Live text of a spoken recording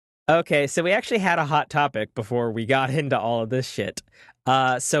Okay, so we actually had a hot topic before we got into all of this shit.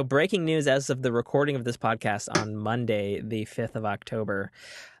 So breaking news as of the recording of this podcast on Monday, the 5th of October.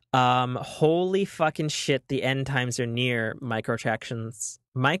 Holy fucking shit, the end times are near. Fuck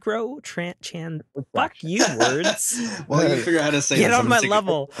you, words. Well, you figure out how to say Get this. on my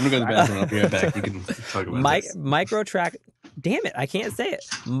level. I'm gonna go to the bathroom. I'll be right back. You can talk about this. Damn it, I can't say it.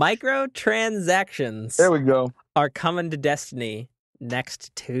 Microtransactions. There we go. Are coming to Destiny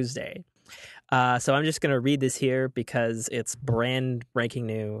next Tuesday. So I'm just going to read this here because it's brand breaking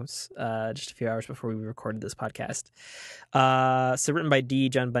news just a few hours before we recorded this podcast. So written by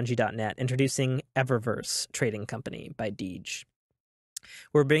Deej on bungie.net, introducing Eververse Trading Company by Deej.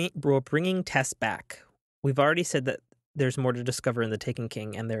 We're bringing Tess back. We've already said that there's more to discover in The Taken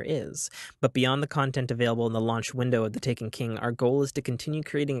King, and there is. But beyond the content available in the launch window of The Taken King, our goal is to continue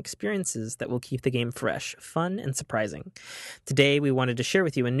creating experiences that will keep the game fresh, fun, and surprising. Today, we wanted to share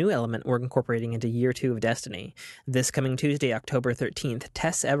with you a new element we're incorporating into Year 2 of Destiny. This coming Tuesday, October 13th,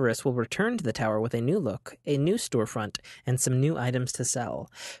 Tess Everis will return to the tower with a new look, a new storefront, and some new items to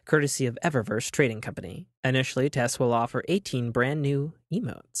sell, courtesy of Eververse Trading Company. Initially, Tess will offer 18 brand new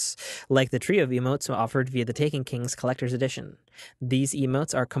emotes, like the trio of emotes offered via the Taken King's Collector's Edition. These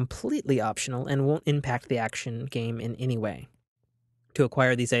emotes are completely optional and won't impact the action game in any way. To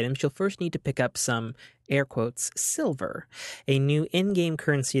acquire these items, you'll first need to pick up some, air quotes, silver, a new in-game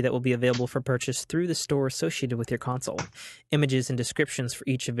currency that will be available for purchase through the store associated with your console. Images and descriptions for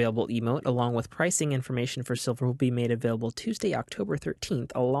each available emote, along with pricing information for silver, will be made available Tuesday, October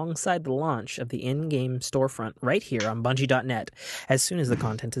 13th, alongside the launch of the in-game storefront right here on bungie.net, as soon as the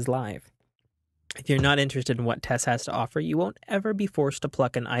content is live. If you're not interested in what Tess has to offer, you won't ever be forced to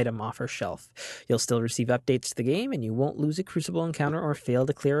pluck an item off her shelf. You'll still receive updates to the game, and you won't lose a Crucible encounter or fail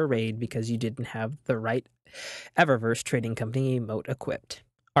to clear a raid because you didn't have the right Eververse Trading Company emote equipped.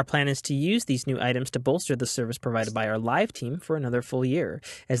 Our plan is to use these new items to bolster the service provided by our live team for another full year,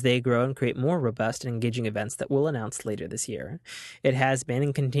 as they grow and create more robust and engaging events that we'll announce later this year. It has been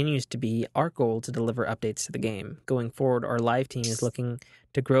and continues to be our goal to deliver updates to the game. Going forward, our live team is looking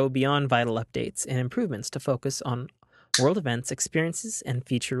to grow beyond vital updates and improvements to focus on world events, experiences, and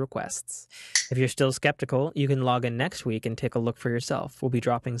feature requests. If you're still skeptical, you can log in next week and take a look for yourself. We'll be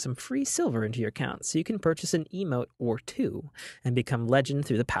dropping some free silver into your account, so you can purchase an emote or two and become legend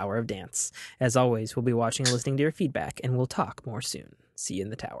through the power of dance. As always, we'll be watching and listening to your feedback, and we'll talk more soon. See you in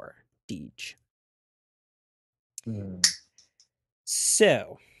the tower. Deej.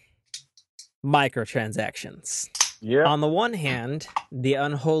 So, microtransactions. Yeah. On the one hand, the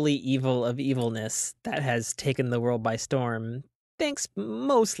unholy evil of evilness that has taken the world by storm, thanks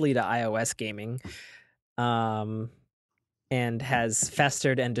mostly to iOS gaming, and has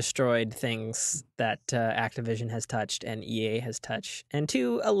festered and destroyed things that Activision has touched and EA has touched, and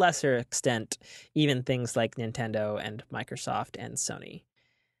to a lesser extent, even things like Nintendo and Microsoft and Sony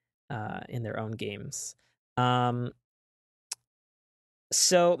in their own games.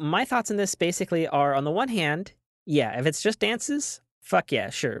 So my thoughts on this basically are, on the one hand, yeah, if it's just dances, fuck yeah,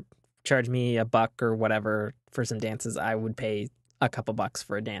 sure. Charge me $1 or whatever for some dances. I would pay a couple bucks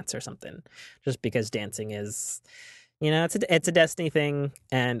for a dance or something, just because dancing is, it's a Destiny thing,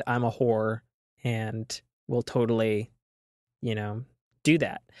 and I'm a whore, and will totally, do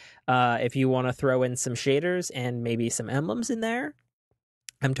that. If you want to throw in some shaders and maybe some emblems in there,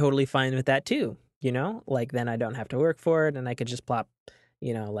 I'm totally fine with that too. Then I don't have to work for it, and I could just plop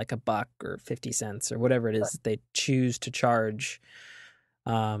like $1 or 50 cents or whatever it is that they choose to charge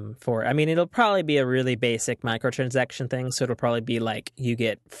for. I mean, it'll probably be a really basic microtransaction thing. So it'll probably be like you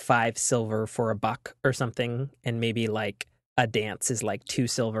get 5 silver for $1 or something. And maybe like a dance is like 2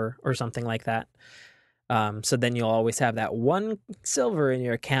 silver or something like that. So then you'll always have that 1 silver in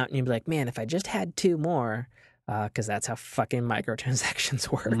your account. And you'll be like, man, if I just had 2 more, because that's how fucking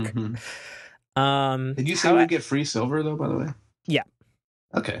microtransactions work. Mm-hmm. Did you say we get free silver though, by the way? Yeah.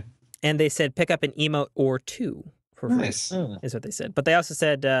 Okay. And they said pick up an emote or 2 for free, nice. Is what they said. But they also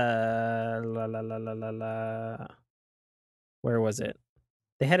said, where was it?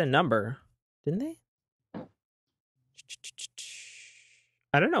 They had a number, didn't they?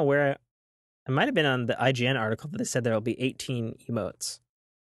 I don't know where. It might have been on the IGN article that they said there will be 18 emotes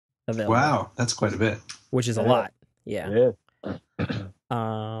available. Wow, that's quite a bit. Which is a lot. Yeah.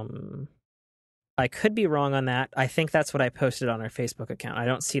 I could be wrong on that. I think that's what I posted on our Facebook account. I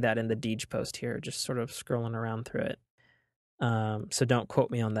don't see that in the Deej post here, just sort of scrolling around through it. So don't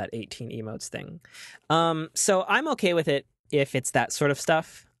quote me on that 18 emotes thing. So I'm okay with it if it's that sort of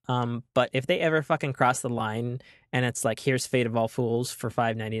stuff. But if they ever fucking cross the line and it's like, here's Fate of All Fools for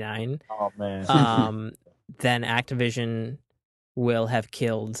 $5.99, oh man, then Activision will have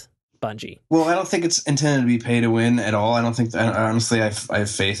killed Bungie. Well, I don't think it's intended to be pay to win at all. I don't think. Honestly, I have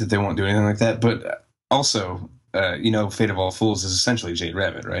faith that they won't do anything like that. But also, Fate of All Fools is essentially Jade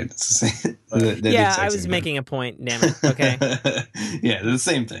Rabbit, right? It's the same. Yeah, I was making a point. Damn it. Okay. Yeah, they're the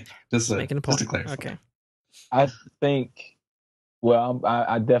same thing. Just making a point. Just to clarify. Okay. I think. Well,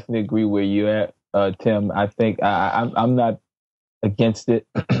 I definitely agree where you at, Tim. I think I'm not against it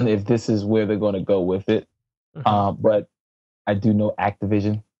if this is where they're going to go with it. Mm-hmm. But I do know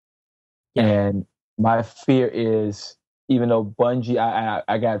Activision, and my fear is, even though Bungie,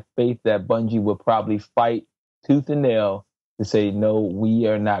 I got faith that Bungie will probably fight tooth and nail to say, no, we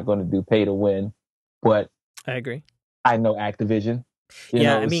are not going to do pay to win. But I agree. I know Activision.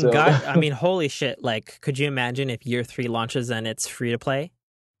 I mean, holy shit. Like, could you imagine if year 3 launches and it's free to play?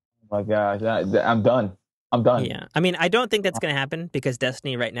 Oh my gosh, I'm done. I'm done. Yeah. I mean, I don't think that's going to happen because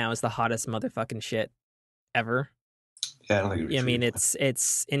Destiny right now is the hottest motherfucking shit ever. Yeah, I don't think I mean,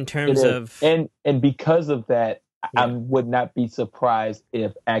 it's in terms of... And because of that, I would not be surprised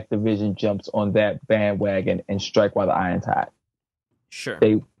if Activision jumps on that bandwagon and strike while the iron's hot. Sure.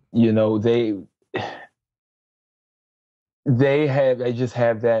 They just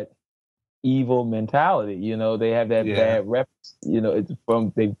have that evil mentality. They have that bad rep. It's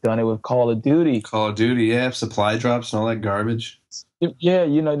they've done it with Call of Duty. Supply drops and all that garbage. Yeah,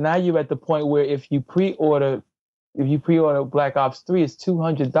 now you're at the point where if you pre-order Black Ops 3, it's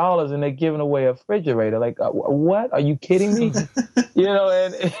 $200 and they're giving away a refrigerator. Like, what? Are you kidding me?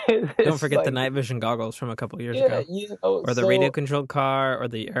 And don't forget the night vision goggles from a couple of years ago, or the radio controlled car, or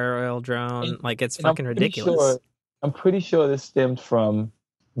the aerial drone. It's fucking ridiculous. I'm pretty sure this stemmed from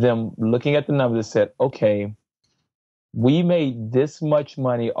them looking at the numbers and said, okay, we made this much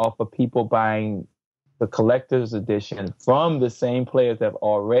money off of people buying the collector's edition from the same players that have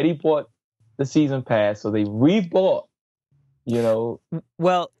already bought the season pass, so they rebought.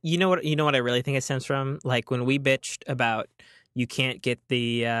 Well, you know what I really think it stems from? Like when we bitched about you can't get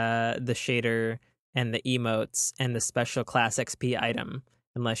the shader and the emotes and the special class XP item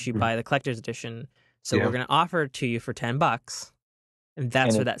unless you buy the collector's edition. So we're going to offer it to you for $10, and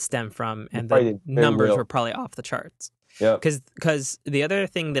that's where that stemmed from. And the numbers were probably off the charts. Yeah. Because the other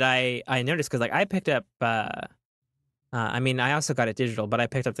thing that I noticed, because I picked up, I also got it digital, but I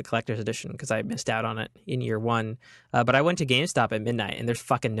picked up the collector's edition because I missed out on it in year 1. But I went to GameStop at midnight, and there's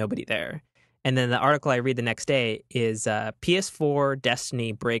fucking nobody there. And then the article I read the next day is PS4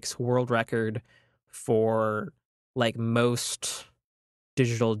 Destiny breaks world record for most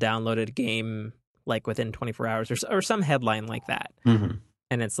digital downloaded game within 24 hours or some headline like that. Mm-hmm.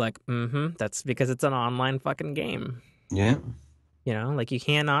 And it's that's because it's an online fucking game. Yeah. You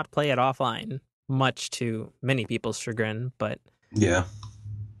cannot play it offline, much to many people's chagrin, but yeah.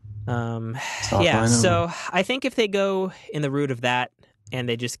 So I think if they go in the route of that and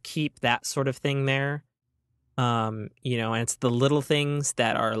they just keep that sort of thing there, and it's the little things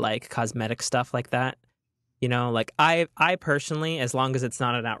that are cosmetic stuff like that. I personally, as long as it's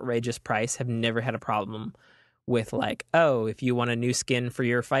not an outrageous price, have never had a problem with if you want a new skin for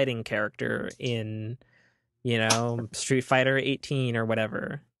your fighting character in, Street Fighter 18 or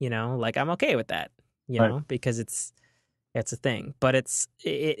whatever, I'm okay with that, because it's a thing. But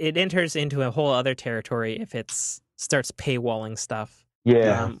it enters into a whole other territory if it starts paywalling stuff.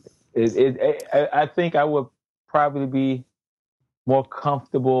 Yeah, I think I would probably be more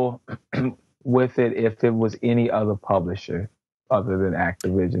comfortable with it if it was any other publisher other than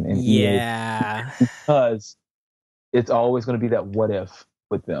Activision and EA, because it's always going to be that what if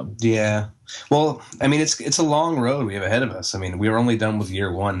with them. Yeah. Well, I mean, it's a long road we have ahead of us. I mean, we are only done with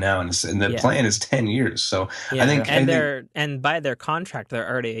year 1 now, and the plan is 10 years. So I think, and by their contract, they're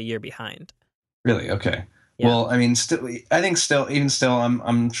already a year behind. Really? Okay. Yeah. Well, I mean, even still,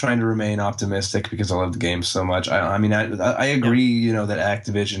 I'm trying to remain optimistic because I love the game so much. I agree, that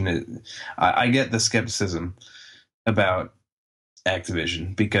Activision. I get the skepticism about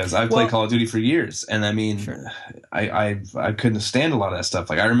Activision because I've played Call of Duty for years, and I mean, I couldn't stand a lot of that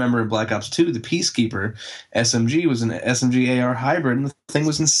stuff. I remember in Black Ops 2, the Peacekeeper SMG was an SMG AR hybrid, and the thing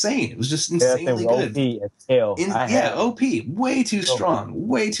was insane. It was just insanely good. OP as hell. OP, way too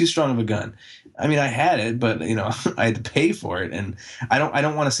strong of a gun. I mean, I had it, but I had to pay for it, and I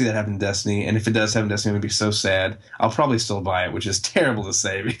don't want to see that happen in Destiny. And if it does happen in Destiny, I'm gonna be so sad. I'll probably still buy it, which is terrible to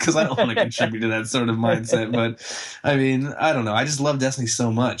say because I don't want to contribute to that sort of mindset. But I mean, I don't know. I just love Destiny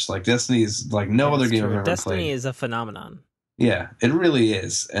so much. Destiny is no other game I've ever played. Destiny is a phenomenon. Yeah, it really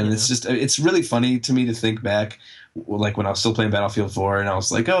is. And it's really funny to me to think back, like when I was still playing Battlefield 4 and I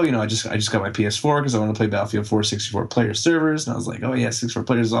was like, oh, I just got my PS4 because I want to play Battlefield 4 64 player servers. And I was like, oh yeah, 64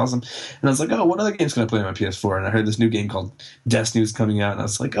 players is awesome. And I was like, oh, what other games can I play on my PS4? And I heard this new game called Destiny was coming out and I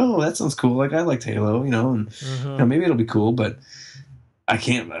was like, oh, that sounds cool. Like I liked Halo, and maybe it'll be cool, but I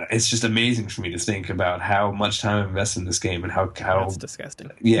can't. It's just amazing for me to think about how much time I've invested in this game and how That's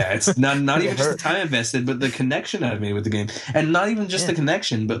disgusting. Yeah, it's not even just the time invested, but the connection I've made with the game, and not even just the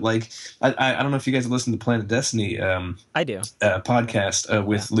connection, but like I don't know if you guys have listened to Planet Destiny. I do podcast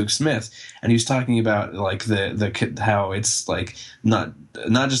with Luke Smith, and he was talking about like the how it's like not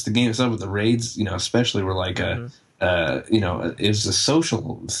just the game itself, but the raids, especially were like it was a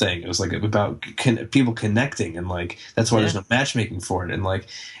social thing. It was like about people connecting, and like that's why there's no matchmaking for it. And like,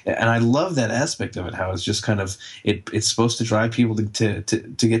 and I love that aspect of it. How it's just kind of it's supposed to drive people to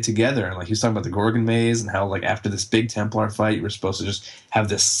get together. And like he was talking about the Gorgon Maze and how like after this big Templar fight, you were supposed to just have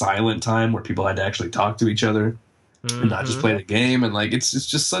this silent time where people had to actually talk to each other. And not just play the game, and like it's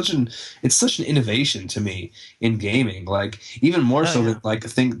just such an innovation to me in gaming, like even more than like I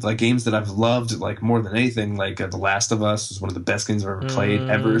think like games that I've loved like more than anything, like The Last of Us is one of the best games I've ever played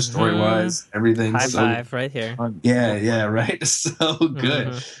ever, story wise, everything. High five right here. Yeah, right. So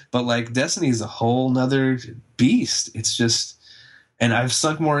good. But like Destiny is a whole nother beast. It's just, and I've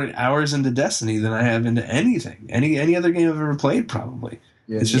sunk more hours into Destiny than I have into anything, any other game I've ever played probably.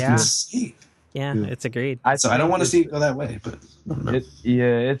 It's just insane. Yeah, it's agreed. So I don't want to see it go that way, but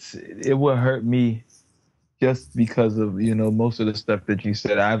it will hurt me just because of most of the stuff that you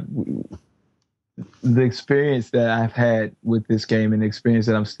said. The experience that I've had with this game and the experience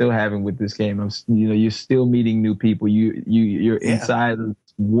that I'm still having with this game. You're still meeting new people. You're inside this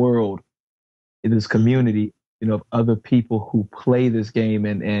world, in this community, of other people who play this game,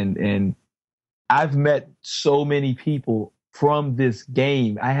 and I've met so many people from this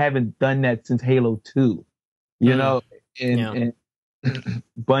game. I haven't done that since Halo 2, and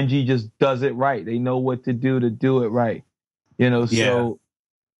Bungie just does it right. They know what to do it right, so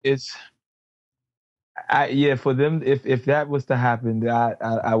it's, for them, if that was to happen,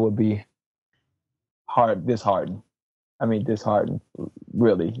 I would be disheartened. I mean, disheartened,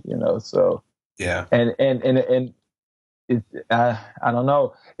 really, so. Yeah. And I don't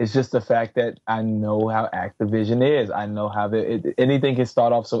know. It's just the fact that I know how Activision is. I know how anything can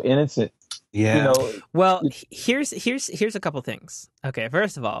start off so innocent. Yeah. Well, here's a couple things. Okay,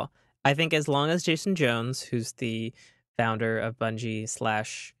 first of all, I think as long as Jason Jones, who's the founder of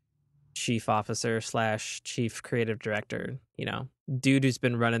Bungie / chief officer / chief creative director, dude who's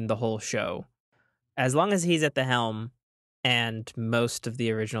been running the whole show, as long as he's at the helm and most of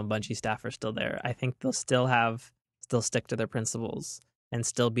the original Bungie staff are still there, I think they'll still stick to their principles and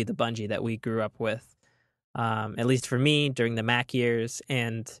still be the Bungie that we grew up with. At least for me during the Mac years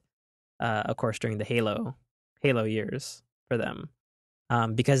and of course during the Halo years for them.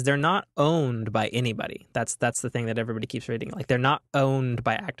 Because they're not owned by anybody. That's the thing that everybody keeps reading. Like they're not owned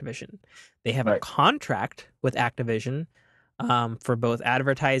by Activision. They have a contract with Activision for both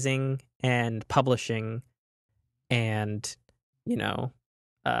advertising and publishing and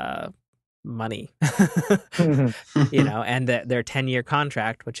money, and their 10-year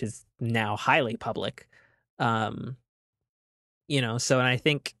contract, which is now highly public, so, and I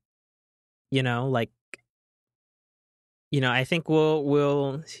think, I think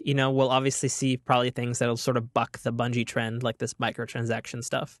we'll obviously see probably things that'll sort of buck the Bungie trend, like this microtransaction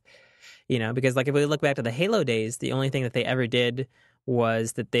stuff, because like if we look back to the Halo days, the only thing that they ever did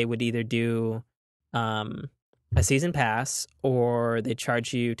was that they would either do a season pass, or they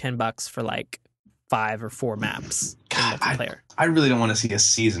charge you $10 for like 5 or 4 maps in multiplayer. I really don't want to see a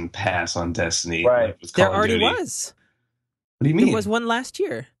season pass on Destiny. Right. Like there already was. What do you mean? There was one last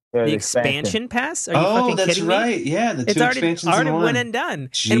year. Yeah, the expansion pass? Are you fucking that's kidding me? right. Yeah, the it's two already, expansions already in one. went and done.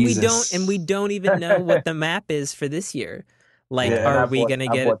 Jesus. And we don't even know what the map is for this year. Like, are we gonna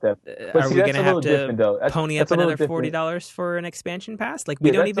have to pony up another $40 for an expansion pass? Like,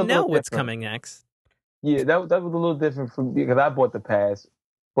 we don't even know what's coming next. Yeah, that was a little different for me because I bought the pass,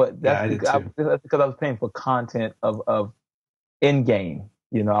 but that's because I was paying for content of in game.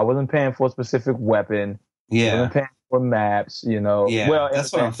 I wasn't paying for a specific weapon. Yeah, I wasn't paying for maps. Yeah, well,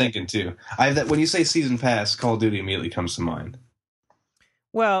 that's what I'm thinking too. When you say season pass, Call of Duty immediately comes to mind.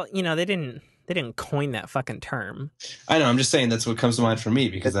 Well, they didn't coin that fucking term. I know. I'm just saying that's what comes to mind for me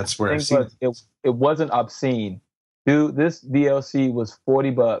because that's where I've seen it. It wasn't obscene, dude. This DLC was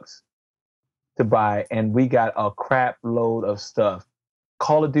 $40 to buy, and we got a crap load of stuff.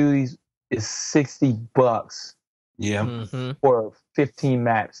 Call of Duty is $60. Yeah, for 15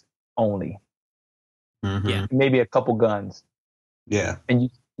 maps only. Mm-hmm. Yeah, maybe a couple guns. Yeah. And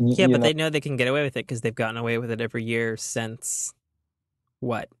yeah, but they know they can get away with it because they've gotten away with it every year since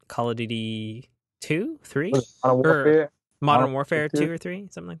what? Call of Duty 2, 3? Modern Warfare 2 or 3,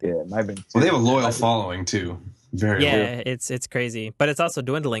 something like that. Yeah, it might have been 2. Well, they have a loyal following too. Very loyal. It's crazy, but it's also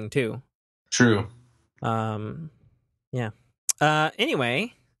dwindling too. True. Yeah.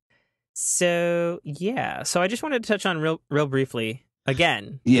 Anyway, so I just wanted to touch on real briefly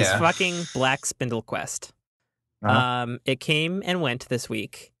again. This fucking Black Spindle quest. It came and went this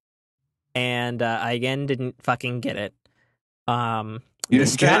week, and I again didn't fucking get it. You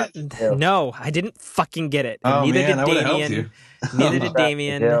didn't get it? No, I didn't fucking get it. Oh, neither man, did Damian. Neither did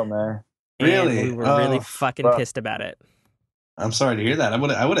Damian. Hell, man. Really? And we were really fucking pissed about it. I'm sorry to hear that. I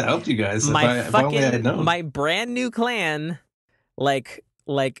would have helped you guys if only I had known. My brand new clan, like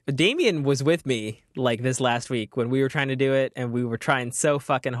Damian was with me like this last week when we were trying to do it, and we were trying so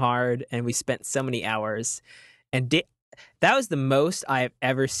fucking hard, and we spent so many hours, and that was the most I've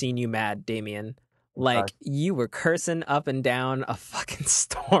ever seen you mad, Damian. Like, you were cursing up and down a fucking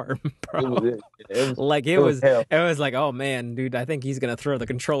storm, bro. It was like, oh man, dude, I think he's gonna throw the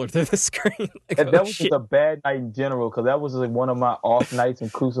controller through the screen. Like, that was just a bad night in general, because that was like one of my off nights in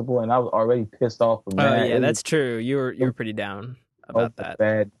Crucible, and I was already pissed off from that. Oh yeah, that's true. You were pretty down about that.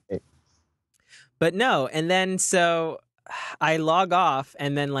 Bad night. But no, and then so I log off,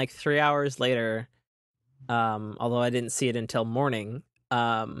 and then like 3 hours later, although I didn't see it until morning,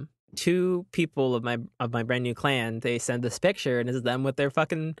 2 people of my brand new clan, they send this picture, and it's them with their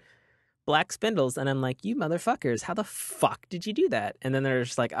fucking black spindles, and I'm like, you motherfuckers, how the fuck did you do that? And then they're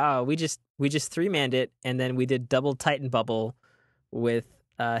just like, oh, we just 3-manned it, and then we did double Titan bubble with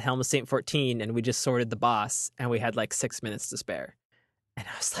Helm of Saint 14, and we just sorted the boss, and we had like 6 minutes to spare. And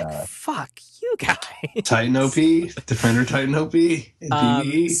I was like, fuck you guys. Titan OP, Defender Titan OP, and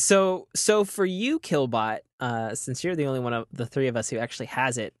PvE. So for you, Killbot, since you're the only one of the 3 of us who actually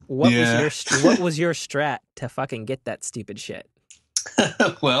has it, what was your strat to fucking get that stupid shit?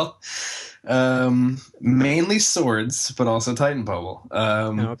 Well, mainly swords, but also Titan bubble.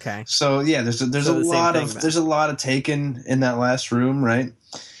 Okay. So yeah, there's a lot of taken in that last room, right?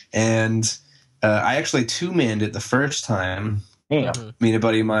 And I actually 2-manned it the first time. Yeah. Me and a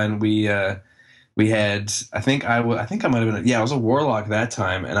buddy of mine, we had, I think I might have been, I was a warlock that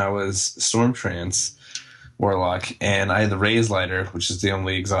time, and I was Stormtrance warlock, and I had the Raise Lighter, which is the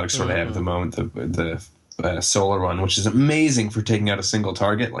only exotic sword I have at the moment, the solar one, which is amazing for taking out a single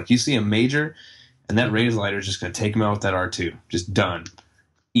target. Like, you see a major, and that Raise Lighter is just going to take him out with that R2. Just done.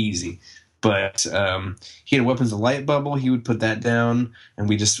 Easy. But he had weapons of light bubble. He would put that down, and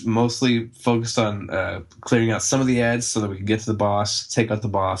we just mostly focused on clearing out some of the ads so that we could get to the boss, take out the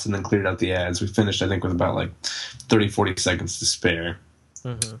boss, and then cleared out the ads. We finished, I think, with about like 30, 40 seconds to spare.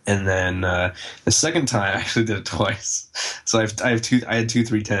 Mm-hmm. And then the second time, I actually did it twice. So I had two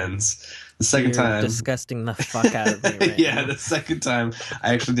 310s. The second time, disgusting the fuck out of me. Right now. The second time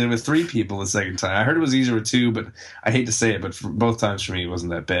I actually did it with 3 people. The second time, I heard it was easier with 2, but I hate to say it, but both times for me it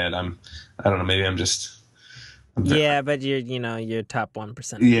wasn't that bad. I don't know. Maybe I'm but you're top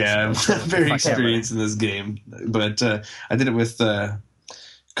 1%. Yeah, I'm very experienced in this game. But I did it with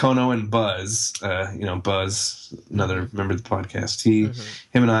Kono and Buzz. Buzz, another member of the podcast. Him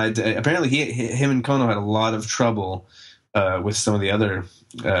and I. Apparently, him and Kono had a lot of trouble with some of the other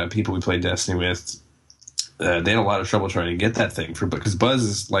people we played Destiny with. They had a lot of trouble trying to get that thing because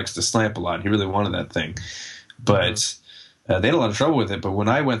Buzz likes to snipe a lot. He really wanted that thing, but they had a lot of trouble with it. But when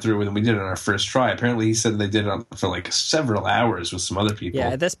I went through it and we did it on our first try, apparently he said they did it for like several hours with some other people.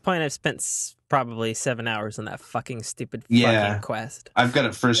 Yeah, at this point I've spent probably 7 hours on that fucking stupid fucking quest. I've got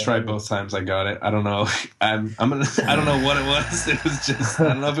it first try both times I got it. I don't know. I don't know what it was. It was just, I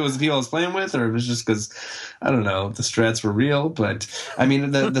don't know if it was the people I was playing with or it was just because, I don't know, the strats were real. But I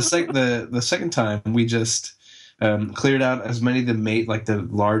mean, the second time we just cleared out as many of the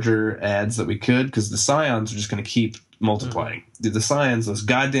larger ads that we could, because the scions are just going to keep multiplying. The scions, those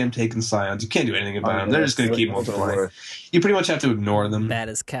goddamn taken scions, you can't do anything about them. They're just going to keep multiplying. You pretty much have to ignore them. That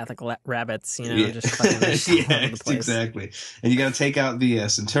is Catholic rabbits, just fucking yeah, exactly. And you got to take out the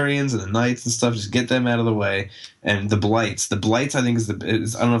centurions and the knights and stuff. Just get them out of the way. And the blights. The blights, I think, I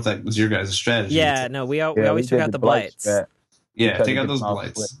don't know if that was your guys' strategy. Yeah, no, we always took out the blights. Yeah, take out those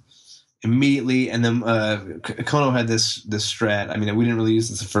blights immediately. And then Kono had this strat. I mean, we didn't really use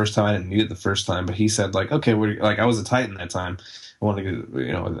this the first time. I didn't need it the first time, but he said okay, I was a Titan that time. I wanted to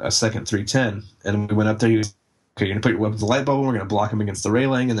get a second 310, and we went up there. He was, okay, you're gonna put your weapons in the light bubble. We're gonna block him against the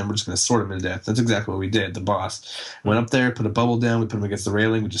railing, and then we're just gonna sword him to death. That's exactly what we did. The boss went up there, put a bubble down. We put him against the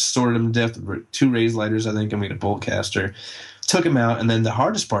railing. We just sorted him to death. 2 raised lighters, I think, and we had a bolt caster. took him out, and then the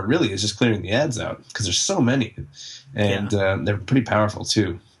hardest part really is just clearing the ads out because there's so many, and they're pretty powerful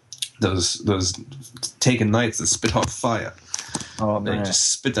too. Those taken knights that spit hot fire. Oh man! They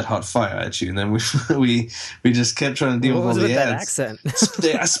just spit that hot fire at you, and then we just kept trying to deal with all the ads. That accent?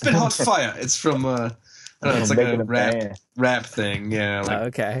 I spit hot fire. It's from I don't know. It's like a rap thing. Yeah. Like,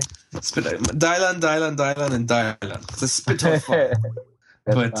 okay. Spit Dylan, and Dylan. It's a spit hot fire.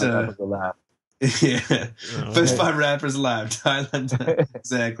 But yeah, first 5 rappers alive. Thailand,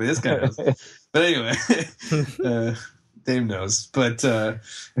 exactly. This guy knows. But anyway, Dave knows. But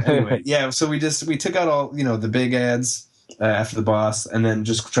anyway, yeah. So we took out all the big ads after the boss, and then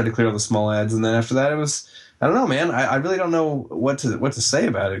just tried to clear all the small ads, and then after that it was. I don't know, man. I really don't know what to say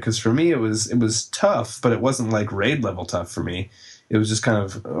about it, because for me it was tough, but it wasn't like raid level tough for me. It was just kind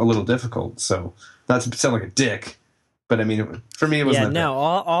of a little difficult. So not to sound like a dick. But I mean, for me, it wasn't. Yeah, no.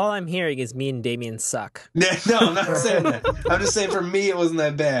 All I'm hearing is me and Damian suck. Yeah, no, I'm not saying that. I'm just saying for me, it wasn't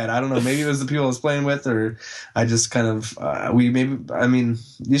that bad. I don't know. Maybe it was the people I was playing with, or I just kind of you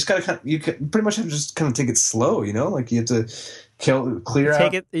just gotta you pretty much have to just kind of take it slow. Like you have to clear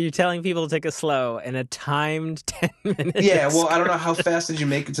out. You're telling people to take it slow in a timed 10 minutes. Yeah, well, I don't know how fast did you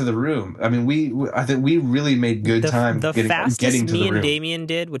make it to the room. I mean, I think we really made good time getting to the room. The fastest me and Damian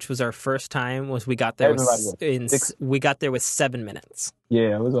did, which was our first time, was we got there we got there with 7 minutes.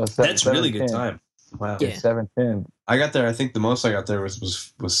 Yeah, it was on 7. That's really good time. Wow. Yeah. 7:10. I got there. I think the most I got there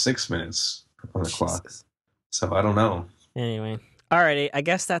was 6 minutes on the clock. So I don't know. Anyway. Alrighty, I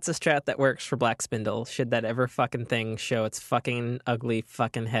guess that's a strat that works for Black Spindle. Should that ever fucking thing show its fucking ugly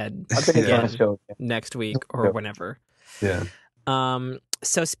fucking head again next week or whenever. Yeah.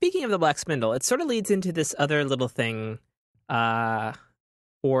 So speaking of the Black Spindle, it sort of leads into this other little thing,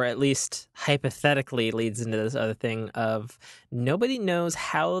 or at least hypothetically leads into this other thing of nobody knows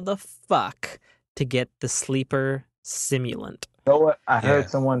how the fuck to get the sleeper simulant. You know what? I heard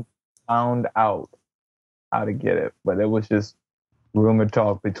someone found out how to get it, but it was just rumor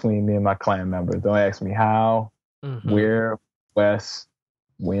talk between me and my clan members. Don't ask me how, where,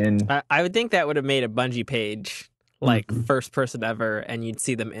 when. I would think that would have made a Bungie page, like first person ever, and you'd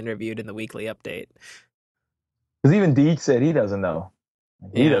see them interviewed in the weekly update. Because even Deej said he doesn't know.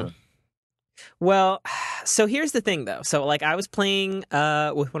 He doesn't. Well, so here's the thing, though. So, like, I was playing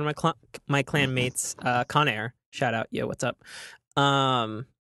with one of my clan mates, Conair. Shout out, yo, what's up? And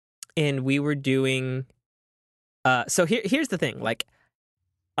we were doing. So here's the thing. Like,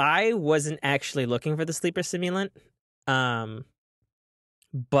 I wasn't actually looking for the sleeper simulant, but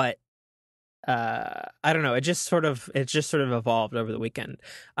I don't know. It just sort of evolved over the weekend.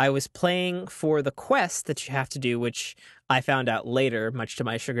 I was playing for the quest that you have to do, which I found out later, much to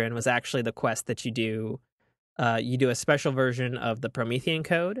my chagrin, was actually the quest that you do. You do a special version of the Promethean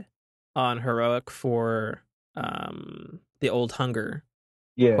code on heroic for the Old Hunger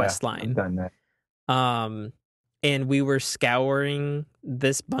quest line. I've done that. And we were scouring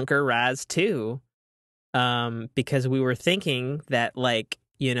this bunker Raz 2 because we were thinking that, like,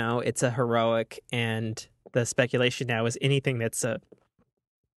 it's a heroic, and the speculation now is anything that's a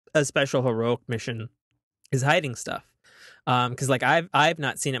special heroic mission is hiding stuff. Because like I've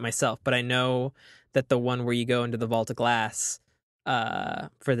not seen it myself, but I know that the one where you go into the Vault of Glass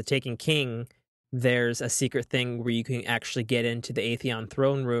for the Taken King, there's a secret thing where you can actually get into the Atheon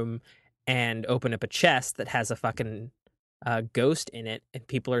throne room and open up a chest that has a fucking ghost in it, and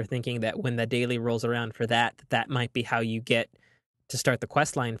people are thinking that when the daily rolls around for that might be how you get to start the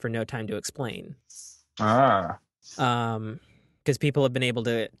quest line for No Time to Explain. Because people have been able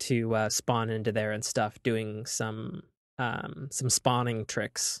to spawn into there and stuff, doing some spawning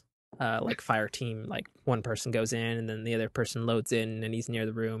tricks, like fire team. Like one person goes in and then the other person loads in and he's near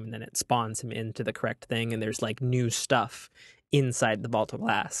the room, and then it spawns him into the correct thing, and there's like new stuff inside the Vault of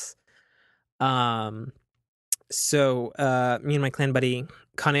Glass. So me and my clan buddy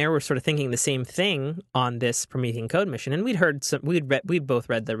Conair were sort of thinking the same thing on this Promethean code mission, and we'd both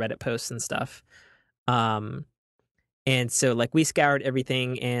read the Reddit posts and stuff. And so like we scoured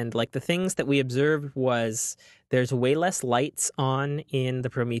everything, and like the things that we observed was there's way less lights on in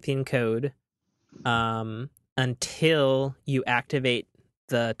the Promethean code until you activate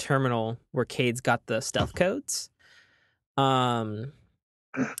the terminal where Cade's got the stealth codes. And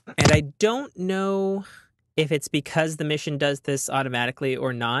I don't know if it's because the mission does this automatically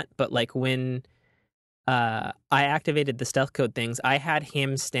or not, but like when I activated the stealth code things, I had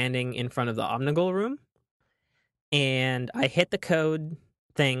him standing in front of the Omnigul room, and I hit the code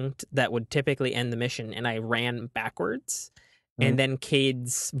thing that would typically end the mission, and I ran backwards, and then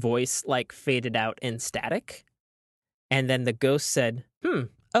Cade's voice like faded out in static, and then the ghost said,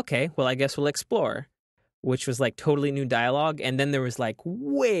 okay, well, I guess we'll explore. which was like totally new dialogue, and then there was like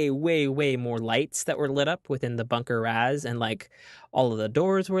way more lights that were lit up within the bunker raz, and like all of the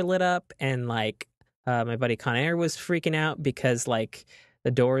doors were lit up, and like my buddy Conair was freaking out because like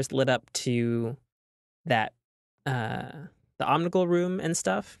the doors lit up to that the omnigal room and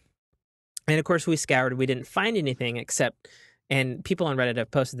stuff. And of course we scoured, we didn't find anything except, and people on Reddit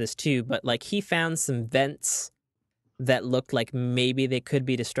have posted this too, but like he found some vents that looked like maybe they could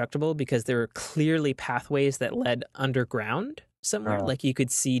be destructible because there were clearly pathways that led underground somewhere. Like you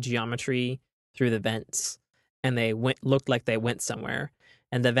could see geometry through the vents, and they looked like they went somewhere.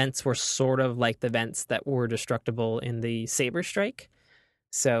 And the vents were sort of like the vents that were destructible in the Saber Strike.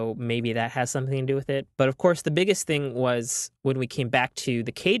 So maybe that has something to do with it. But of course, the biggest thing was when we came back to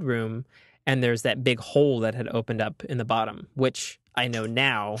the Cade room, and there's that big hole that had opened up in the bottom, which I know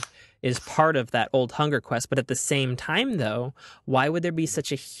now is part of that old hunger quest. But at the same time, though, why would there be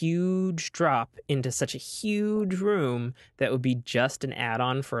such a huge drop into such a huge room that would be just an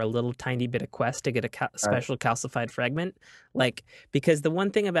add-on for a little tiny bit of quest to get a special calcified fragment? Like, because the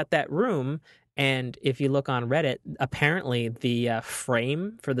one thing about that room, and if you look on Reddit, apparently the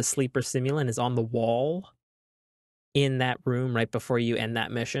frame for the sleeper simulant is on the wall in that room right before you end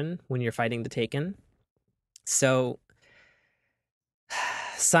that mission when you're fighting the Taken. So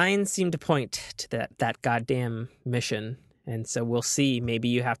signs seem to point to that goddamn mission, and so we'll see. Maybe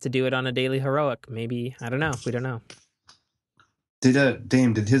you have to do it on a daily heroic. Maybe, I don't know. We don't know. Did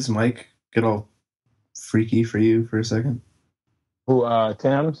Dame, did his mic get all freaky for you for a second? Who,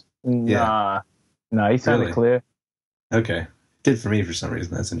 Tim's? Yeah. Nah, he sounded Really? clear. Okay. Did for me for some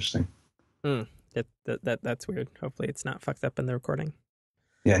reason. That's interesting. That's weird. Hopefully it's not fucked up in the recording.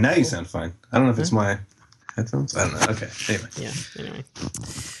 Yeah, now you sound fine. I don't know if it's my headphones. I don't know. Okay. Anyway. Yeah.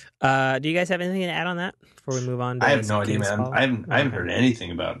 Anyway. Do you guys have anything to add on that before we move on to I have no idea, man. I haven't heard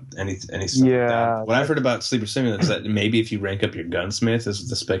anything about any stuff like that. What I've heard about Sleeper Simulant is that maybe if you rank up your gunsmith, is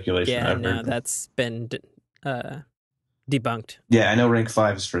the speculation I've heard. That's been debunked. Yeah, I know rank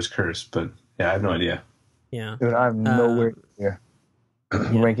 5 is for his curse, but yeah, I have no idea. Yeah. Dude, I'm nowhere near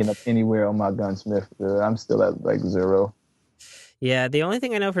ranking up anywhere on my gunsmith. I'm still at like 0. Yeah, the only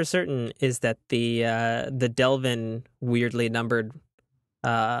thing I know for certain is that the Delvin weirdly numbered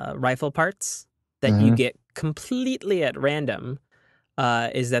rifle parts that you get completely at random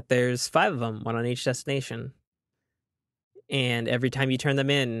is that there's 5 of them, one on each destination. And every time you turn them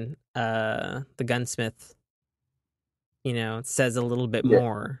in, the gunsmith, says a little bit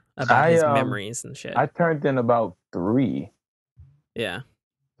more about his memories and shit. I turned in about 3. Yeah.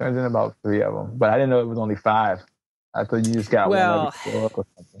 Turned in about 3 of them, but I didn't know it was only 5. I thought you just got one every 4 or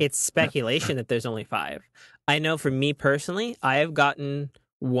something. It's speculation that there's only 5. I know for me personally, I have gotten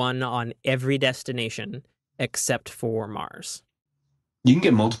 1 on every destination except for Mars. You can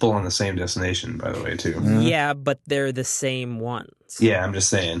get multiple on the same destination, by the way, too. Mm-hmm. Yeah, but they're the same ones. Yeah, I'm just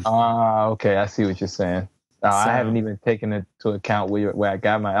saying. Okay, I see what you're saying. I haven't even taken into account where I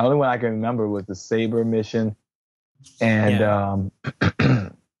got my. The only one I can remember was the Saber mission and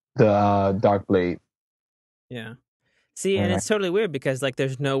the Dark Blade. Yeah. See, and it's totally weird because like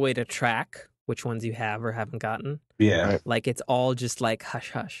there's no way to track which ones you have or haven't gotten. Yeah. Like it's all just like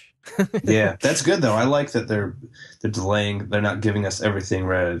hush hush. Yeah, that's good though. I like that they're delaying. They're not giving us everything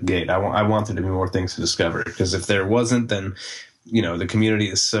right at the gate. I want there to be more things to discover, because if there wasn't, then the community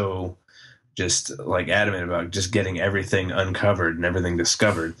is so just like adamant about just getting everything uncovered and everything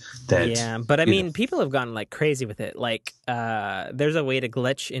discovered that but I mean people have gone like crazy with it. Like there's a way to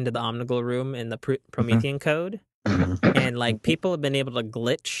glitch into the omnigal room in the Promethean code, and like people have been able to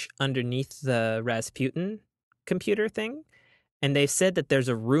glitch underneath the Rasputin computer thing, and they've said that there's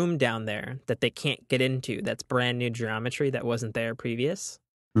a room down there that they can't get into that's brand new geometry that wasn't there previous.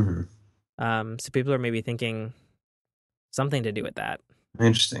 So people are maybe thinking something to do with that.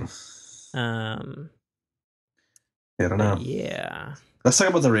 Interesting. I don't know. Yeah. Let's talk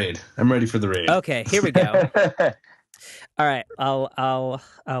about the raid. I'm ready for the raid. Okay, here we go. All right, I'll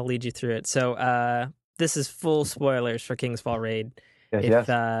lead you through it. So this is full spoilers for King's Fall raid. If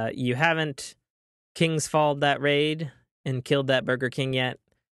you haven't King's Falled that raid and killed that Burger King yet,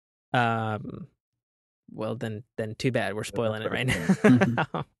 well then too bad. We're spoiling it right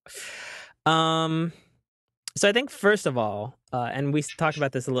now. So I think first of all, and we talked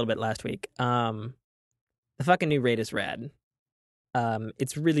about this a little bit last week, the fucking new raid is rad.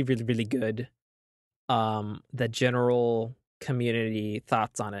 It's really, really, really good. The general community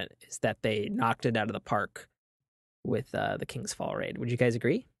thoughts on it is that they knocked it out of the park with the King's Fall raid. Would you guys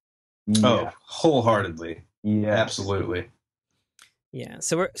agree? Oh, wholeheartedly. Yeah. Absolutely. Yeah.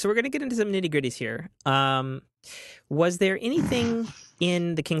 So we're gonna get into some nitty gritties here. Was there anything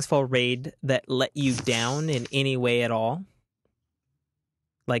in the Kingsfall raid that let you down in any way at all?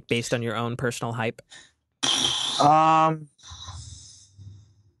 Like based on your own personal hype?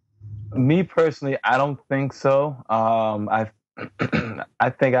 Me personally, I don't think so. I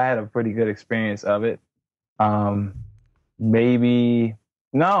think I had a pretty good experience of it. Maybe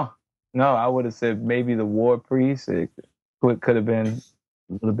no, I would have said maybe the War Priest. It could have been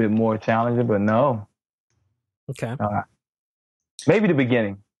a little bit more challenging, but no. Okay. Maybe the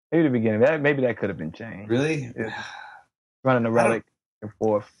beginning. Maybe that could have been changed. Really? Running the relic and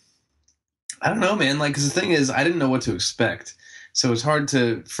forth. I don't know, man. Like, 'cause the thing is, I didn't know what to expect, so it's hard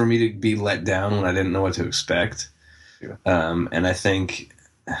for me to be let down when I didn't know what to expect. Yeah. And I think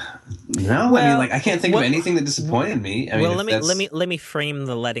no, I mean, like, I can't think of anything that disappointed me. I mean, let me frame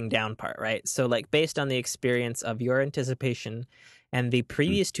the letting down part, right? So, like, based on the experience of your anticipation and the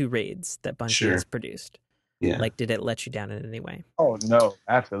previous two raids that Bungie has produced, like, did it let you down in any way? Oh no,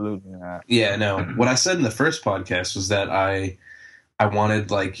 absolutely not. Yeah, no. What I said in the first podcast was that I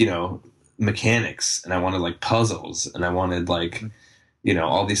wanted, like, mechanics, and I wanted, like, puzzles, and I wanted, like,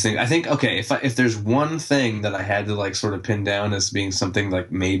 all these things. I think, okay, if there's one thing that I had to, like, sort of pin down as being something,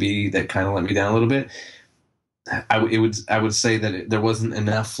 like, maybe that kind of let me down a little bit, I would say that there wasn't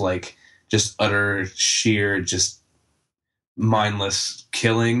enough, like, just utter sheer just mindless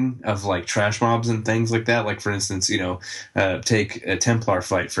killing of, like, trash mobs and things like that. Like, for instance, take a Templar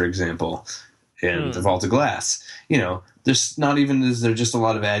fight, for example, in the Vault of Glass. There's not even is there just a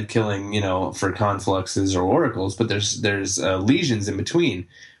lot of ad killing, for confluxes or oracles, but there's legions in between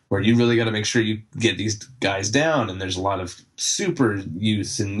where you really got to make sure you get these guys down, and there's a lot of super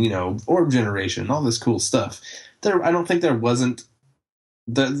use and orb generation and all this cool stuff. I don't think there wasn't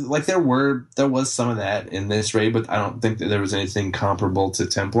there was some of that in this raid, but I don't think that there was anything comparable to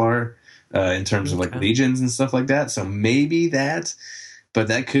Templar in terms of, like, legions and stuff like that. So maybe that. But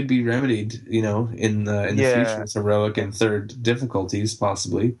that could be remedied, in the future with heroic and third difficulties,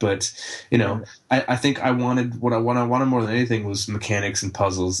 possibly. But, I think what I wanted more than anything was mechanics and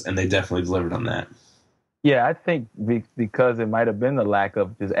puzzles, and they definitely delivered on that. Yeah, I think because it might have been the lack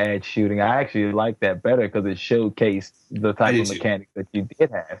of just ad shooting. I actually like that better because it showcased the type of mechanics that you did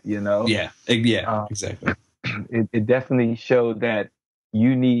have. Yeah, exactly. It definitely showed that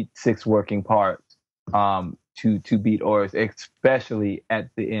you need 6 working parts. To beat Oryx, especially at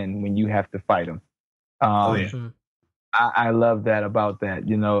the end when you have to fight them. I love that about that.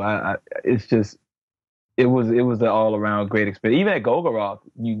 It's just it was an all around great experience. Even at Golgoroth,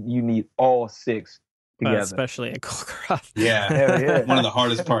 you need all 6 together, especially at Golgoroth. Yeah, one of the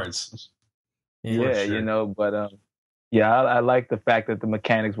hardest parts. Yeah, sure. But I like the fact that the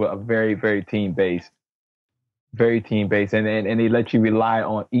mechanics were very, very team based. Very team based, and they let you rely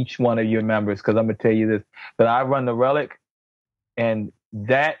on each one of your members. Because I'm gonna tell you this: that I run the relic, and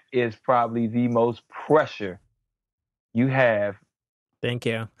that is probably the most pressure you have. Thank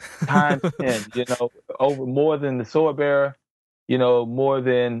you. Times 10, over more than the sword bearer, more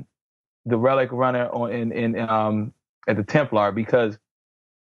than the relic runner at the Templar, because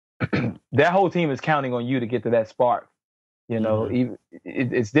that whole team is counting on you to get to that spark.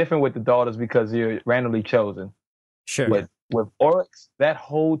 It's different with the daughters because you're randomly chosen. Sure. With Oryx, that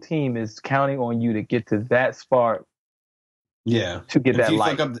whole team is counting on you to get to that spark. Yeah. To get that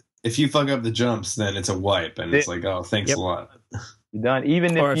light. If you fuck up the jumps, then it's a wipe, and it's like, oh, thanks a lot. You're done.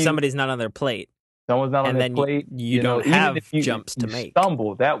 Even if somebody's not on their plate. Someone's not on their plate. You don't have jumps to make.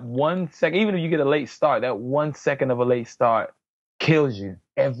 Stumble. That 1 second, even if you get a late start, that 1 second of a late start kills you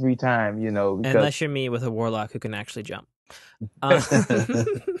every time. Unless you're me with a warlock who can actually jump.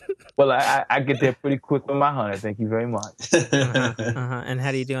 Well, I get there pretty quick with my hunter. Thank you very much. And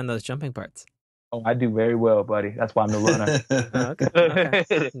how do you do on those jumping parts? Oh, I do very well, buddy. That's why I'm the runner.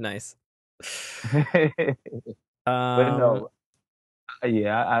 Okay. Nice. But no,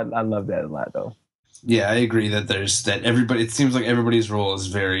 I love that a lot, though. Yeah, I agree that everybody. It seems like everybody's role is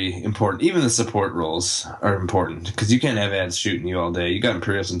very important. Even the support roles are important because you can't have ads shooting you all day. You got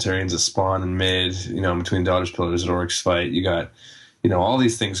Imperial Centurions that spawn in mid, between Daughters Pillars and Oryx fight. You got, all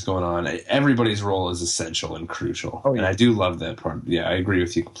these things going on. Everybody's role is essential and crucial, and I do love that part. Yeah, I agree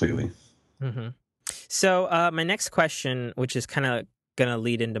with you completely. Mm-hmm. So my next question, which is kind of gonna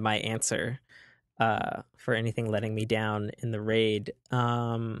lead into my answer for anything letting me down in the raid.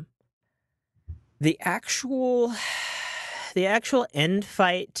 The actual end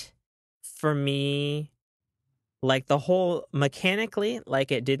fight for me, like the whole mechanically,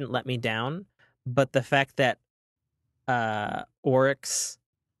 like it didn't let me down, but the fact that Oryx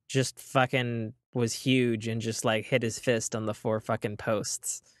just fucking was huge and just like hit his fist on the 4 fucking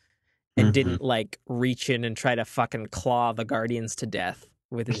posts and didn't like reach in and try to fucking claw the Guardians to death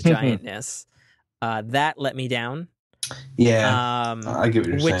with his giantness. That let me down. Yeah, I get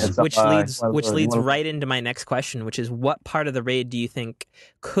what you're saying. Which leads right into my next question, which is what part of the raid do you think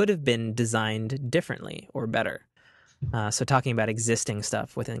could have been designed differently or better? So talking about existing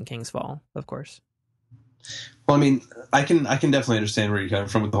stuff within King's Fall, of course. Well, I mean, I can definitely understand where you're coming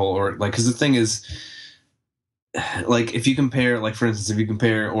from with the whole Oryx, like, because the thing is, like, if you compare, like, for instance, if you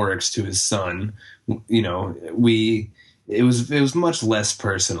compare Oryx to his son, you know, it was much less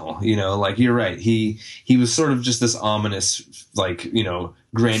personal, you know, like, you're right. He was sort of just this ominous, like, you know,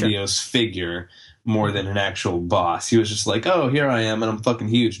 grandiose figure more than an actual boss. He was just like, oh, here I am, and I'm fucking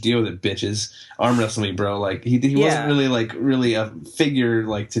huge. Deal with it, bitches. Arm wrestle me, bro. Like, he wasn't really a figure,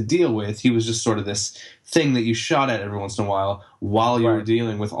 like, to deal with. He was just sort of this thing that you shot at every once in a while you were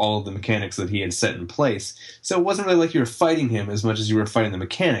dealing with all of the mechanics that he had set in place. So it wasn't really like you were fighting him as much as you were fighting the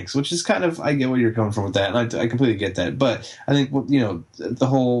mechanics, which is kind of, I get where you're coming from with that, and I completely get that. But I think, you know, the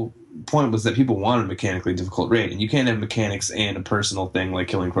whole point was that people wanted a mechanically difficult raid, and you can't have mechanics and a personal thing like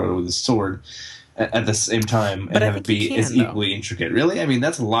killing Crota with his sword at the same time and have it be as equally intricate. Really? I mean,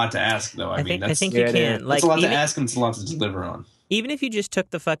 that's a lot to ask, though. I think you can. Like, that's a lot to ask, and it's a lot to deliver on. Even if you just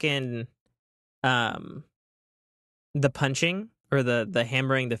took the fucking the punching or the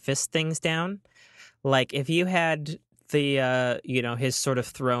hammering the fist things down, like if you had the you know, his sort of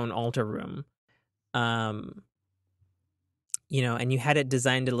throne altar room, you know, and you had it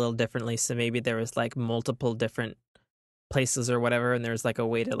designed a little differently, so maybe there was like multiple different places or whatever, and there's like a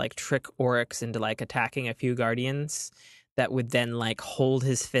way to like trick Oryx into like attacking a few Guardians that would then like hold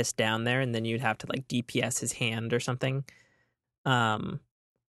his fist down there, and then you'd have to like DPS his hand or something.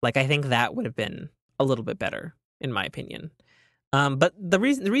 Like, I think that would have been a little bit better, in my opinion. But the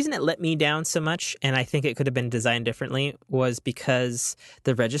reason it let me down so much, and I think it could have been designed differently, was because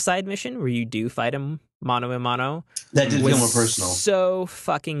the Regicide mission, where you do fight him mano a mano, that did feel more personal. So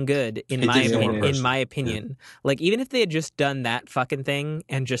fucking good in my opinion. Like, even if they had just done that fucking thing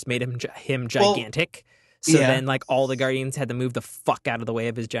and just made him gigantic. So then, like, all the Guardians had to move the fuck out of the way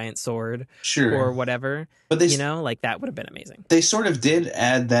of his giant sword, or whatever. But they, you know, like, that would have been amazing. They sort of did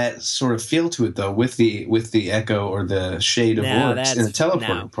add that sort of feel to it, though, with the echo or the shade of Oryx in the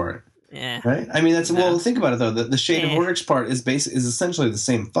teleporting part. Yeah. Right? I mean, well, think about it, though. The shade of Oryx part is essentially the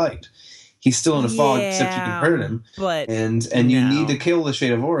same fight. He's still in a fog, except you can hurt him. And you need to kill the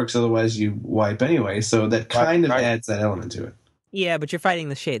shade of Oryx, otherwise you wipe anyway. So that kind of adds that element to it. Yeah, but you're fighting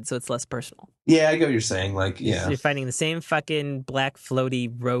the shade, so it's less personal. Yeah, I get what you're saying. Like, yeah, you're fighting the same fucking black floaty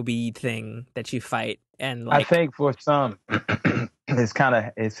roby thing that you fight, and like, I think for some, it's kind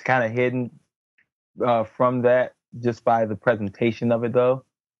of hidden from that just by the presentation of it, though.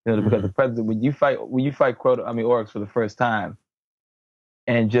 You know, because the president when you fight Crota, Oryx for the first time,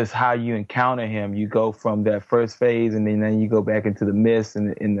 and just how you encounter him, you go from that first phase, and then you go back into the mist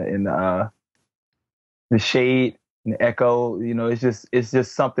and in the shade. And the echo, you know, it's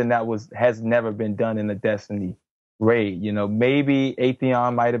just something that has never been done in a Destiny raid. You know, maybe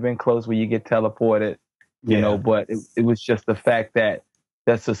Atheon might have been close where you get teleported, you know, but it was just the fact that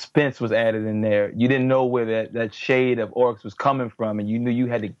suspense was added in there. You didn't know where that shade of Oryx was coming from, and you knew you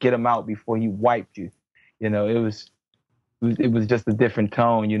had to get him out before he wiped you. You know, it was just a different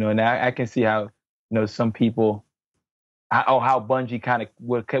tone, you know, and I can see how, you know, some people, how Bungie kind of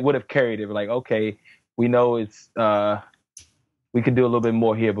would have carried it. Like, okay, we know it's we could do a little bit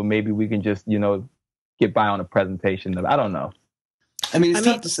more here, but maybe we can just, you know, get by on a presentation of, I don't know. I mean, it's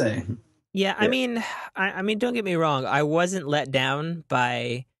tough to say. Yeah, I mean, don't get me wrong. I wasn't let down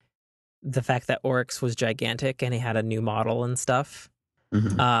by the fact that Oryx was gigantic and he had a new model and stuff.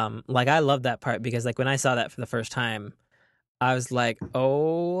 Like, I love that part because, like, when I saw that for the first time, I was like,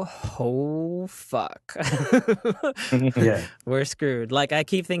 oh fuck. Yeah. We're screwed. Like, I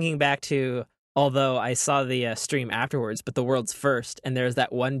keep thinking back to, although I saw the stream afterwards, but the world's first, and there's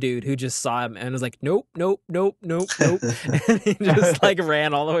that one dude who just saw him and was like, nope. And he just like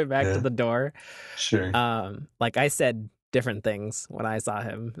ran all the way back to the door. Sure. Like, I said different things when I saw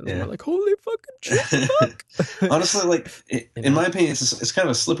him. And we're like, holy fucking shit, fuck. Honestly, like, in my opinion, it's kind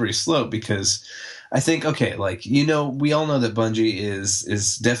of a slippery slope because I think, okay, like, you know, we all know that Bungie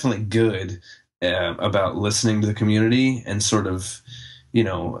is definitely good about listening to the community and sort of, you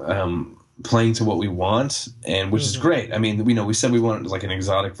know, playing to what we want, and which is great. I mean, we said we wanted like an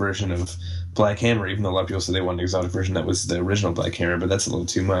exotic version of Black Hammer, even though a lot of people said they want an exotic version that was the original Black Hammer, but that's a little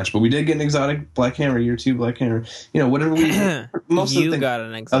too much. But we did get an exotic Black Hammer, year 2 Black Hammer. Whatever we... most you of the got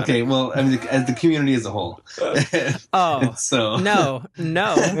an exotic. Okay, well, I mean, as the community as a whole. Oh, so no,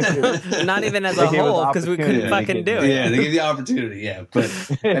 not even as a whole, because we couldn't fucking do it. Yeah, they gave the opportunity, yeah. But,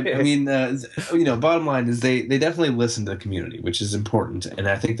 I mean, bottom line is they definitely listen to the community, which is important. And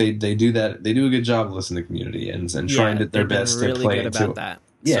I think they do that. They do a good job of listening to the community and trying their best to play into it. That.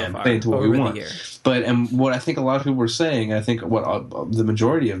 Yeah, so play into what we want. Year. But what I think a lot of people were saying, I think what the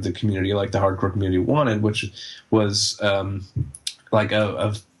majority of the community, like the hardcore community, wanted, which was like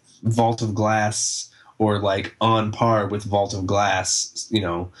a Vault of Glass, or like on par with Vault of Glass,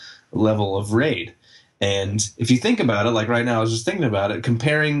 level of raid. And if you think about it, like right now, I was just thinking about it,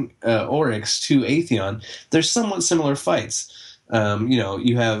 comparing Oryx to Atheon, there's somewhat similar fights.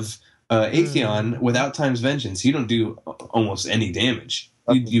 You have Atheon without Time's Vengeance, you don't do almost any damage.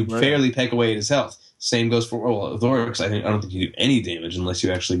 You barely peck away at his health. Same goes for with Oryx. I don't think you do any damage unless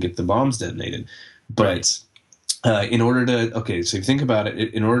you actually get the bombs detonated. But in order to so you think about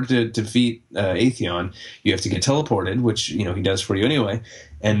it, in order to defeat Atheon, you have to get teleported, which he does for you anyway,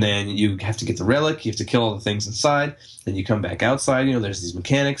 and then you have to get the relic. You have to kill all the things inside. Then you come back outside. There's these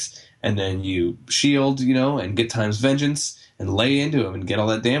mechanics, and then you shield, and get Time's Vengeance and lay into him and get all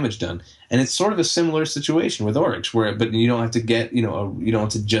that damage done. And it's sort of a similar situation with Oryx, but you don't have to get, you don't have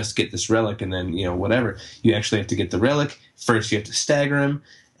to just get this relic and then, whatever. You actually have to get the relic. First, you have to stagger him,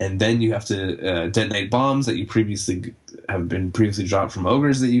 and then you have to detonate bombs that you have been previously dropped from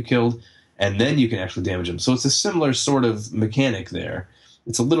ogres that you killed, and then you can actually damage them. So it's a similar sort of mechanic there.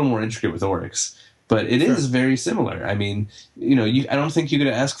 It's a little more intricate with Oryx, but it is very similar. I mean, I don't think you're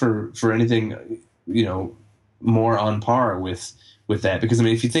going to ask for anything, more on par with that, because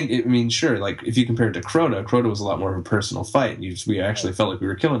if you think, sure, like if you compare it to Crota was a lot more of a personal fight. We actually felt like we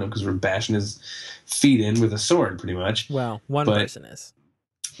were killing him because we were bashing his feet in with a sword, pretty much. Well, one person is.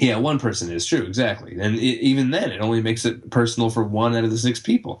 Yeah, one person is, true, exactly. And even then, it only makes it personal for 1 out of the 6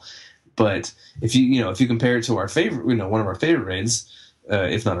 people. But if you compare it to our favorite, one of our favorite raids,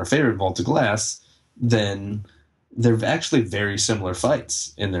 if not our favorite, Vault of Glass, then they're actually very similar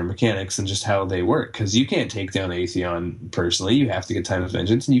fights in their mechanics and just how they work. Because you can't take down Atheon personally; you have to get Time's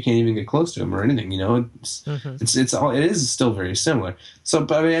Vengeance, and you can't even get close to him or anything. It is still very similar. So,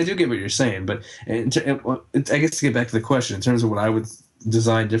 but I do get what you're saying. But I guess to get back to the question, in terms of what I would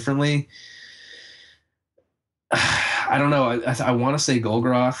design differently, I don't know. I want to say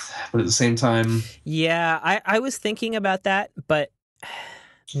Golgoroth, but at the same time, yeah, I was thinking about that, but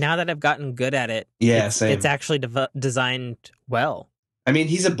now that I've gotten good at it, it's actually designed well. I mean,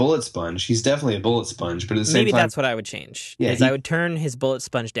 he's a bullet sponge. He's definitely a bullet sponge, but at the same time... Maybe that's what I would change. Yeah, I would turn his bullet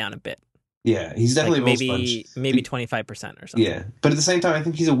sponge down a bit. Yeah, he's definitely a bullet sponge. Maybe 25% or something. Yeah, but at the same time, I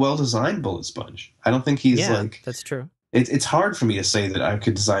think he's a well-designed bullet sponge. I don't think he's that's true. It's hard for me to say that I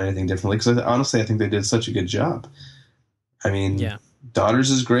could design anything differently, because honestly, I think they did such a good job. I mean,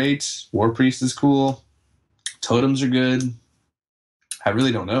 Daughters is great. War Priest is cool. Totems are good. I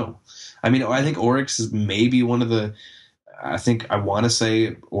really don't know. I mean, I think Oryx is maybe one of the... I think I want to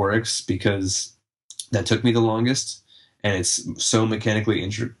say Oryx because that took me the longest, and it's so mechanically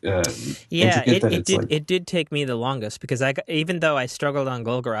intricate. It did take me the longest, because even though I struggled on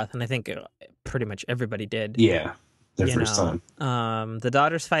Golgoroth, and I think pretty much everybody did. Yeah, their first time. The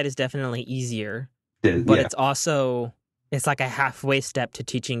Daughters fight is definitely easier, but it's also... It's like a halfway step to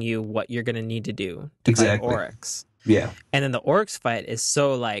teaching you what you're going to need to do to fight Oryx. Yeah. And then the Oryx fight is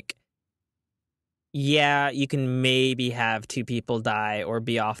so like, you can maybe have 2 people die or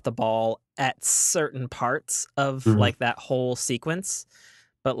be off the ball at certain parts of like that whole sequence.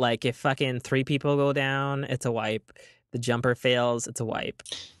 But like if fucking 3 people go down, it's a wipe. The jumper fails, it's a wipe.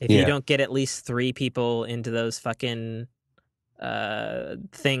 If you don't get at least 3 people into those fucking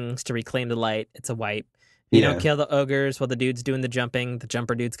things to reclaim the light, it's a wipe. If you don't kill the ogres while the dude's doing the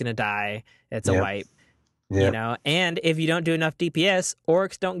jumper dude's gonna die. It's a wipe. Yeah. And if you don't do enough DPS,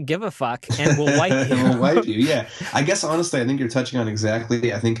 Oryx don't give a fuck and will wipe you. Will wipe you, yeah. I guess honestly, I think you're touching on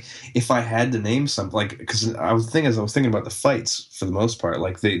exactly. I think if I had to name something, like, because I was thinking about the fights for the most part,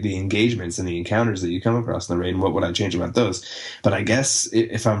 like the engagements and the encounters that you come across in the raid, and what would I change about those? But I guess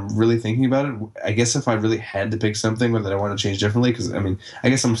if I'm really thinking about it, I guess if I really had to pick something that I want to change differently, because I mean, I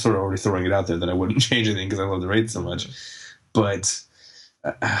guess I'm sort of already throwing it out there that I wouldn't change anything because I love the raid so much, but.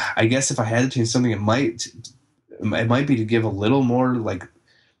 I guess if I had to change something, it might be to give a little more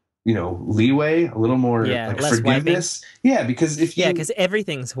leeway, a little more less forgiveness. Wiping. Yeah, because because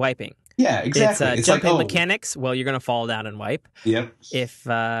everything's wiping. Yeah, exactly. It's jumping mechanics. Well, you're gonna fall down and wipe. Yep. If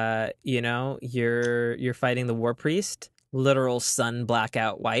you're fighting the War Priest, literal sun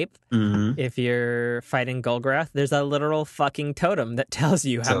blackout wipe. Mm-hmm. If you're fighting Golgrath, there's a literal fucking totem that tells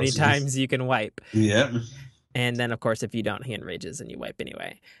you how many times you can wipe. Yep. And then, of course, if you don't, he enrages and you wipe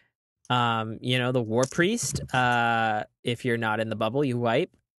anyway. The War Priest, if you're not in the bubble, you wipe.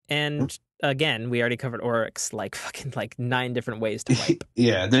 And again, we already covered Oryx, like 9 different ways to wipe.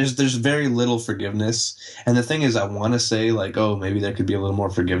 Yeah, there's very little forgiveness. And the thing is, I want to say, like, oh, maybe there could be a little more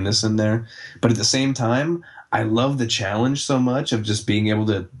forgiveness in there. But at the same time, I love the challenge so much of just being able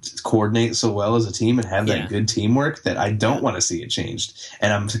to coordinate so well as a team and have that good teamwork that I don't want to see it changed.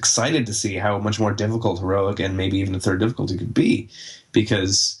 And I'm excited to see how much more difficult Heroic and maybe even the third difficulty could be,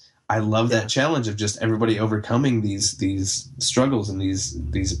 because I love that challenge of just everybody overcoming these struggles and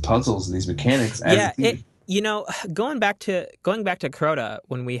these puzzles and these mechanics. Going back to Crota,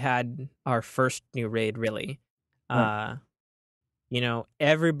 when we had our first new raid, really,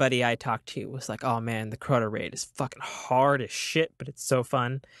 everybody I talked to was like, "Oh man, the Crota raid is fucking hard as shit, but it's so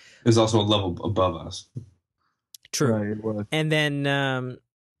fun." It was also a level above us. True, right, it was. and then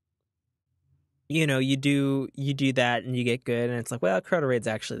you do that and you get good, and it's like, well, Crota raid's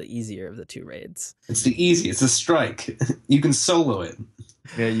actually the easier of the 2 raids. It's the easiest. It's a strike. You can solo it.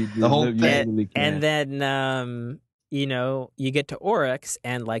 Yeah, you the whole thing. Really can. And then you get to Oryx,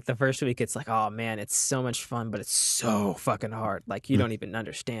 and like the first week it's like, oh man, it's so much fun, but it's so fucking hard. Like you don't even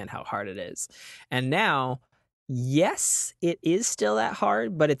understand how hard it is. And now, yes, it is still that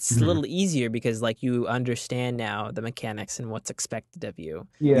hard, but it's a little easier because like you understand now the mechanics and what's expected of you.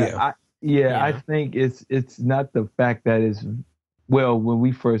 I think it's not the fact that it's, well, when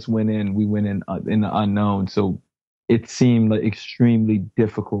we first went in the unknown, so it seemed like extremely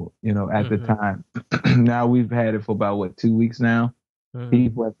difficult, at the time. Now we've had it for about 2 weeks now.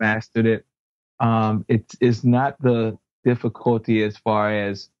 People have mastered it. It's not the difficulty as far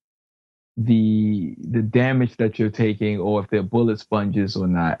as the damage that you're taking or if they're bullet sponges or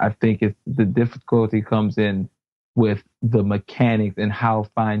not. I think the difficulty comes in with the mechanics and how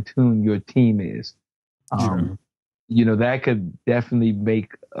fine-tuned your team is. That could definitely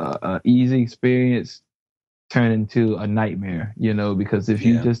make an easy experience turn into a nightmare, because if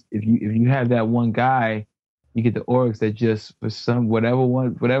you have that one guy, you get the Oryx that just for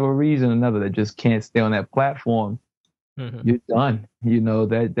whatever reason or another that just can't stay on that platform, you're done.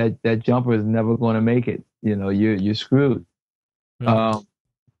 That jumper is never going to make it. You're screwed. But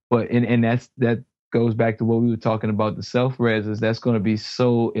that goes back to what we were talking about, the self-res, is that's going to be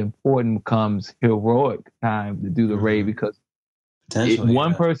so important comes Heroic time to do the raid, because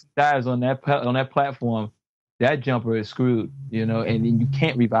one person dies on that platform, that jumper is screwed, and you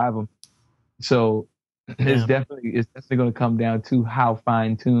can't revive them. So it's definitely going to come down to how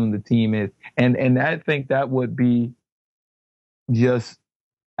fine-tuned the team is. And I think that would be just,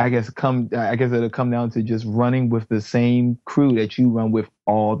 I guess it'll come down to just running with the same crew that you run with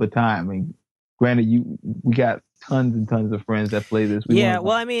all the time. I mean, granted, we got tons and tons of friends that play this.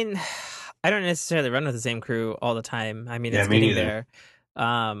 I don't necessarily run with the same crew all the time. I mean, it's getting there.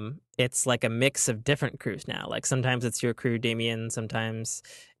 It's like a mix of different crews now. Like sometimes it's your crew, Damian. Sometimes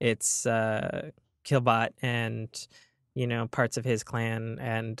it's Killbot and parts of his clan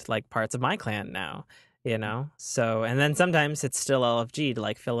and like parts of my clan now. So, and then sometimes it's still LFG to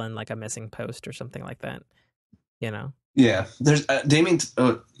like fill in like a missing post or something like that. Yeah, there's Damian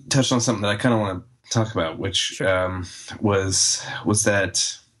touched on something that I kind of want to talk about, which was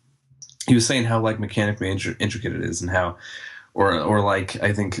that he was saying how like mechanically intricate it is, and how, or like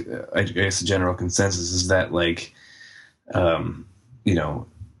I guess the general consensus is that like,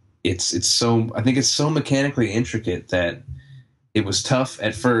 it's so mechanically intricate that it was tough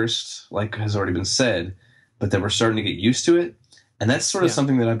at first, like has already been said, but that we're starting to get used to it. And that's sort of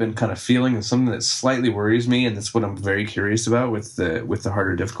something that I've been kind of feeling, and something that slightly worries me, and that's what I'm very curious about with the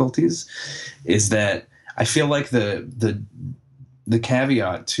harder difficulties, is that I feel like the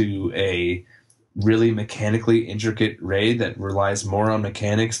caveat to a really mechanically intricate raid that relies more on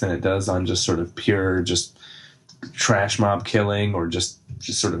mechanics than it does on just sort of pure just trash mob killing or just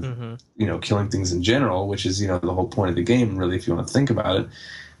sort of killing things in general, which is the whole point of the game, really, if you want to think about it,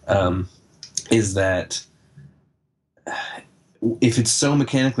 is that if it's so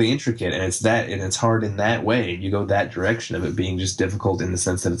mechanically intricate and it's hard in that way, you go that direction of it being just difficult in the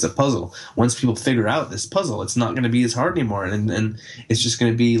sense that it's a puzzle. Once people figure out this puzzle, it's not going to be as hard anymore, and it's just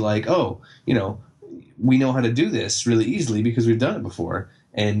going to be like, we know how to do this really easily because we've done it before.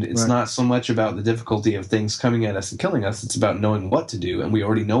 And it's not so much about the difficulty of things coming at us and killing us. It's about knowing what to do, and we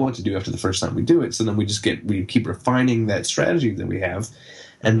already know what to do after the first time we do it. So then we keep refining that strategy that we have,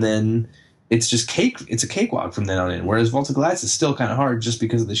 and then it's just it's a cakewalk from then on in. Whereas Vault of Glass is still kind of hard just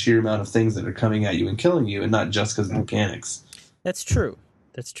because of the sheer amount of things that are coming at you and killing you, and not just because of mechanics. That's true.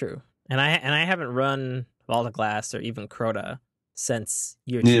 And I haven't run Vault of Glass or even Crota since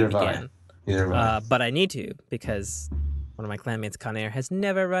year 2 began. Neither have I. But I need to, because one of my clanmates, Conair, has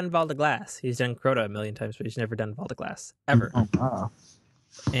never run Vault of Glass. He's done Crota a million times, but he's never done Vault of Glass ever. Oh, wow.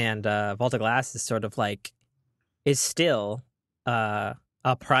 And Vault of Glass is sort of like, is still a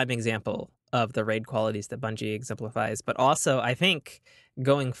prime example of the raid qualities that Bungie exemplifies. But also, I think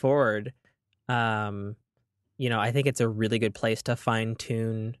going forward, I think it's a really good place to fine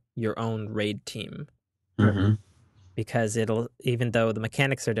tune your own raid team. Mm-hmm. Because even though the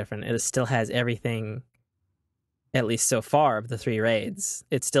mechanics are different, it still has everything, at least so far of the 3 raids,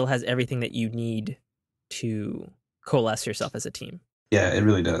 it still has everything that you need to coalesce yourself as a team. Yeah, it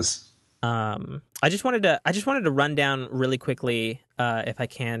really does. I just wanted to run down really quickly, if I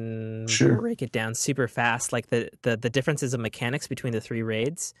can break it down super fast, like the differences of mechanics between the 3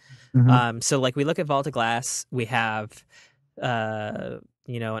 raids. Mm-hmm. So like we look at Vault of Glass, we have an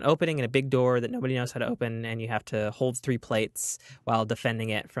opening and a big door that nobody knows how to open, and you have to hold 3 plates while defending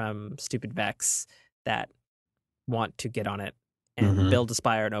it from stupid Vex that want to get on it and build a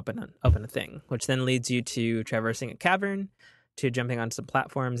spire and open a thing, which then leads you to traversing a cavern, to jumping onto some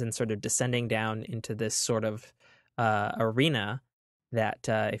platforms and sort of descending down into this sort of arena that,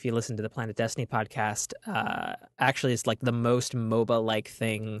 if you listen to the Planet Destiny podcast, actually is like the most MOBA-like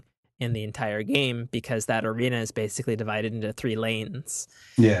thing in the entire game, because that arena is basically divided into 3 lanes.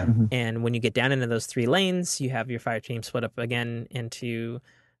 Yeah. Mm-hmm. And when you get down into those 3 lanes, you have your fire team split up again into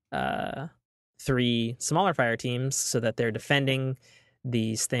 3 smaller fire teams, so that they're defending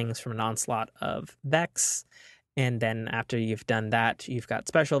these things from an onslaught of Vex. And then after you've done that, you've got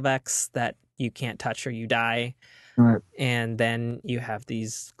special Vex that you can't touch or you die. Right. And then you have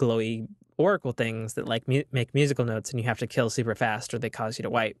these glowy oracle things that like make musical notes, and you have to kill super fast or they cause you to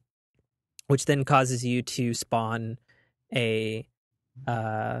wipe, which then causes you to spawn a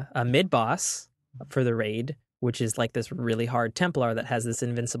mid boss for the raid, which is like this really hard Templar that has this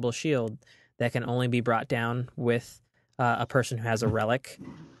invincible shield that can only be brought down with a person who has a relic,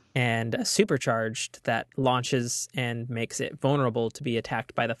 and a supercharged that launches and makes it vulnerable to be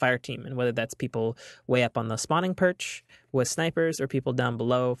attacked by the fire team. And whether that's people way up on the spawning perch with snipers, or people down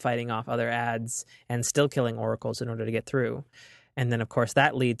below fighting off other adds and still killing oracles in order to get through. And then, of course,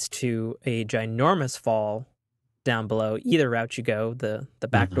 that leads to a ginormous fall down below. Either route you go, the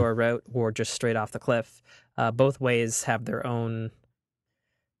backdoor route or just straight off the cliff. Both ways have their own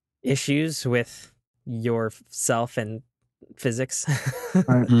issues with yourself and physics.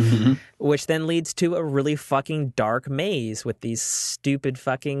 Which then leads to a really fucking dark maze with these stupid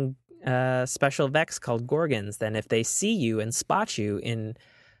fucking special Vex called Gorgons. Then if they see you and spot you in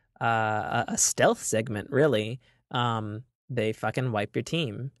a stealth segment, really, they fucking wipe your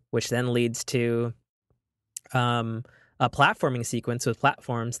team, which then leads to a platforming sequence with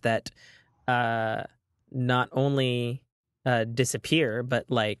platforms that not only disappear, but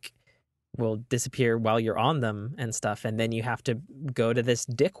like will disappear while you're on them and stuff. And then you have to go to this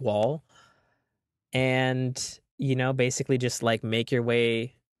dick wall and, basically just like make your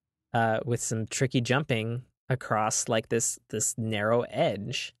way with some tricky jumping across like this narrow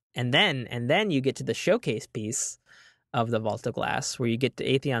edge. And then you get to the showcase piece of the Vault of Glass, where you get to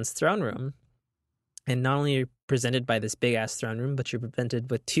Atheon's throne room. And not only are you presented by this big ass throne room, but you're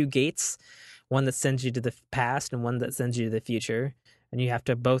presented with 2 gates, one that sends you to the past and one that sends you to the future. And you have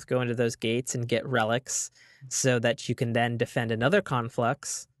to both go into those gates and get relics so that you can then defend another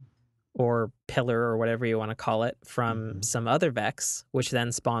conflux or pillar or whatever you want to call it from some other Vex, which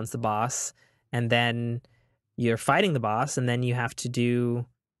then spawns the boss. And then you're fighting the boss, and then you have to do,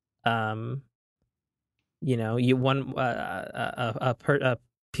 you one a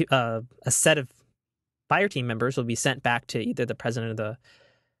set of fire team members will be sent back to either the president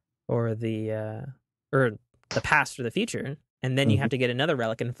or the past or the future. And then you have to get another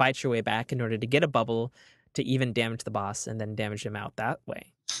relic and fight your way back in order to get a bubble to even damage the boss and then damage him out that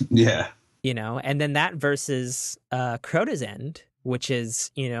way. Yeah. And then that versus Crota's End, which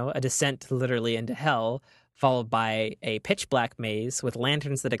is, a descent literally into hell, followed by a pitch black maze with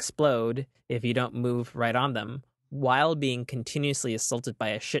lanterns that explode if you don't move right on them, while being continuously assaulted by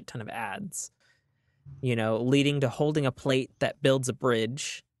a shit ton of adds, leading to holding a plate that builds a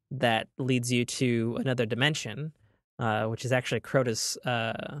bridge that leads you to another dimension. Which is actually Crota's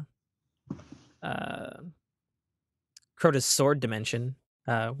sword dimension,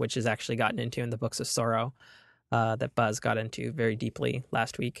 which is actually gotten into in the Books of Sorrow, that Buzz got into very deeply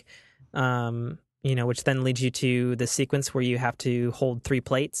last week. which then leads you to the sequence where you have to hold 3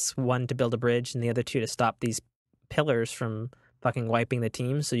 plates, one to build a bridge and the other 2 to stop these pillars from fucking wiping the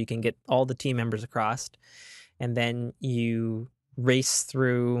team so you can get all the team members across. And then you race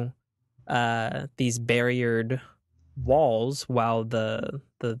through these barriered walls while the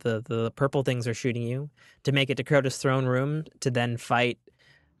purple things are shooting you to make it to Crota's throne room to then fight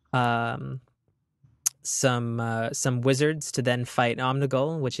some wizards to then fight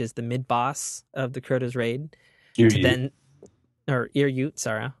Omnigul, which is the mid boss of the Crota's raid. Ear-Ute,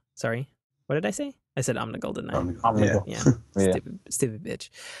 sorry. What did I say? I said Omnigul, didn't I? Omnigul. Yeah. Stupid bitch.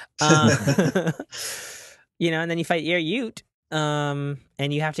 And then you fight Ear-Ute,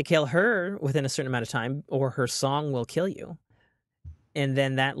 and you have to kill her within a certain amount of time, or her song will kill you. And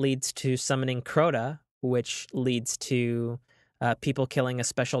then that leads to summoning Crota, which leads to people killing a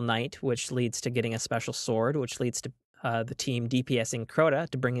special knight, which leads to getting a special sword, which leads to the team DPSing Crota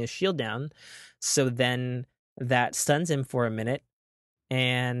to bring his shield down. So then that stuns him for a minute,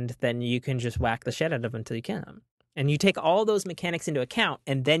 and then you can just whack the shit out of him until you kill him. And you take all those mechanics into account,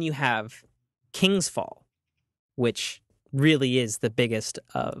 and then you have King's Fall, which really is the biggest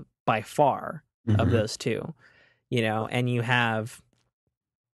by far of those two, and you have,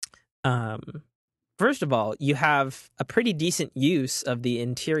 first of all, you have a pretty decent use of the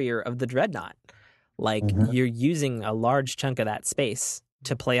interior of the Dreadnought. Like, you're using a large chunk of that space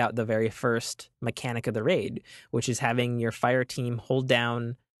to play out the very first mechanic of the raid, which is having your fire team hold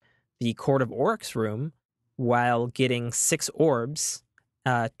down the Court of Oryx room while getting 6 orbs,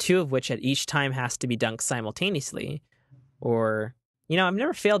 2 of which at each time has to be dunked simultaneously. Or, I've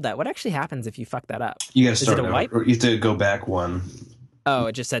never failed that. What actually happens if you fuck that up? You gotta start Is it a wipe? Or you have to go back one. Oh,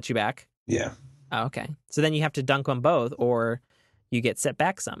 it just sets you back? Yeah. Oh, okay. So then you have to dunk on both, or you get set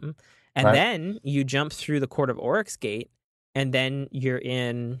back some. And then you jump through the Court of Oryx gate, and then you're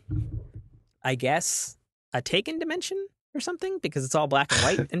in, I guess, a Taken dimension or something, because it's all black and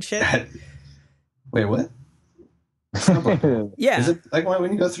white and shit. Wait, what? Yeah. Is it like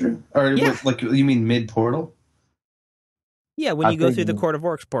when you go through? Or like you mean mid-portal? Yeah, when you go through the Court of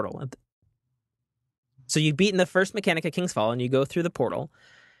Oryx portal. So you've beaten the first mechanic of King's Fall, and you go through the portal.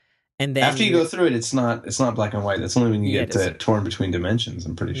 And then after you go through it, it's not black and white. That's only when you get to torn between dimensions,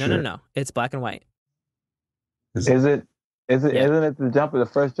 I'm pretty sure. No. It's black and white. Is it? Isn't it the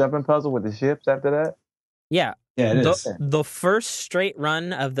first jumping puzzle with the ships after that? Yeah. Yeah, it is. The first straight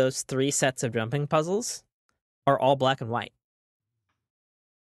run of those 3 sets of jumping puzzles are all black and white.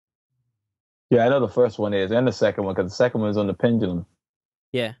 Yeah, I know the first one is, and the second one, because the second one is on the pendulum.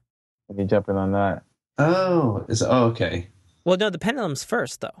 Yeah. And you're jumping on that. Oh, okay. Well, no, the pendulum's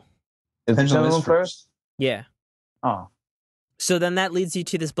first, though. Is the pendulum first? Yeah. Oh. So then that leads you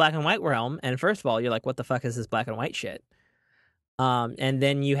to this black and white realm, and first of all, you're like, what the fuck is this black and white shit? And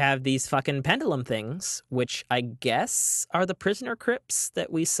then you have these fucking pendulum things, which I guess are the prisoner crypts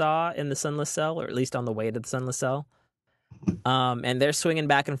that we saw in the Sunless Cell, or at least on the way to the Sunless Cell. And they're swinging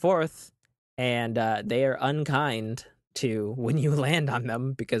back and forth, and they are unkind to when you land on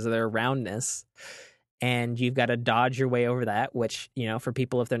them because of their roundness. And you've got to dodge your way over that, which, for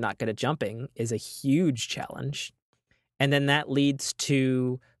people, if they're not good at jumping, is a huge challenge. And then that leads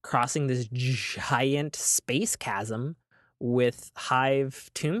to crossing this giant space chasm with Hive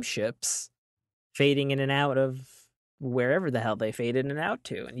tomb ships fading in and out of wherever the hell they fade in and out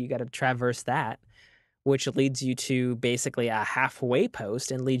to. And you got to traverse that, which leads you to basically a halfway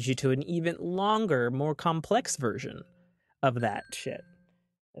post and leads you to an even longer, more complex version of that shit.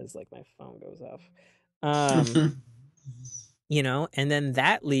 As like my phone goes off. And then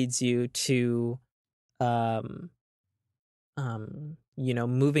that leads you to,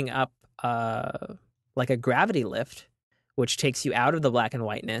 moving up, like a gravity lift, which takes you out of the black and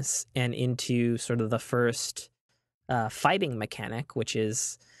whiteness and into sort of the first fighting mechanic, which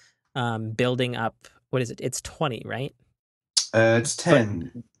is building up. What is it? It's 20, right? It's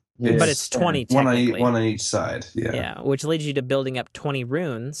 10. But it's 20 technically. One on each side. Yeah. Yeah, which leads you to building up 20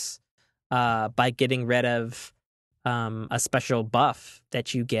 runes by getting rid of a special buff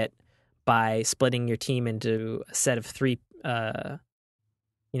that you get by splitting your team into a set of 3, 2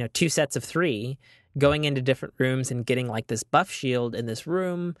 sets of 3, going into different rooms and getting like this buff shield in this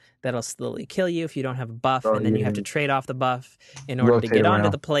room that'll slowly kill you if you don't have a buff, and then you have to trade off the buff in order to get onto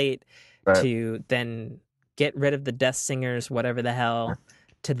the plate to then get rid of the Death Singers, whatever the hell,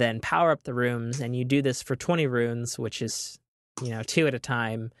 to then power up the rooms. And you do this for 20 runes, which is 2 at a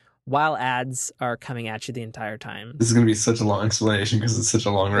time, while ads are coming at you the entire time. This is going to be such a long explanation because it's such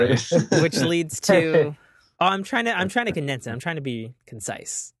a long race. Which leads to I'm trying to condense it. I'm trying to be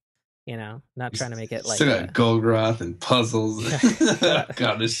concise. You know, not trying to make it like still got Golgroth and puzzles.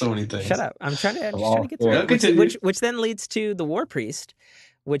 God, there's so many things. Shut up! I'm just trying to get through it. Which then leads to the War Priest,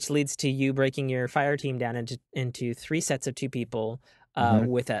 which leads to you breaking your fire team down into 3 sets of 2 people,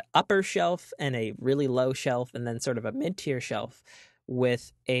 with an upper shelf and a really low shelf, and then sort of a mid-tier shelf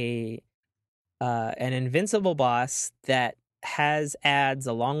with an invincible boss that has adds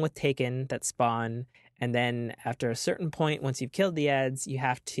along with Taken that spawn. And then after a certain point, once you've killed the ads, you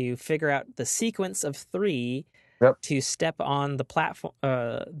have to figure out the sequence of 3 to step on the platform,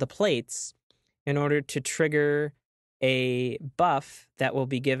 the plates, in order to trigger a buff that will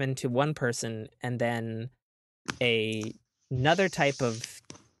be given to one person, and then another type of,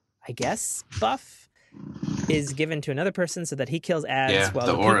 I guess, buff is given to another person so that he kills ads while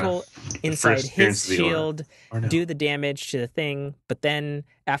the people inside his shield do the damage to the thing. But then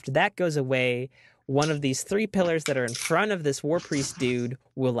after that goes away, one of these 3 pillars that are in front of this War Priest dude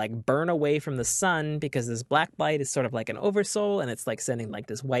will like burn away from the sun, because this black light is sort of like an oversoul, and it's like sending like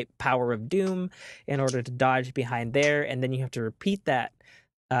this white power of doom in order to dodge behind there. And then you have to repeat that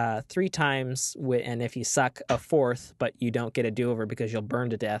 3 times, and if you suck, a 4th, but you don't get a do-over because you'll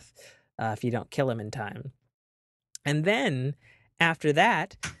burn to death if you don't kill him in time. And then after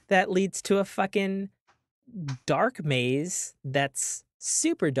that, that leads to a fucking dark maze that's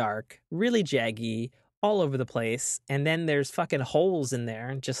super dark, really jaggy, all over the place. And then there's fucking holes in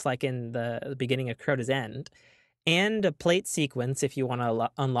there, just like in the beginning of Crota's End. And a plate sequence if you want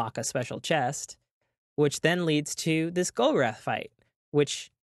to unlock a special chest, which then leads to this Golgrath fight, which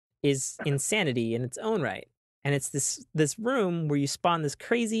is insanity in its own right. And it's this room where you spawn this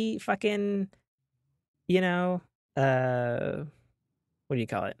crazy fucking, you know, what do you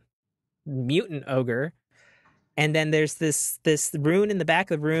call it? Mutant ogre. And then there's this rune in the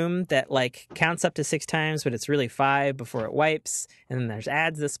back of the room that like counts up to 6 times, but it's really 5 before it wipes. And then there's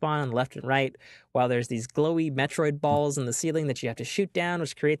ads that spawn on the left and right, while there's these glowy Metroid balls in the ceiling that you have to shoot down,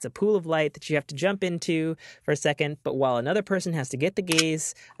 which creates a pool of light that you have to jump into for a second. But while another person has to get the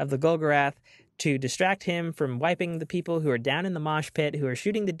gaze of the Golgarath to distract him from wiping the people who are down in the mosh pit, who are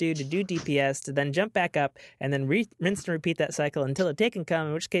shooting the dude to do DPS, to then jump back up and then rinse and repeat that cycle until a Taken come,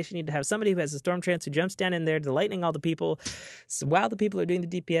 in which case you need to have somebody who has a Storm Trance who jumps down in there to lightning all the people. So while the people are doing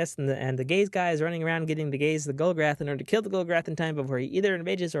the DPS and the gaze guy is running around getting the gaze of the Golgrath in order to kill the Golgrath in time before he either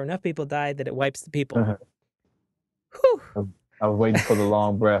enrages or enough people die that it wipes the people. Whew. I was waiting for the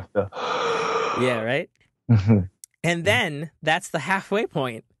long breath. Yeah, right? And then that's the halfway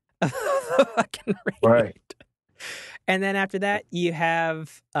point of the fucking raid. Right. And then after that, you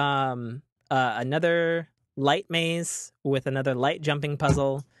have another light maze with another light jumping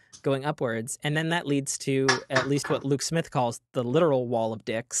puzzle going upwards. And then that leads to at least what Luke Smith calls the literal wall of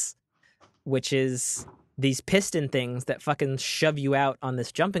dicks, which is these piston things that fucking shove you out on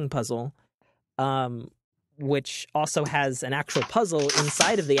this jumping puzzle, which also has an actual puzzle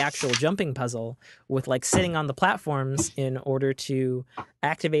inside of the actual jumping puzzle, with like sitting on the platforms in order to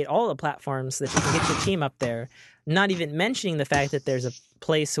activate all the platforms so that you can get your team up there. Not even mentioning the fact that there's a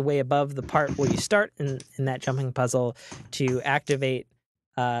place way above the part where you start in that jumping puzzle to activate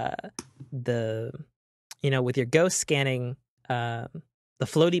with your ghost scanning the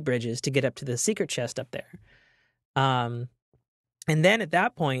floaty bridges to get up to the secret chest up there. And then at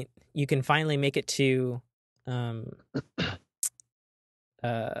that point, you can finally make it to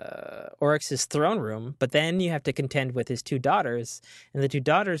Oryx's throne room, but then you have to contend with his 2 daughters, and the 2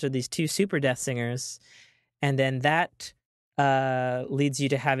 daughters are these 2 super death singers, and then that leads you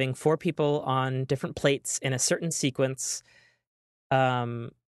to having 4 people on different plates in a certain sequence,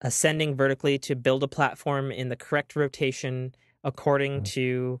 ascending vertically to build a platform in the correct rotation according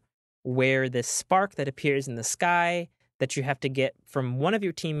to where this spark that appears in the sky that you have to get from one of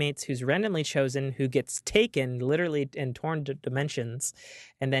your teammates who's randomly chosen, who gets taken literally in torn dimensions.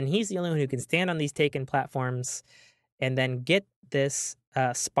 And then he's the only one who can stand on these taken platforms and then get this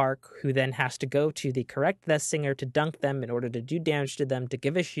spark, who then has to go to the correct Death Singer to dunk them in order to do damage to them, to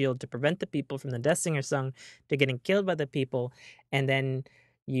give a shield, to prevent the people from the Death Singer song to getting killed by the people. And then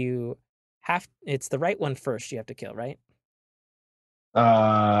it's the right one first you have to kill, right?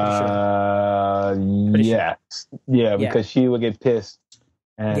 Pretty sure. Yeah, because she would get pissed.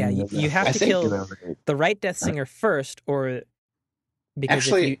 And you have to kill the right Death Singer first, or because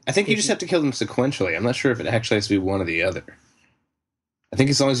actually, I think you just have to kill them sequentially. I'm not sure if it actually has to be one or the other. I think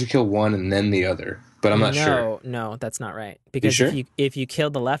as long as you kill one and then the other, but I'm not sure. No, that's not right. Because if you kill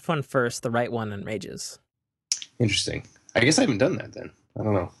the left one first, the right one enrages. Interesting. I guess I haven't done that then. I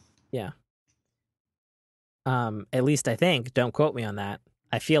don't know. Yeah. At least I think. Don't quote me on that.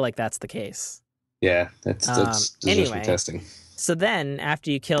 I feel like that's the case. Yeah, that's anyway, testing. So then after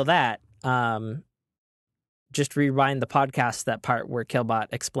you kill that, just rewind the podcast, that part where Killbot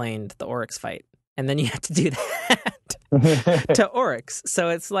explained the Oryx fight. And then you have to do that to Oryx. So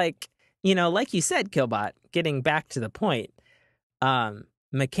it's like, you know, like you said, Killbot, getting back to the point,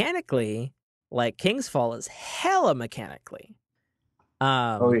 mechanically, like King's Fall is hella mechanically.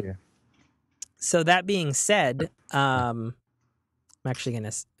 Oh yeah. So that being said, I'm actually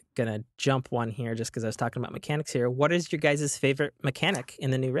gonna jump one here just because I was talking about mechanics here. What is your guys' favorite mechanic in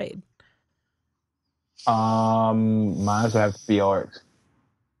the new raid? Mine would have to be Oryx.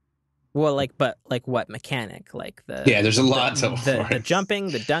 Well, but what mechanic? Like there's a lot to the jumping,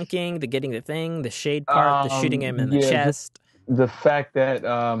 the dunking, the getting the thing, the shade part, the shooting him in the chest. The fact that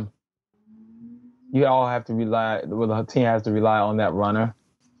you all have to rely, the team has to rely on that runner,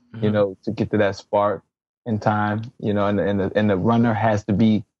 you know, to get to that spark in time, you know, and the runner has to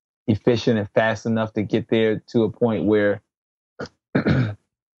be efficient and fast enough to get there to a point where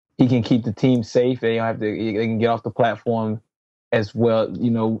he can keep the team safe. They can get off the platform as well,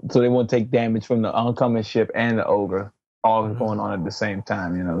 you know, so they won't take damage from the oncoming ship and the ogre all going on at the same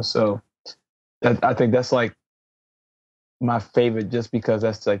time, you know. So I think that's like my favorite, just because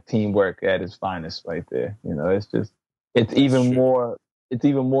that's like teamwork at its finest right there. You know, it's even more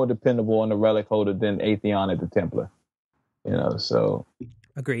dependable on the relic holder than Atheon at the Templar. You know, so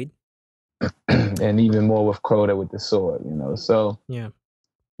agreed. And even more with Crota with the sword, you know. So yeah,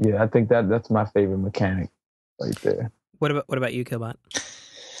 I think that's my favorite mechanic right there. What about you, Killbot?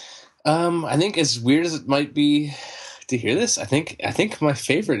 I think, as weird as it might be to hear this, I think my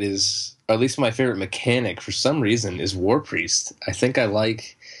favorite is, or at least my favorite mechanic for some reason, is War Priest. I think I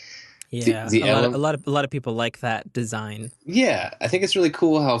like a lot of people like that design. Yeah, I think it's really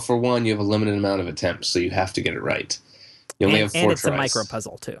cool how, for one, you have a limited amount of attempts, so you have to get it right. You only have 4 tries. It's a micro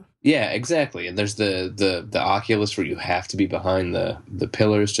puzzle too. Yeah, exactly. And there's the Oculus where you have to be behind the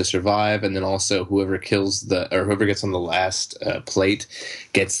pillars to survive, and then also whoever gets on the last plate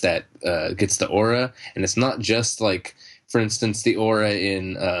gets the aura. And it's not just like, for instance, the aura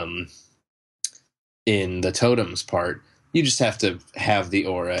in the totems part. You just have to have the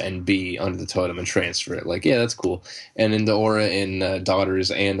aura and be under the totem and transfer it. Like, yeah, that's cool. And in the aura in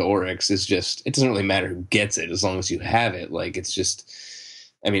Daughters and Oryx is just, it doesn't really matter who gets it as long as you have it. Like, it's just,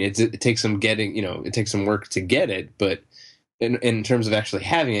 I mean, it takes some getting, you know, it takes some work to get it, but in terms of actually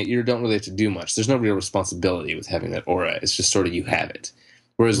having it, you don't really have to do much. There's no real responsibility with having that aura. It's just sort of, you have it.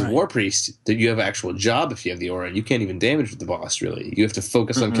 Whereas in War Priest, that you have an actual job if you have the aura, and you can't even damage with the boss, really. You have to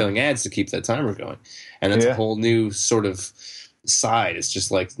focus on killing ads to keep that timer going. And that's a whole new sort of side. It's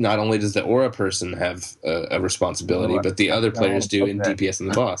just like, not only does the aura person have a responsibility, but the other players do in DPS and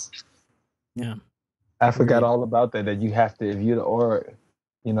the boss. Yeah. I forgot all about that you have to, if you're the aura,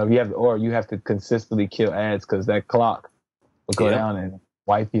 you know, if you have the aura, you have to consistently kill ads, because that clock will go down and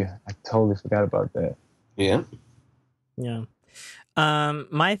wipe you. I totally forgot about that. Yeah. Yeah.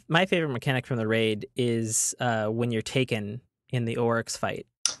 My favorite mechanic from the raid is when you're taken in the Oryx fight.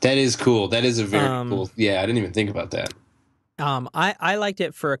 That is cool. That is a very cool. Yeah, I didn't even think about that. I liked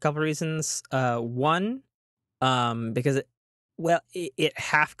it for a couple of reasons. One, because it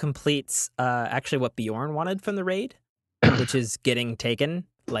half completes actually what Bjorn wanted from the raid, which is getting taken.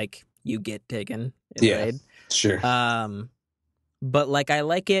 Like, you get taken in the raid. Sure. But like, I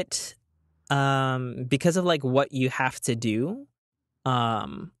like it because of like what you have to do.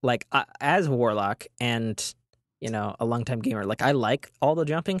 Like, as Warlock and, you know, a longtime gamer, like, I like all the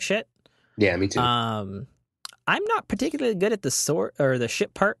jumping shit. Yeah, me too. I'm not particularly good at the sword or the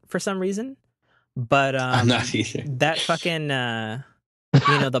ship part for some reason, but I'm not either. That fucking you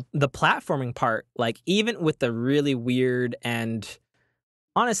know, the platforming part, like, even with the really weird and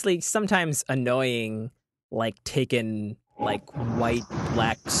honestly sometimes annoying, like, taken like white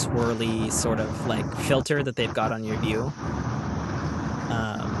black swirly sort of like filter that they've got on your view.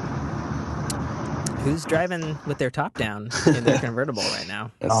 Who's driving with their top down in their convertible right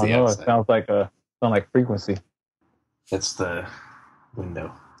now? That's it sounds like frequency. That's the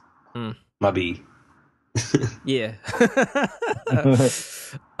window. My B. Yeah.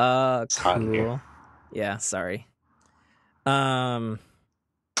 Cool. Yeah, sorry.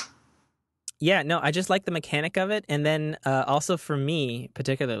 Yeah, no, I just like the mechanic of it, and then also for me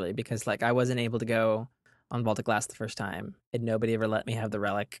particularly, because like, I wasn't able to go on Vault of Glass the first time, and nobody ever let me have the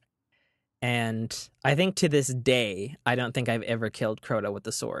relic. And I think to this day, I don't think I've ever killed Crota with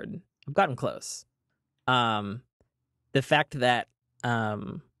the sword. I've gotten close. The fact that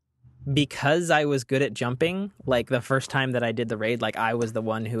because I was good at jumping, like the first time that I did the raid, like, I was the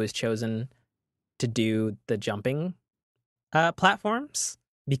one who was chosen to do the jumping platforms,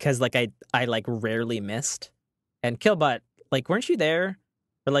 because like I like rarely missed. And Killbot like, weren't you there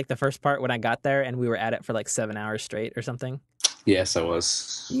for like the first part when I got there and we were at it for like 7 hours straight or something? Yes, I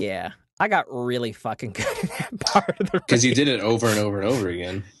was. Yeah, I got really fucking good at that part of the raid. Because you did it over and over and over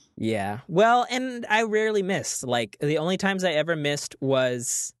again. Yeah. Well, and I rarely missed. Like, the only times I ever missed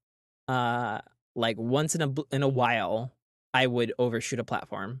was like once in a while I would overshoot a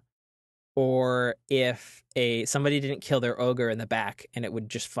platform, or if somebody didn't kill their ogre in the back and it would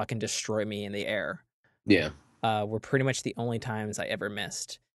just fucking destroy me in the air. Yeah. Were pretty much the only times I ever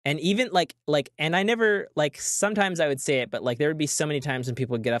missed. And even like and I never, like, sometimes I would say it, but like there would be so many times when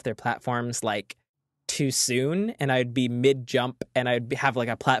people would get off their platforms like too soon, and I'd be mid jump and I'd have like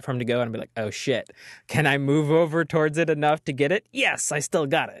a platform to go and I'd be like, oh shit, can I move over towards it enough to get it? Yes, I still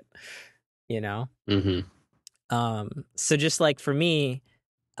got it. You know? So just like for me,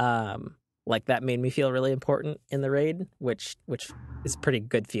 like that made me feel really important in the raid, which is pretty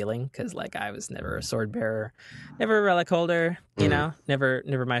good feeling, because like I was never a sword bearer, never a relic holder, you know, never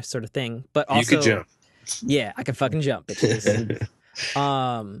my sort of thing. But also, you could jump. Yeah, I could fucking jump, bitches.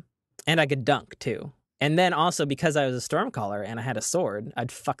 And I could dunk too. And then also, because I was a stormcaller and I had a sword,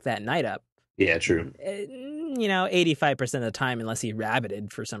 I'd fuck that knight up. Yeah, true. You know, 85% of the time, unless he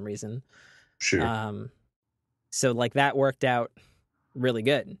rabbited for some reason. Sure. So like that worked out really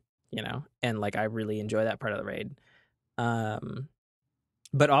good, you know, and like I really enjoy that part of the raid.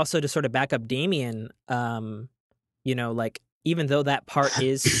 But also to sort of back up Damian, you know, like even though that part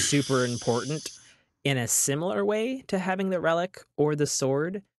is super important in a similar way to having the relic or the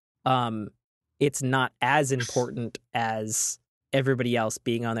sword, it's not as important as everybody else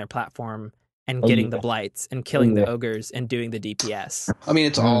being on their platform and getting the blights and killing the ogres and doing the DPS. I mean,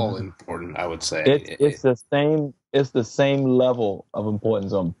 it's all important, I would say. It's the same level of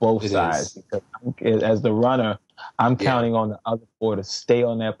importance on both sides. Because as the runner, I'm counting on the other four to stay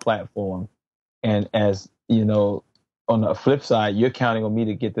on that platform, and as you know, on the flip side, you're counting on me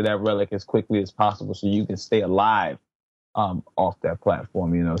to get to that relic as quickly as possible so you can stay alive off that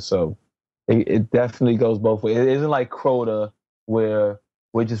platform. You know, so it definitely goes both ways. It isn't like Crota where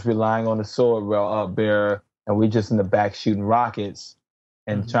we're just relying on the sword bearer and we're just in the back shooting rockets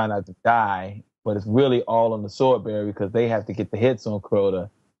and trying not to die. But it's really all on the sword bearer because they have to get the hits on Crota.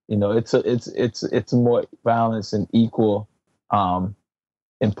 You know, it's a more balanced and equal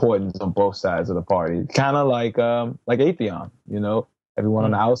importance on both sides of the party. Kind of like Atheon. You know, everyone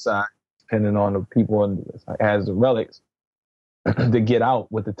on the outside, depending on the people has the relics, to get out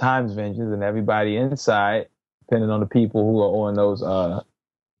with the Times Vengeance, and everybody inside, depending on the people who are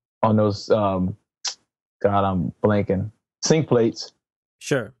on those God, I'm blanking, sync plates.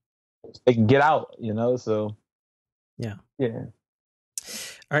 Sure. They can get out, you know, so yeah.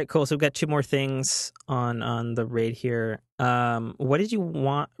 All right, cool. So we've got two more things on the raid here. What did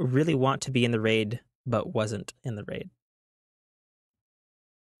you really want to be in the raid but wasn't in the raid?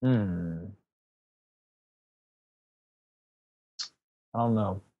 I don't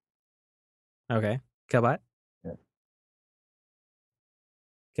know. Okay. Killbot? Yeah.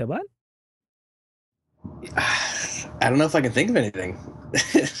 Killbot? I don't know if I can think of anything.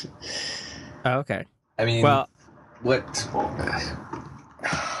 Oh, okay. I mean, well, what?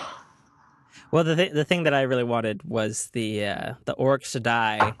 Well, the thing that I really wanted was the orcs to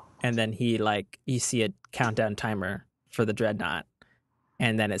die, and then you see a countdown timer for the dreadnought,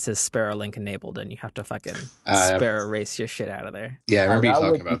 and then it says Sparrow Link enabled, and you have to fucking Sparrow race your shit out of there. Yeah, I remember you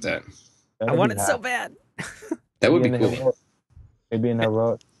talking about that. I want it so bad. That would be cool. Maybe in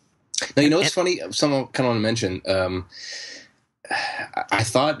heroic. Now, you know what's funny? Someone kind of want to mention. I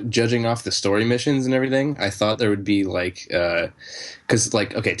thought, judging off the story missions and everything, I thought there would be because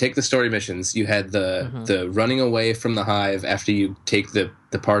okay, take the story missions. You had the running away from the hive after you take the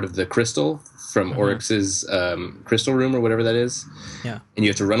part of the crystal from Oryx's crystal room or whatever that is. Yeah, and you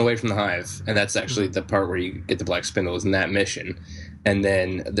have to run away from the hive, and that's actually the part where you get the black spindle is in that mission. And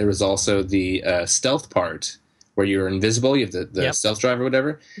then there was also the stealth part, where you're invisible, you have the stealth drive or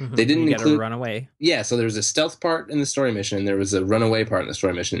whatever. They didn't include run away. Yeah, so there was a stealth part in the story mission, and there was a runaway part in the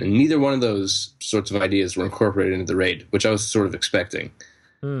story mission, and neither one of those sorts of ideas were incorporated into the raid, which I was sort of expecting.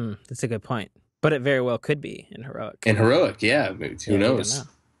 That's a good point, but it very well could be in heroic. In heroic, yeah, who knows?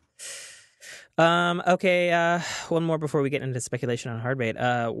 Okay, one more before we get into speculation on hard raid.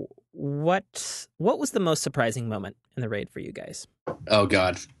 What was the most surprising moment in the raid for you guys? Oh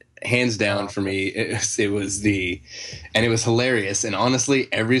God. Hands down for me, it was and it was hilarious. And honestly,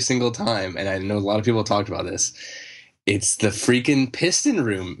 every single time, and I know a lot of people talked about this, it's the freaking piston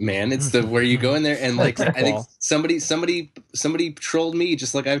room, man. It's where you go in there and I think somebody trolled me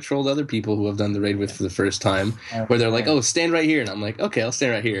just like I've trolled other people who have done the raid with for the first time, where they're like, "Oh, stand right here," and I'm like, "Okay, I'll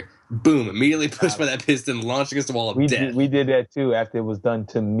stand right here." boom, immediately pushed by that piston, launched against the wall of death. We did that too after it was done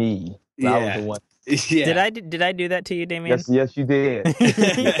to me. Yeah. I was the one. Yeah. Did I do that to you, Damian? Yes, you did.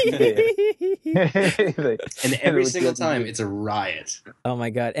 Yes, you did. And every single time, it's a riot. Oh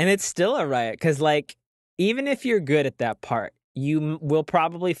my god! And it's still a riot because, like, even if you're good at that part, you will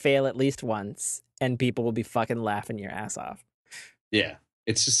probably fail at least once, and people will be fucking laughing your ass off. Yeah.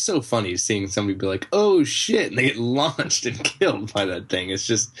 It's just so funny seeing somebody be like, "Oh shit!" and they get launched and killed by that thing. It's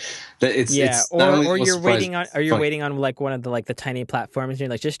just that or you're waiting on like one of the tiny platforms, and you're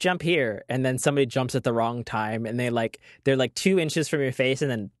like, just jump here, and then somebody jumps at the wrong time, and they're like 2 inches from your face,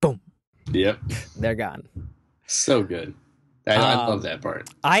 and then boom, yep, they're gone. So good. I love that part.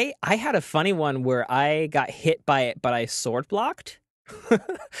 I had a funny one where I got hit by it, but I sword blocked,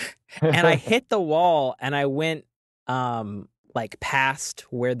 and I hit the wall, and I went like past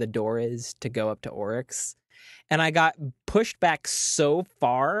where the door is to go up to Oryx, and I got pushed back so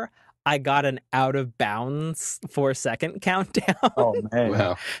far I got an out of bounds 4-second countdown. Oh man.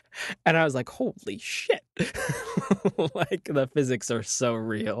 Wow. And I was like, holy shit. Like, the physics are so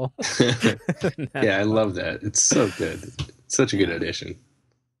real. Yeah, I love that. It's so good. It's such a good addition.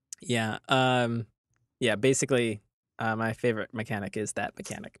 Yeah. Yeah, basically my favorite mechanic is that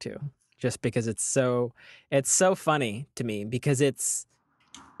mechanic too. Just because it's so funny to me, because it's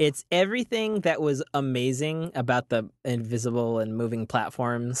everything that was amazing about the invisible and moving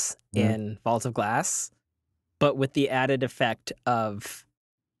platforms in Vault of Glass, but with the added effect of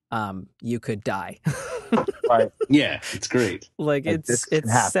you could die. Right. Yeah, it's great. Like, it's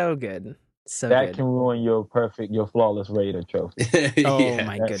so good. So that good. can ruin your flawless Raider trophy. Oh Yeah.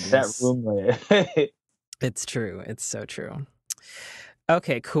 my goodness. That room there. It's true. It's so true.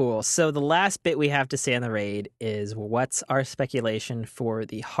 Okay, cool. So the last bit we have to say on the raid is, what's our speculation for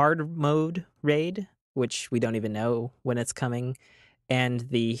the hard mode raid, which we don't even know when it's coming, and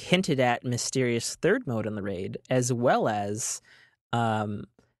the hinted at mysterious third mode on the raid, as well as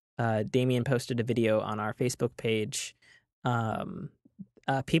Damian posted a video on our Facebook page.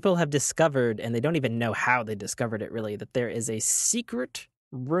 People have discovered, and they don't even know how they discovered it really, that there is a secret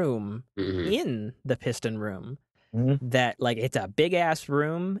room in the piston room. That, like, it's a big ass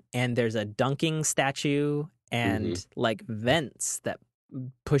room, and there's a dunking statue and like vents that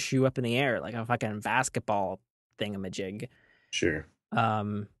push you up in the air like a fucking basketball thingamajig. Sure.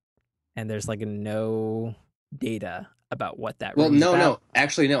 And there's like no data about what that Well, room's no, about.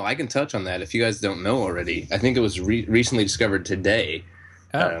 actually, no. I can touch on that if you guys don't know already. I think it was recently discovered today.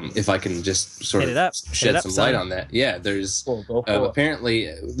 If I can just sort of shed some light on that. Yeah, there's apparently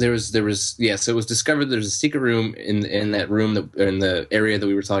there was so it was discovered there's a secret room in that room in the area that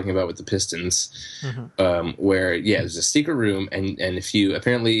we were talking about with the pistons, where there's a secret room, and if you,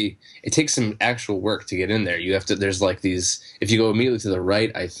 apparently it takes some actual work to get in there. You have to, there's like these, if you go immediately to the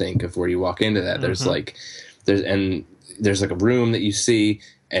right, I think, of where you walk into that, there's like there's like a room that you see,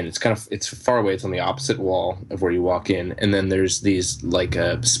 and it's far away. It's on the opposite wall of where you walk in, and then there's these like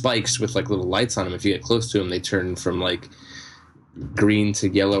spikes with like little lights on them. If you get close to them, they turn from like green to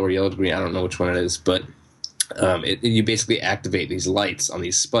yellow or yellow to green. I don't know which one it is, but you basically activate these lights on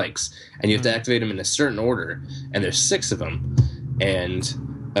these spikes, and you have to activate them in a certain order. And there's 6 of them, and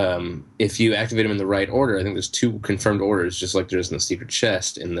if you activate them in the right order, I think there's 2 confirmed orders, just like there is in the secret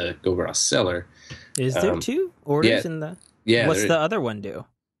chest in the Gogoroth cellar. Is there 2 orders in the? Yeah. What's the other one do?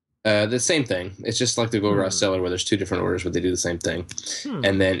 The same thing. It's just like the Gogoroth cellar, where there's 2 different orders, but they do the same thing.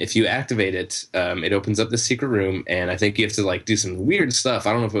 And then if you activate it, it opens up the secret room, and I think you have to like do some weird stuff.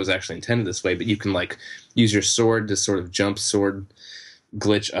 I don't know if it was actually intended this way, but you can like use your sword to sort of jump sword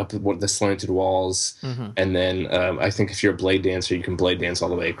glitch up the slanted walls, and then I think if you're a blade dancer, you can blade dance all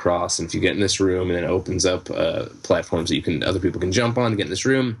the way across. And if you get in this room, and then it opens up platforms that other people can jump on to get in this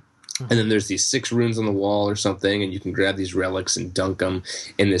room. And then there's these 6 runes on the wall or something, and you can grab these relics and dunk them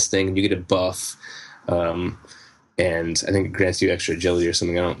in this thing, and you get a buff. And I think it grants you extra agility or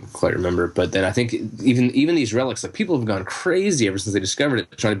something. I don't quite remember. But then I think even these relics, like, people have gone crazy ever since they discovered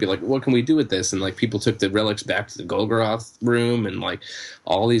it, trying to be like, what can we do with this? And like, people took the relics back to the Golgoroth room and like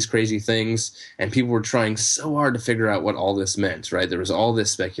all these crazy things. And people were trying so hard to figure out what all this meant, right? There was all this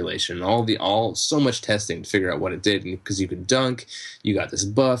speculation, so much testing to figure out what it did. Because you could dunk, you got this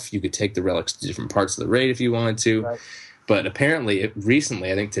buff, you could take the relics to different parts of the raid if you wanted to. Right. But apparently,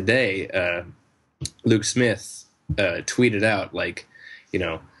 recently, I think today, Luke Smith tweeted out, like, and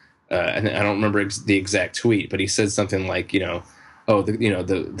I don't remember the exact tweet, but he said something like,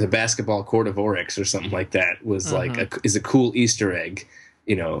 the basketball court of Oryx or something like that was is a cool Easter egg.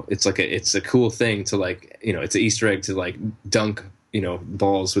 It's a cool thing to, like, it's an Easter egg to like dunk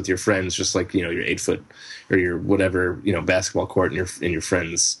balls with your friends, just like your 8-foot or your whatever basketball court in your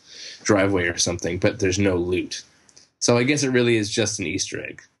friend's driveway or something. But there's no loot, so I guess it really is just an Easter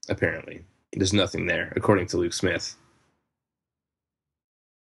egg. Apparently, there's nothing there, according to Luke Smith.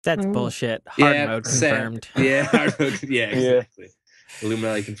 That's bullshit. Hard mode confirmed. Yeah, hard mode. Yeah, exactly.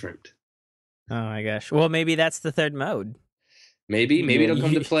 Illuminati confirmed. Oh my gosh. Well, maybe that's the third mode. Maybe it'll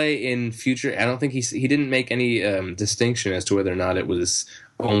come to play in future. I don't think he didn't make any distinction as to whether or not it was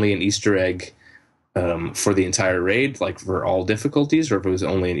only an Easter egg for the entire raid, like for all difficulties, or if it was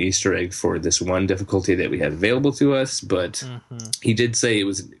only an Easter egg for this one difficulty that we have available to us. But he did say it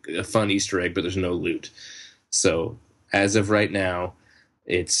was a fun Easter egg, but there's no loot. So as of right now,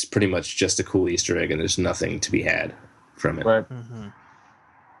 it's pretty much just a cool Easter egg, and there's nothing to be had from it. Right.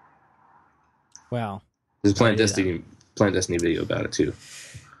 Well, there's a Planet Destiny video about it too.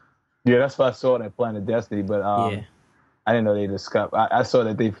 Yeah, that's what I saw that Planet Destiny, but I didn't know they discovered. I saw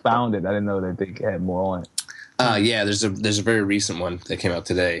that they found it. I didn't know that they had more on it. Yeah, there's a very recent one that came out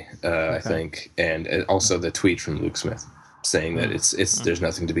today, I think, and also the tweet from Luke Smith saying that there's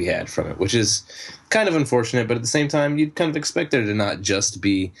nothing to be had from it, which is kind of unfortunate. But at the same time, you'd kind of expect there to not just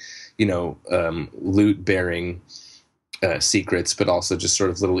be, loot bearing secrets, but also just sort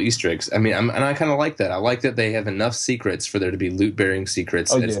of little Easter eggs. I mean, and I kind of like that. I like that they have enough secrets for there to be loot bearing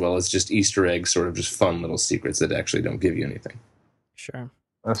secrets as well as just Easter eggs, sort of just fun little secrets that actually don't give you anything. Sure.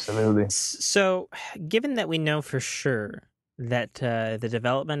 Absolutely. So, given that we know for sure that the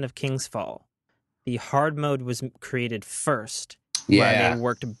development of King's Fall, the hard mode was created first, while they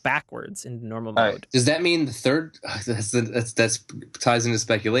worked backwards into normal mode. Does that mean the third? That's ties into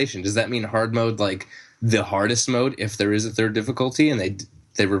speculation. Does that mean hard mode, like the hardest mode, if there is a third difficulty, and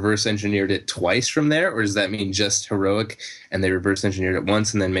they reverse engineered it twice from there, or does that mean just heroic and they reverse engineered it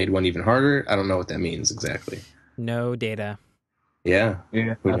once and then made one even harder? I don't know what that means exactly. No data. Yeah.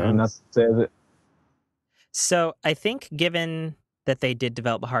 Nothing says it. So I think, given that they did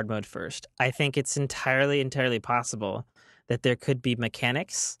develop a hard mode first, I think it's entirely possible that there could be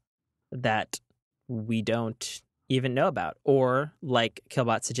mechanics that we don't even know about, or like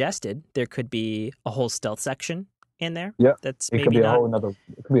Killbot suggested, there could be a whole stealth section in there. Yep. That's it could be a whole another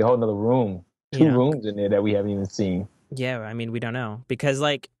room, two rooms in there that we haven't even seen. Yeah, I mean, we don't know, because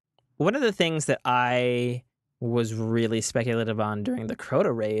like one of the things that I was really speculative on during the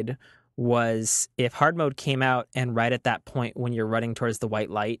Crota raid was if hard mode came out and right at that point when you're running towards the white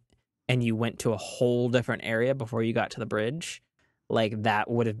light and you went to a whole different area before you got to the bridge, like that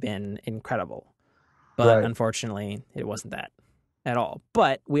would have been incredible. But unfortunately, it wasn't that at all.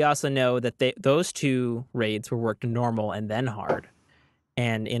 But we also know that those two raids were worked normal and then hard.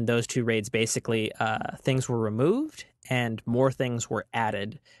 And in those two raids, basically, things were removed and more things were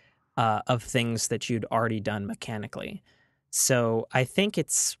added of things that you'd already done mechanically. So I think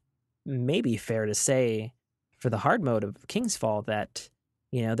it's maybe fair to say for the hard mode of King's Fall that,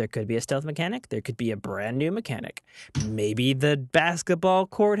 there could be a stealth mechanic. There could be a brand new mechanic. Maybe the basketball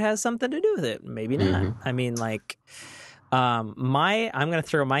court has something to do with it. Maybe not. I mean, like, I'm going to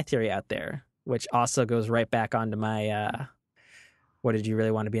throw my theory out there, which also goes right back onto my, what did you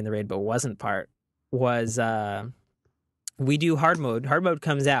really want to be in the raid but wasn't part, was we do hard mode. Hard mode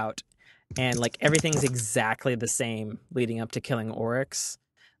comes out and like everything's exactly the same leading up to killing Oryx.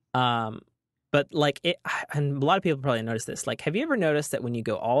 But like and a lot of people probably noticed this. Like, have you ever noticed that when you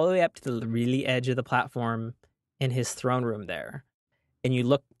go all the way up to the really edge of the platform in his throne room there, and you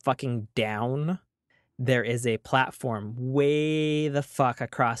look fucking down, there is a platform way the fuck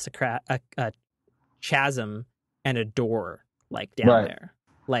across a chasm and a door like down there,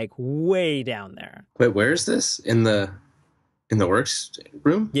 like way down there. Wait, where is this? In the Oryx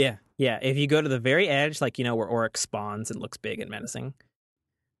room? Yeah. If you go to the very edge, like where Oryx spawns, it looks big and menacing.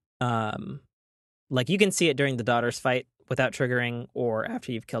 Like you can see it during the daughters fight without triggering, or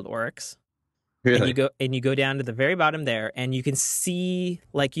after you've killed Oryx. Really? And you go down to the very bottom there, and you can see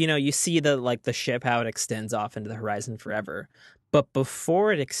you see the ship, how it extends off into the horizon forever. But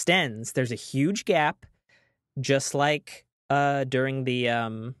before it extends, there's a huge gap, just like during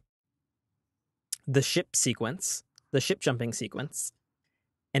the ship sequence, the ship jumping sequence,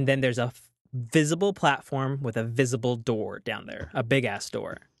 and then there's a visible platform with a visible door down there, a big ass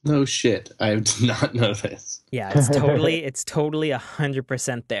door. No shit, I did not know this. Yeah, it's totally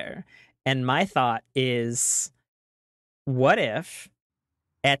 100% there. And my thought is, what if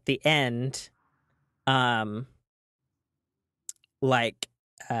at the end, you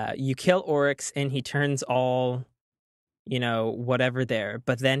kill Oryx and he turns all, whatever there,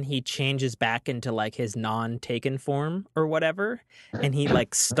 but then he changes back into like his non-taken form or whatever, and he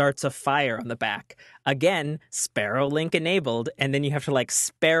like starts a fire on the back. Again, Sparrow Link enabled, and then you have to like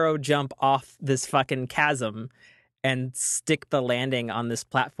Sparrow jump off this fucking chasm and stick the landing on this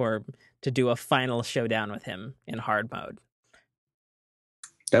platform to do a final showdown with him in hard mode.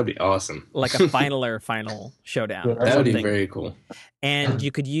 That'd be awesome. Like a final showdown. Yeah, that would be very cool. And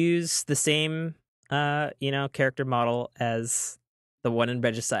you could use the same character model as the one in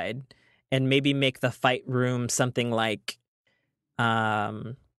Regicide, and maybe make the fight room something like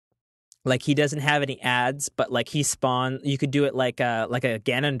he doesn't have any ads, but like you could do it like a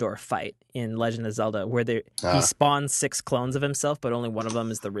Ganondorf fight in Legend of Zelda, where he spawns 6 clones of himself, but only one of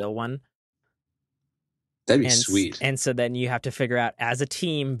them is the real one. That'd be sweet. And so then you have to figure out as a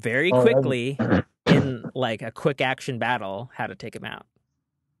team very quickly in like a quick action battle how to take him out.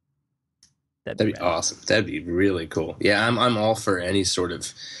 That'd be awesome. That'd be really cool. Yeah, I'm all for any sort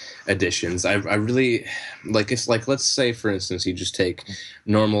of additions. I really like, if like, let's say for instance you just take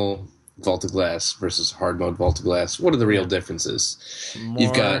normal Vault of Glass versus hard mode Vault of Glass. What are the real differences?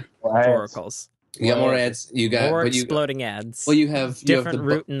 You've got oracles. You got more ads. You got more exploding ads. Well, you have different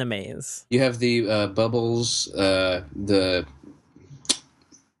route in the maze. You have the bubbles. The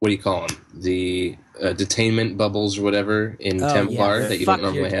what do you call them? The detainment bubbles or whatever in Templar that you don't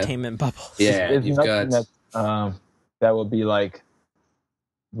normally have. Detainment bubbles. Yeah, you've got that would be like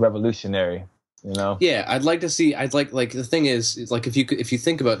revolutionary. Yeah, I'd like to see. I'd like the thing is like if you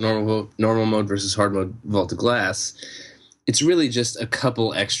think about normal mode versus hard mode Vault of Glass, it's really just a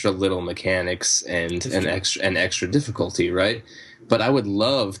couple extra little mechanics and an extra difficulty, right? But I would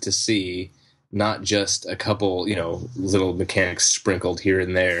love to see not just a couple, little mechanics sprinkled here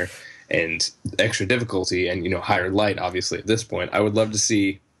and there and extra difficulty and, higher light, obviously, at this point. I would love to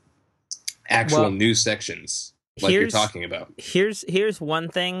see actual new sections like you're talking about. Here's one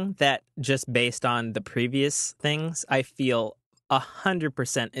thing that just based on the previous things, I feel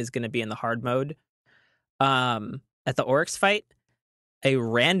 100% is going to be in the hard mode. At the Oryx fight, a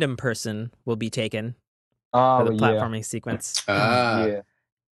random person will be taken for the platforming sequence. Yeah.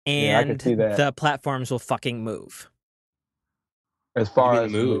 And I can see that. The platforms will fucking move. As far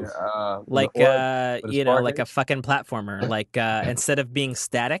as move, like like a fucking platformer. Like instead of being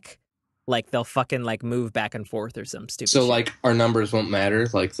static, like they'll fucking like move back and forth or some stupid. So shit. like our numbers won't matter.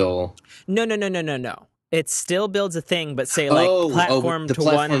 Like they'll. No. It still builds a thing, but say like platform to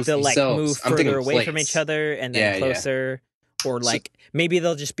one, they'll like move further away from each other and then closer, or like maybe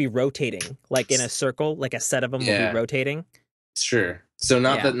they'll just be rotating, like in a circle, like a set of them will be rotating. Sure. So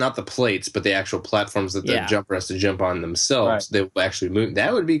not the plates, but the actual platforms that the jumper has to jump on themselves. They will actually move.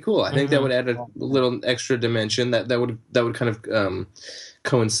 That would be cool. I think that would add a little extra dimension. That would kind of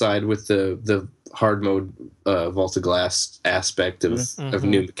coincide with the hard mode Vault of Glass aspect of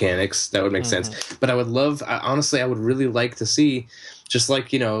new mechanics. That would make sense. But I would love, honestly, I would really like to see, just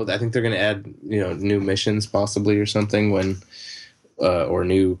like, I think they're going to add, new missions possibly or something when, or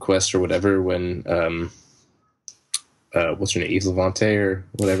new quests or whatever when, what's her name, Yves Levante or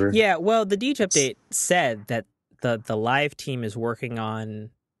whatever? Yeah, well, the Deej update said that the live team is working on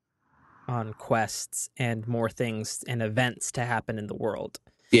quests and more things and events to happen in the world.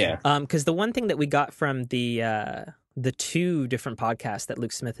 Yeah. Because the one thing that we got from the 2 different podcasts that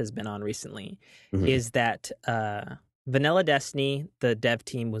Luke Smith has been on recently is that Vanilla Destiny, the dev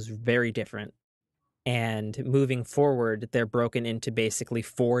team, was very different. And moving forward, they're broken into basically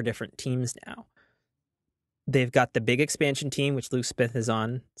 4 different teams now. They've got the big expansion team, which Luke Smith is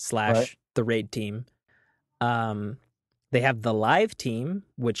on, / the raid team. They have the live team,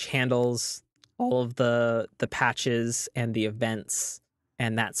 which handles all of the patches and the events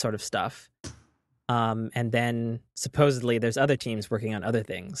and that sort of stuff. And then supposedly there's other teams working on other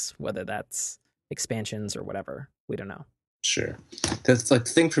things, whether that's expansions or whatever. We don't know. Sure. That's like the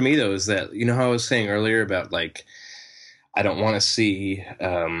thing for me though is that, how I was saying earlier about like, I don't want to see,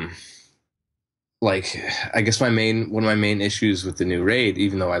 like, I guess one of my main issues with the new raid,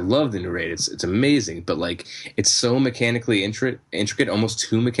 even though I love the new raid, it's amazing, but like it's so mechanically intricate, almost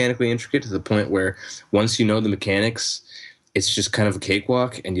too mechanically intricate to the point where once you know the mechanics, it's just kind of a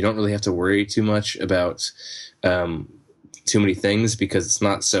cakewalk, and you don't really have to worry too much about too many things because it's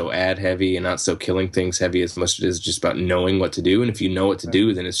not so ad heavy and not so killing things heavy as much as it is just about knowing what to do. And if you know what to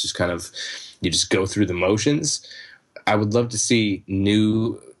do, then it's just kind of you just go through the motions. I would love to see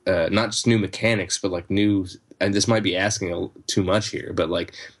new. Not just new mechanics, but like new, and this might be asking too much here, but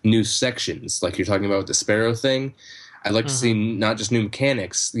like new sections, like you're talking about with the Sparrow thing. I'd like to see not just new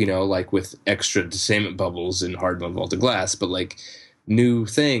mechanics, like with extra detainment bubbles and hard mode Vault of Glass, but like new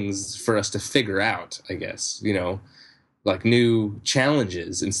things for us to figure out, I guess, like new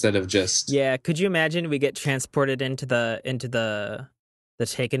challenges instead of just Yeah, could you imagine we get transported into the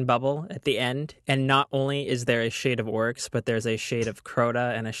Taken bubble at the end, and not only is there a shade of Oryx, but there's a shade of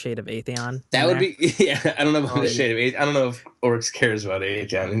Crota and a shade of Atheon. That would there. be I don't know about the shade of age. I don't know if Oryx cares about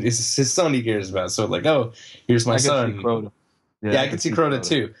Atheon. It's his son he cares about. So like, oh, here's my son. See Crota. Yeah, I can see Crota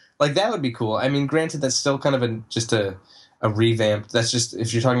too. Like that would be cool. I mean, granted, that's still kind of just a revamp. That's just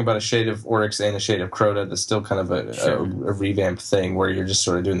if you're talking about a shade of Oryx and a shade of Crota, that's still kind of a revamped thing where you're just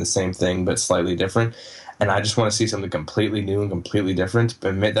sort of doing the same thing but slightly different. And I just want to see something completely new and completely different.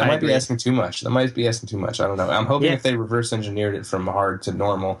 But that might be asking too much. That might be asking too much. I don't know. I'm hoping if they reverse engineered it from hard to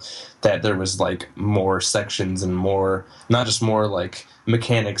normal, that there was like more sections and more, not just more like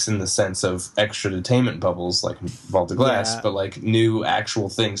mechanics in the sense of extra detainment bubbles like Vault of Glass, but like new actual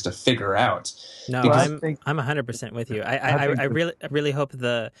things to figure out. No, I'm 100% with you. I really hope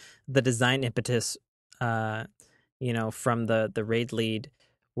the design impetus, from the raid lead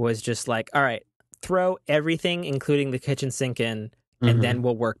was just like, all right, throw everything, including the kitchen sink in, and then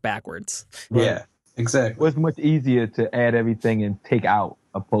we'll work backwards. Yeah, exactly. Well, it's much easier to add everything and take out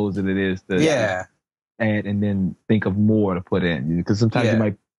opposed to it is to add and then think of more to put in. Because sometimes you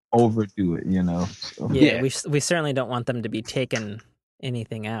might overdo it, So. Yeah, we certainly don't want them to be taking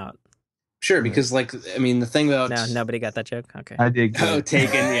anything out. Sure, because like I mean, the thing about nobody got that joke. Okay, I did.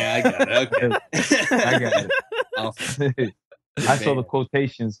 Taken. Yeah, I got it. Okay, I got it. I saw the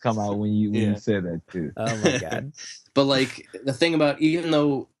quotations come out when you said that too. Oh my god! But like the thing about even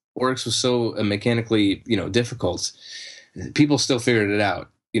though Oryx was so mechanically difficult, people still figured it out.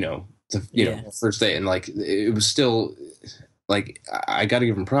 The first day, and like it was still like I got to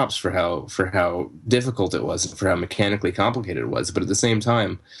give them props for how difficult it was and for how mechanically complicated it was. But at the same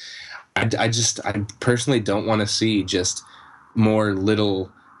time, I personally don't want to see just more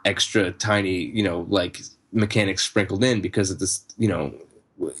little extra tiny like mechanics sprinkled in, because of this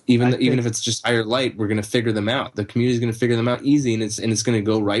even if it's just higher light, we're going to figure them out. The community is going to figure them out easy, and it's going to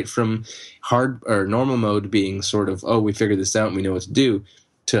go right from hard or normal mode being sort of, oh, we figured this out and we know what to do,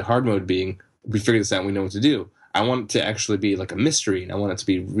 to hard mode being, we figured this out and we know what to do. I want it to actually be like a mystery, and I want it to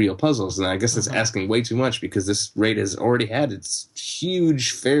be real puzzles. And I guess that's asking way too much, because this raid has already had its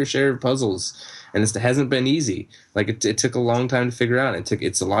huge fair share of puzzles, and it hasn't been easy. Like it took a long time to figure out.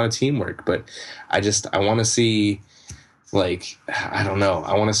 It's a lot of teamwork, but I want to see, like, I don't know.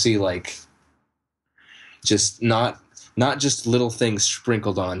 I want to see like just not just little things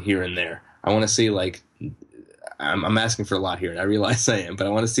sprinkled on here and there. I want to see like, I'm asking for a lot here, and I realize I am, but I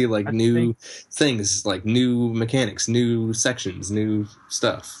want to see like new things, like new mechanics, new sections, new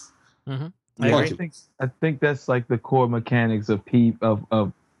stuff. Mm-hmm. I think that's like the core mechanics of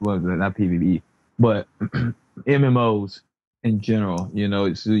not PvE, but MMOs in general.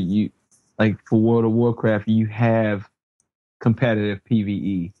 So you like for World of Warcraft, you have competitive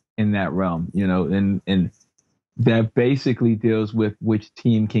PvE in that realm, and that basically deals with which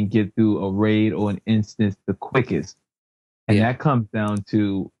team can get through a raid or an instance the quickest. And that comes down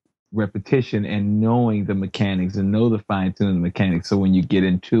to repetition and knowing the mechanics and know the fine-tuning mechanics. So when you get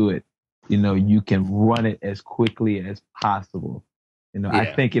into it, you can run it as quickly as possible. I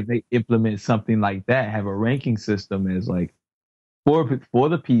think if they implement something like that, have a ranking system as like for the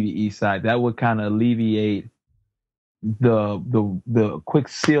PvE side, that would kind of alleviate the quick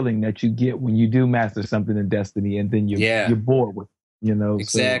ceiling that you get when you do master something in Destiny, and then you're bored with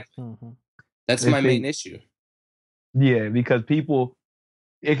exactly. So, that's my main issue. Yeah, because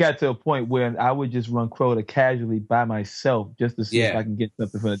it got to a point where I would just run Crota casually by myself just to see if I can get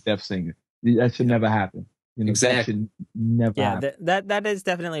something from the Death Singer. That should never happen. Exactly. That should never happen. That is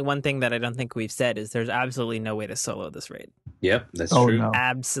definitely one thing that I don't think we've said, is there's absolutely no way to solo this raid. Yep, that's true. No.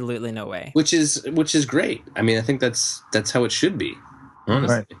 Absolutely no way. Which is great. I mean, I think that's how it should be.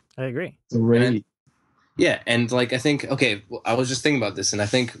 Honestly, right. I agree. It's a raid. And like I think I was just thinking about this, and I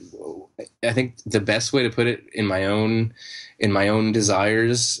think the best way to put it in my own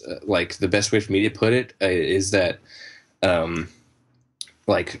desires, like the best way for me to put it is that.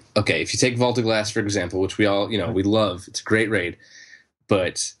 Like, okay, if you take Vault of Glass, for example, which we all, we love, it's a great raid,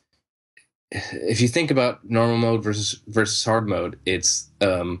 but if you think about normal mode versus hard mode, it's,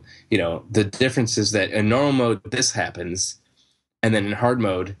 the difference is that in normal mode, this happens, and then in hard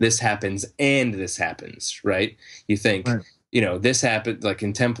mode, this happens and this happens, right? You think, this happened, like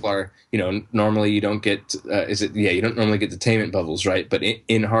in Templar, normally you don't get, you don't normally get detainment bubbles, right? But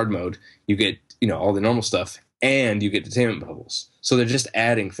in hard mode, you get, all the normal stuff, and you get detainment bubbles. So they're just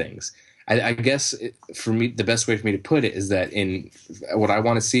adding things. I guess for me, the best way for me to put it is that in what I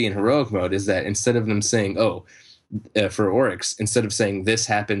want to see in heroic mode is that instead of them saying, oh, for Oryx, instead of saying this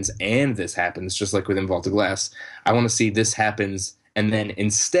happens and this happens, just like within Vault of Glass, I want to see this happens and then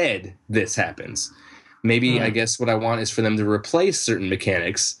instead this happens. Maybe I guess what I want is for them to replace certain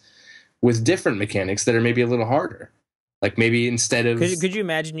mechanics with different mechanics that are maybe a little harder. Like maybe instead of... Could you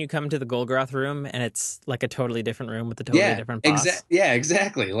imagine you come to the Golgoroth room and it's like a totally different room with a totally different boss? Yeah,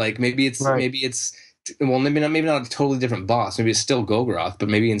 exactly. Like maybe it's well, maybe not a totally different boss. Maybe it's still Golgoroth, but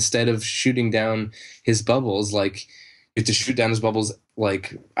maybe instead of shooting down his bubbles, like you have to shoot down his bubbles.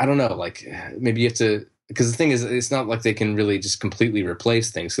 Like I don't know. Like maybe you have to, because the thing is, it's not like they can really just completely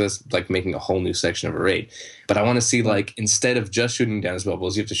replace things. So that's like making a whole new section of a raid. But I want to see like instead of just shooting down his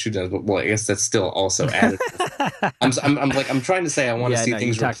bubbles, you have to shoot down his bubbles. Well, I guess that's still also added. I'm trying to say I want to see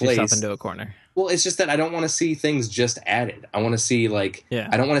things replaced. Yourself into a corner. Well, it's just that I don't want to see things just added. I want to see I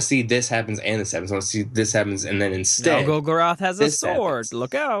don't want to see this happens and this happens. I want to see this happens and then instead now Golgoroth has a sword. Happens.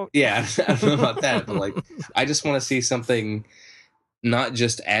 Look out! Yeah, I don't know about that, but like I just want to see something, not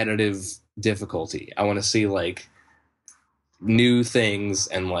just additive difficulty. I want to see like new things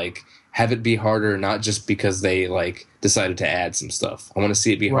and like have it be harder, not just because they like decided to add some stuff. I want to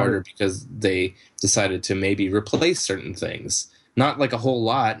see it be harder because they decided to maybe replace certain things. Not like a whole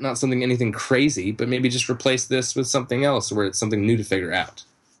lot, not anything crazy, but maybe just replace this with something else where it's something new to figure out.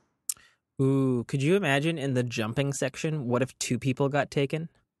 Ooh, could you imagine in the jumping section, what if 2 people got taken?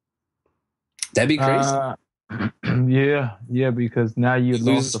 That'd be crazy. Yeah, because now you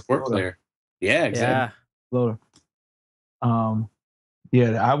lose the support player. Yeah, exactly. Floater.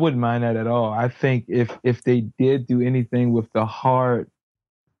 Yeah, I wouldn't mind that at all. I think if they did do anything with the hard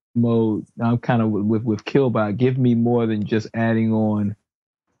mode, I'm kind of with Killbot, give me more than just adding on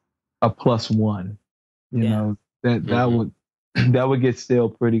a +1. You know, that would get stale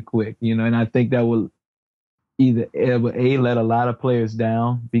pretty quick, you know, and I think that would either let a lot of players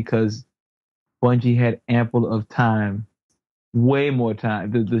down because Bungie had ample of time, way more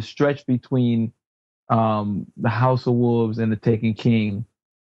time. The stretch between the House of Wolves and the Taken King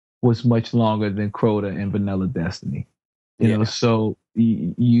was much longer than Crota and Vanilla Destiny. You know, so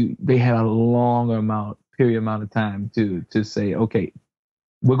they had a longer period of time to say, okay,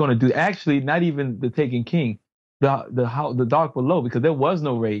 we're going to do actually not even the Taken King, the Dark Below, because there was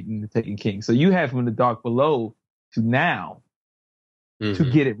no raid in the Taken King. So you have from the Dark Below to now to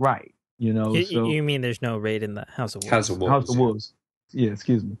get it right. You know, you mean there's no raid in the House of Wolves? House of Wolves. Yeah,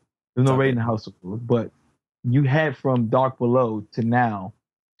 excuse me. There's no raid in the House of Wolves, but you had from Dark Below to now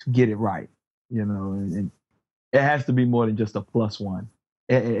to get it right. You know, and it has to be more than just a +1.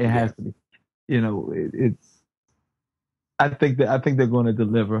 It has to be. You know, it's. I think they're going to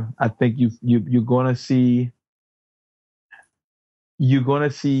deliver. I think you're going to see. You're going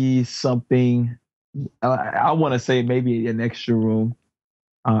to see something. I want to say maybe an extra room,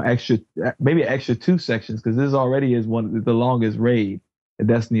 maybe an extra 2 sections, because this already is one of the longest raid that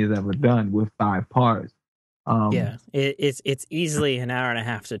Destiny has ever done with 5 parts. It's easily an hour and a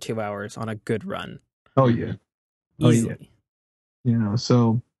half to 2 hours on a good run. Oh yeah, easily. You know,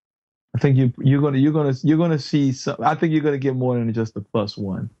 so I think you're gonna see some. I think you're gonna get more than just a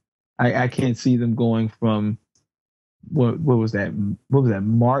 +1. I can't see them going from what was that? What was that?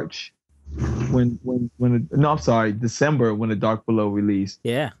 March I'm sorry, December when the Dark Below released.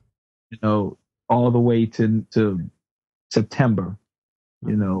 Yeah. You know, all the way to September.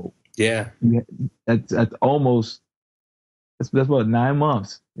 You know. Yeah. That's almost that's what 9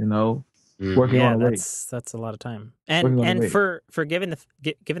 months. You know. Working on a raid. That's a lot of time, and for given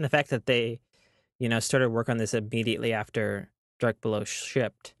the fact that they, you know, started work on this immediately after Dark Below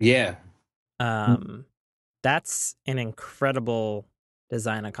shipped. Yeah, that's an incredible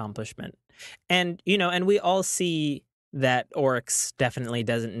design accomplishment, and you know, and we all see that Oryx definitely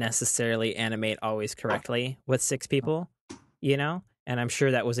doesn't necessarily animate always correctly with 6 people, you know. And I'm sure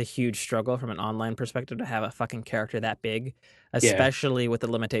that was a huge struggle from an online perspective to have a fucking character that big, especially with the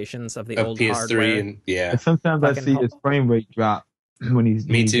limitations of the old PS3 hardware. And sometimes I see his frame rate drop when he's.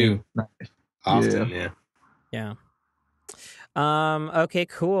 Me too. Often, yeah. Okay,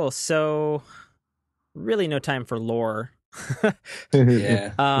 cool. So, really, no time for lore.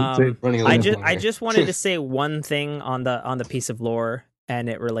 Yeah. I just wanted to say one thing on the piece of lore, and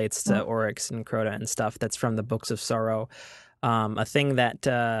it relates to Oryx and Crota and stuff that's from the Books of Sorrow. A thing that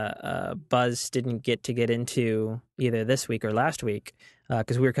Buzz didn't get into either this week or last week,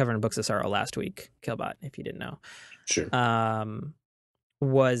 because we were covering Books of Sorrow last week, Killbot, if you didn't know. Sure.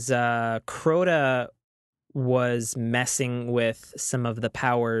 Was Crota was messing with some of the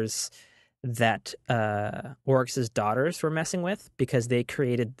powers that Oryx's daughters were messing with, because they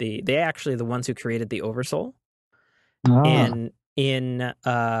actually the ones who created the Oversoul. In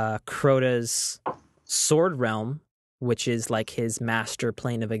Crota's sword realm, which is like his master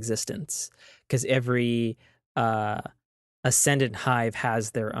plane of existence, because every ascendant hive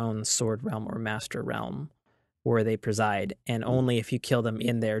has their own sword realm or master realm where they preside, and only if you kill them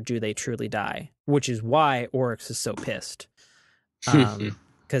in there do they truly die, which is why Oryx is so pissed.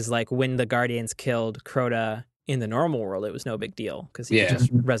 Because like when the Guardians killed Crota in the normal world, it was no big deal because he could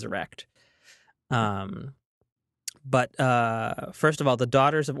just resurrect. But first of all, the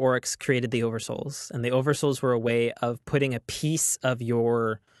daughters of Oryx created the Oversouls, and the Oversouls were a way of putting a piece of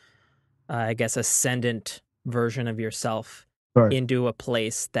your, I guess, ascendant version of yourself into a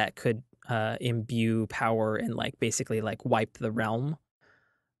place that could imbue power and like basically like wipe the realm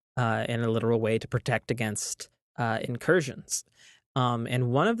in a literal way to protect against incursions.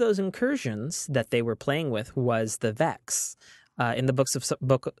 And one of those incursions that they were playing with was the Vex. In the Books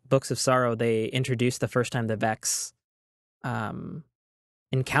of Sorrow, they introduced the first time the Vex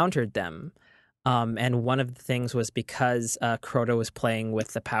encountered them. And one of the things was because Crota was playing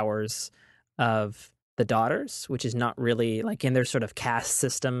with the powers of the daughters, which is not really like in their sort of caste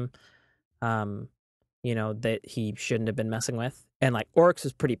system, that he shouldn't have been messing with. And like Oryx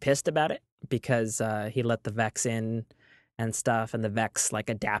was pretty pissed about it because he let the Vex in and stuff, and the Vex like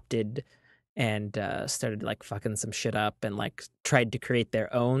adapted and started like fucking some shit up and like tried to create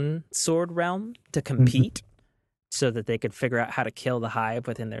their own sword realm to compete so that they could figure out how to kill the hive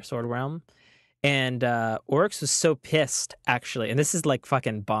within their sword realm. And Oryx was so pissed, actually, and this is like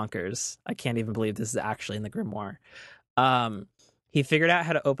fucking bonkers. I can't even believe this is actually in the Grimoire. He figured out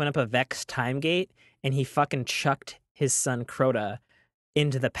how to open up a Vex time gate, and he fucking chucked his son Crota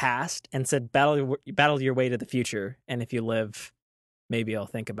into the past and said, battle your way to the future, and if you live, maybe I'll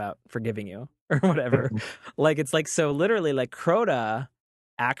think about forgiving you or whatever. Like, it's like, so literally like Crota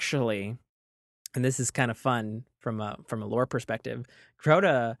actually, and this is kind of fun from a lore perspective,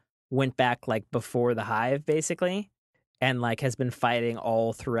 Crota went back like before the hive basically, and like has been fighting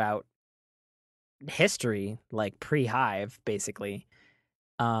all throughout history, like pre-hive basically,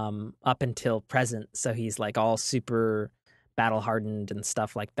 up until present. So he's like all super battle hardened and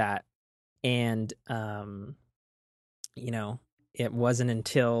stuff like that. And it wasn't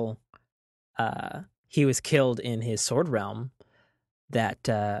until he was killed in his sword realm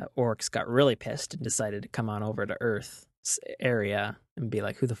that Oryx got really pissed and decided to come on over to Earth's area and be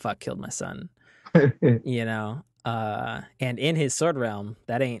like, who the fuck killed my son? And in his sword realm,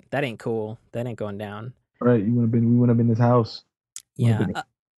 that ain't cool. That ain't going down. Right. We wouldn't have been in this house. Yeah.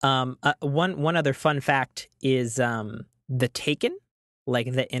 One other fun fact is the Taken,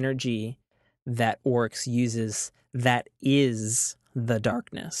 like the energy that Oryx uses, that is the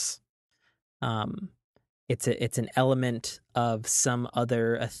darkness. It's an element of some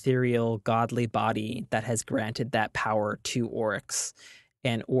other ethereal godly body that has granted that power to Oryx,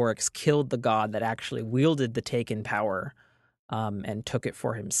 and Oryx killed the god that actually wielded the Taken power, and took it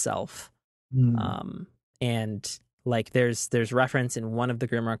for himself. And like there's reference in one of the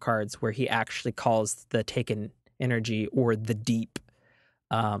Grimoire cards where he actually calls the Taken energy or the deep,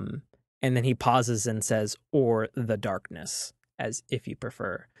 and then he pauses and says, or the darkness, as if you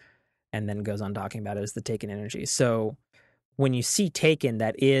prefer, and then goes on talking about it as the Taken energy. So when you see Taken,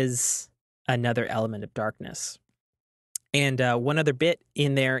 that is another element of darkness. And one other bit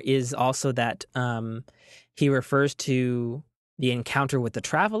in there is also that he refers to the encounter with the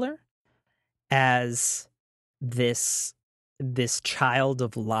Traveler as this child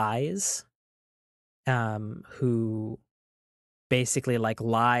of lies, who basically like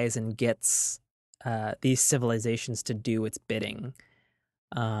lies and gets these civilizations to do its bidding.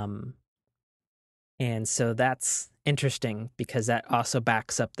 And so that's interesting because that also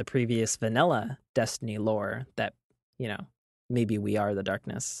backs up the previous vanilla Destiny lore that, maybe we are the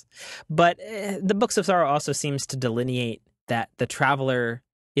darkness. But the Books of Sorrow also seems to delineate that the Traveler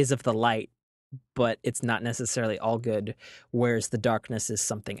is of the light, but it's not necessarily all good, whereas the darkness is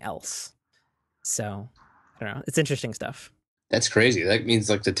something else. So, I don't know. It's interesting stuff. That's crazy. That means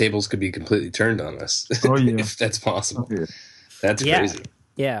like the tables could be completely turned on us. Oh, yeah. If that's possible. Oh, yeah. That's crazy.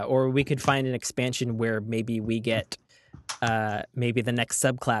 Yeah, or we could find an expansion where maybe we get, maybe the next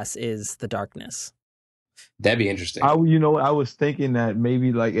subclass is the darkness. That'd be interesting. I was thinking that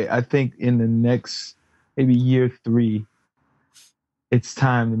maybe like, I think in the next, maybe year 3, it's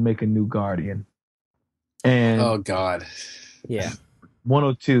time to make a new Guardian. And oh God. Yeah. One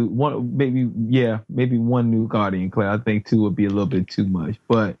or two, maybe one new Guardian class. I think 2 would be a little bit too much,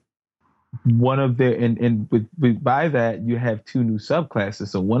 but one of their and by that you have 2 new subclasses.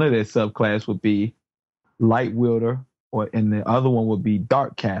 So one of their subclass would be Light Wielder, and the other one would be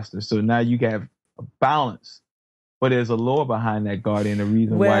Dark Caster. So now you have a balance But there's a lore behind that guardian, the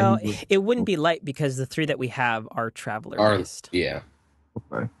reason why he it wouldn't be light because the 3 that we have are traveler based. Yeah.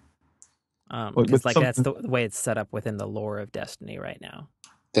 Okay. Because that's the way it's set up within the lore of Destiny right now.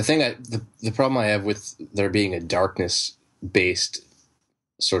 The problem I have with there being a darkness based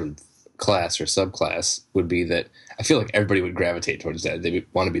sort of class or subclass would be that I feel like everybody would gravitate towards that. They would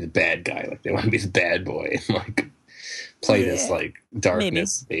want to be the bad guy, like they want to be the bad boy and like play this like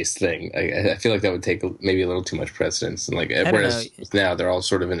darkness based thing. I feel like that would take maybe a little too much precedence, and like whereas now they're all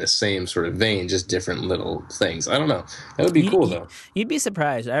sort of in the same sort of vein, just different little things. I don't know. That would be cool though. You'd be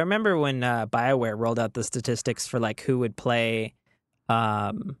surprised. I remember when BioWare rolled out the statistics for like who would play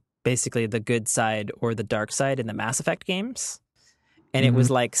basically the good side or the dark side in the Mass Effect games. And it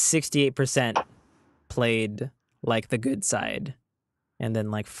was like 68% played like the good side, and then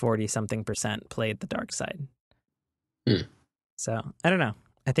like 40-something% played the dark side. So I don't know.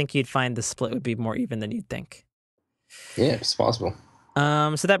 I think you'd find the split would be more even than you'd think. Yeah, it's possible.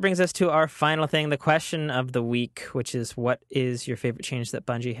 So that brings us to our final thing, the question of the week, which is, what is your favorite change that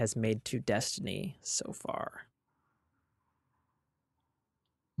Bungie has made to Destiny so far?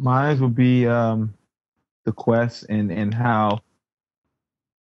 Mine would be the quest and how,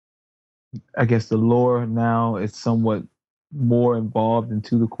 I guess, the lore now is somewhat more involved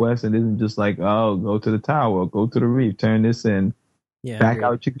into the quest. It isn't just like, oh, go to the tower, go to the reef, turn this in, back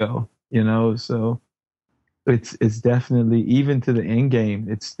out you go. You know, so it's definitely, even to the end game,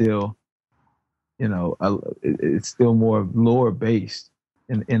 it's still, you know, it's still more lore based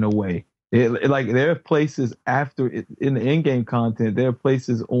in a way. Like there are places after in the end game content, there are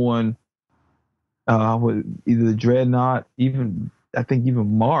places on either the Dreadnought, even I think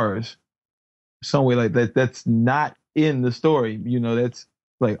even Mars, somewhere like that, that's not in the story. You know, that's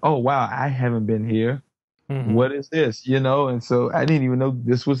like, oh wow, I haven't been here. What is this? You know, and so I didn't even know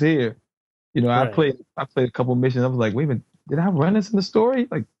this was here. You know, I played a couple missions. I was like, wait a minute, did I run this in the story?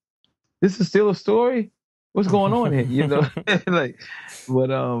 Like, this is still a story? What's going on here? You know, like,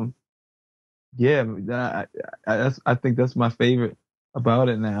 but yeah, I think that's my favorite about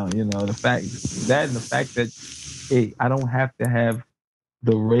it now. You know, the fact that hey, I don't have to have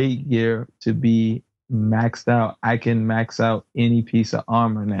the raid gear to be maxed out. I can max out any piece of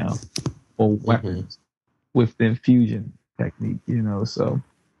armor now or weapons with the infusion technique, you know, so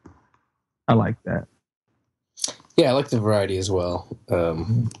I like that. Yeah, I like the variety as well. I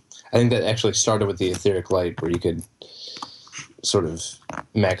think that actually started with the Etheric Light, where you could sort of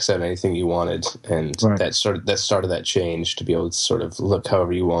max out anything you wanted, and that started that change to be able to sort of look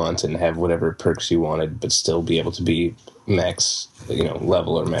however you want and have whatever perks you wanted, but still be able to be max, you know,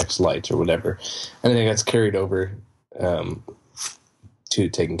 level or max light or whatever. And I think that's carried over to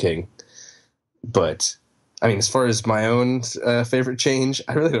Taken King. But I mean, as far as my own favorite change,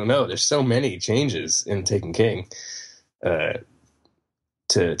 I really don't know. There's so many changes in Taken King to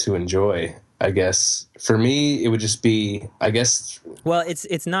enjoy. I guess for me, it would just be, I guess. Well,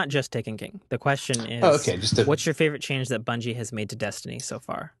 it's not just Taken King. The question is, what's your favorite change that Bungie has made to Destiny so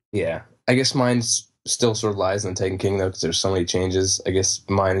far? Yeah, I guess mine's still sort of lies in Taken King though, because there's so many changes. I guess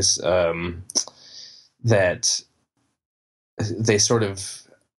mine is that they sort of,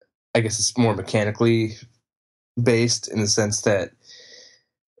 I guess it's more mechanically based in the sense that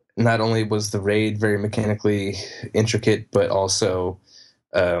not only was the raid very mechanically intricate, but also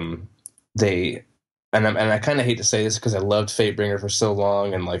I kind of hate to say this because I loved Fatebringer for so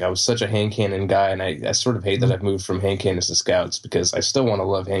long, and like I was such a hand cannon guy, and I sort of hate that I've moved from hand cannons to scouts, because I still want to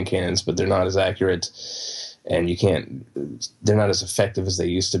love hand cannons, but they're not as accurate, and they're not as effective as they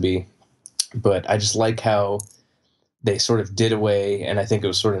used to be. But I just like how they sort of did away, and I think it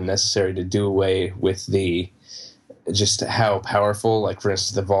was sort of necessary to do away with just how powerful, like for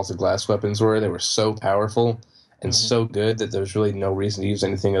instance, the vaulted glass weapons were. They were so powerful and so good that there was really no reason to use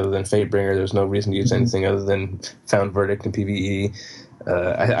anything other than Fatebringer. There was no reason to use anything other than Found Verdict and PvE.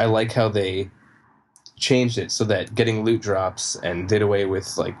 I like how they changed it so that getting loot drops and did away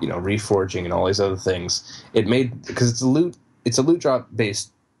with, like, you know, reforging and all these other things. It made, because it's a loot drop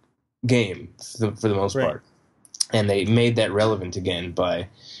based game for the most part, and they made that relevant again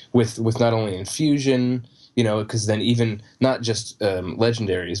with not only infusion, you know, because then even not just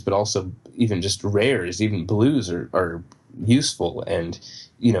legendaries, but also even just rares, even blues are useful, and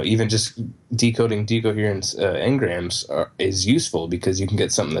you know, even just decoding decoherence engrams is useful because you can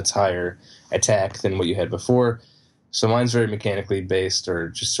get something that's higher attack than what you had before. So mine's very mechanically based, or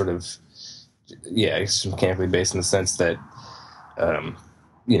just sort of, yeah, it's mechanically based in the sense that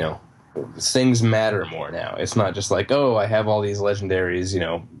you know, things matter more now. It's not just like, oh, I have all these legendaries, you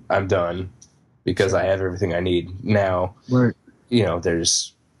know, I'm done because I have everything I need now. Right. You know,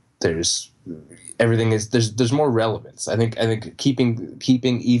 there's everything is there's more relevance. I think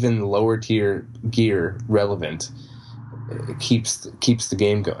keeping even lower tier gear relevant keeps the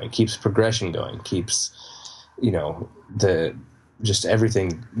game going, keeps progression going, keeps the just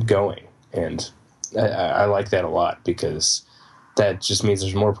everything going, and I like that a lot because that just means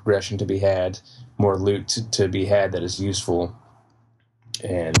there's more progression to be had, more loot to be had that is useful,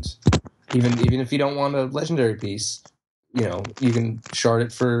 and even if you don't want a legendary piece, you can shard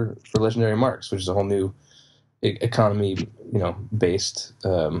it for legendary marks, which is a whole new economy, based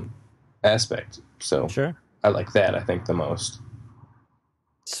aspect. So Sure. I like that, I think, the most.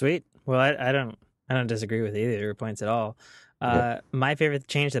 Sweet. Well, I don't disagree with either of your points at all. My favorite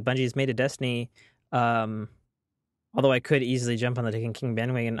change that Bungie's made to Destiny, although I could easily jump on the Taken King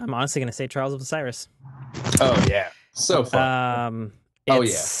bandwagon, I'm honestly going to say Trials of Osiris. Oh yeah, so fun.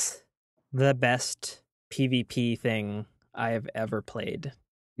 It's the best PvP thing I have ever played.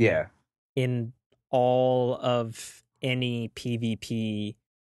 Yeah. In all of any PvP,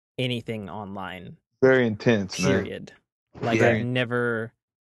 anything online. Very intense, period. Man. Like I've never.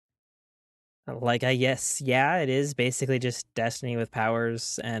 Like it is basically just Destiny with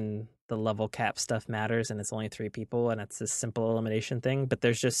powers, and the level cap stuff matters, and it's only 3 people, and it's a simple elimination thing. But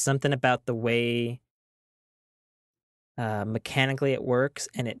there's just something about the way mechanically it works,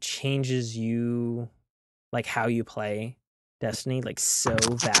 and it changes you, like how you play Destiny, like so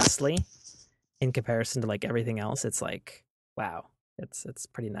vastly in comparison to like everything else. It's like, wow, it's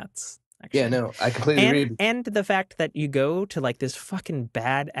pretty nuts. Actually. Yeah, no, I completely agree. And the fact that you go to like this fucking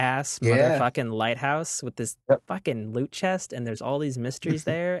badass motherfucking lighthouse with this fucking loot chest, and there's all these mysteries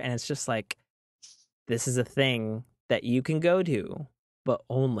there, and it's just like, this is a thing that you can go to, but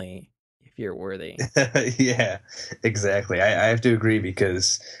only if you're worthy. Yeah, exactly. I have to agree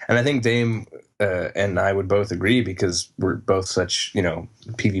because, and I think Dame and I would both agree because we're both such,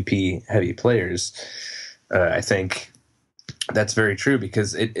 PvP heavy players. I think that's very true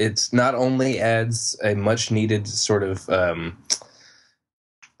because it's not only adds a much needed sort of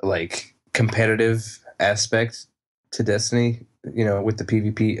like competitive aspect to Destiny, with the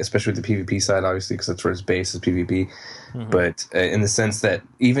PvP, especially with the PvP side, obviously, because that's where its base is PvP. Mm-hmm. But in the sense that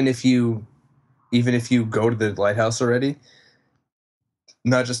even if you go to the lighthouse already,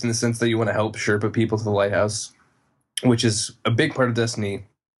 not just in the sense that you want to help Sherpa people to the lighthouse, which is a big part of Destiny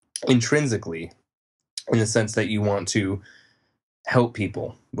intrinsically, in the sense that you want to help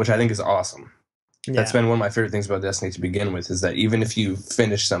people, which I think is awesome. Yeah. That's been one of my favorite things about Destiny to begin with, is that even if you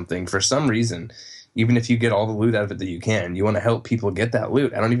finish something for some reason, even if you get all the loot out of it that you can, you want to help people get that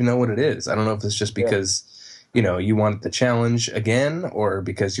loot. I don't even know what it is. I don't know if it's just because you want the challenge again, or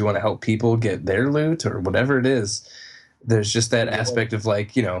because you want to help people get their loot, or whatever it is. There's just that aspect of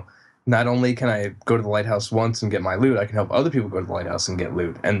like, not only can I go to the lighthouse once and get my loot, I can help other people go to the lighthouse and get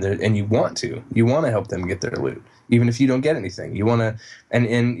loot. And you want to help them get their loot, even if you don't get anything. You want to, and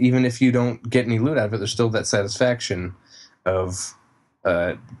even if you don't get any loot out of it, there's still that satisfaction of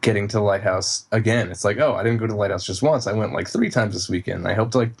getting to the lighthouse again. It's like, oh, I didn't go to the lighthouse just once. I went like 3 times this weekend. I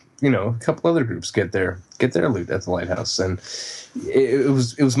helped like a couple other groups get their loot at the lighthouse, and it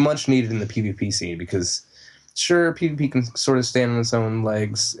was much needed in the PvP scene because. Sure, PvP can sort of stand on its own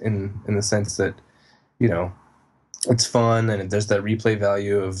legs in the sense that, it's fun and there's that replay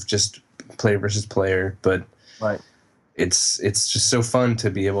value of just player versus player, but it's just so fun to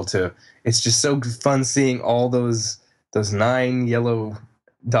be able to. It's just so fun seeing all those 9 yellow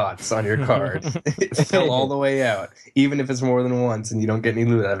dots on your card fill all the way out, even if it's more than once and you don't get any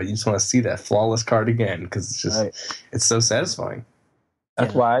loot out of it. You just want to see that flawless card again because it's just it's so satisfying.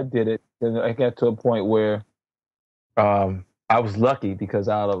 That's why I did it. I got to a point where. I was lucky because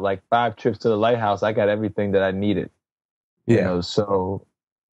out of like 5 trips to the lighthouse, I got everything that I needed. So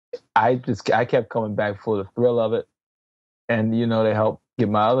I kept coming back for the thrill of it, and they helped get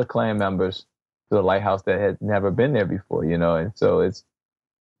my other clan members to the lighthouse that had never been there before. And so it's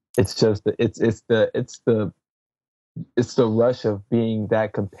just the rush of being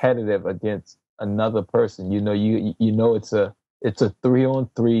that competitive against another person. It's a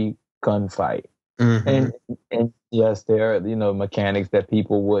 3-on-3 gunfight. Mm-hmm. And yes, there are mechanics that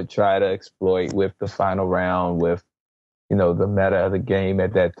people would try to exploit with the final round, with the meta of the game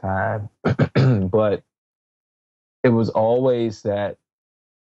at that time, but it was always that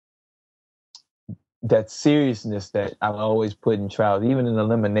seriousness that I always put in Trials, even in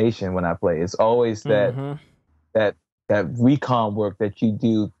elimination when I play. It's always that recon work that you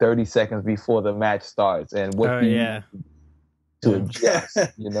do 30 seconds before the match starts, and what to adjust,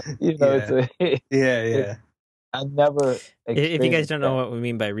 I never. If you guys don't know what we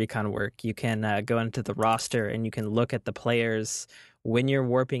mean by recon work, you can go into the roster and you can look at the players when you're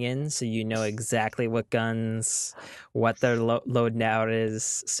warping in, so you know exactly what guns, what their load out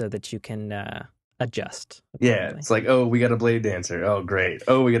is, so that you can adjust. Yeah, it's like, oh, we got a blade dancer. Oh, great.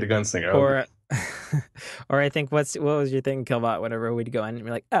 Oh, we got a gunslinger. Or, or I think what was your thing, Killbot? Whenever we'd go in, and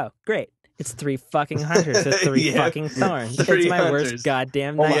we're like, oh, great. It's 3 fucking hunters with 3 fucking thorns. It's my hunters. worst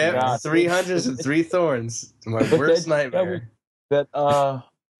goddamn nightmare. Yeah, 3 hunters and 3 thorns. My worst nightmare.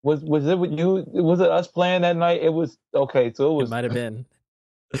 Was it with you? Was it us playing that night? It was okay. So it was. It might have been.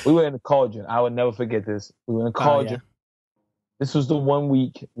 We were in the Cauldron. I would never forget this. We were in the Cauldron. Oh, yeah. This was the one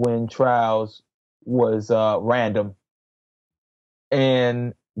week when Trials was random,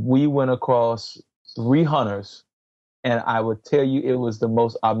 and we went across 3 hunters. And I would tell you, it was the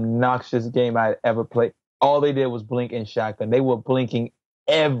most obnoxious game I had ever played. All they did was blink and shotgun. They were blinking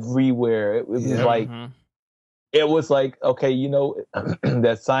everywhere. It was like, it was like, okay, you know,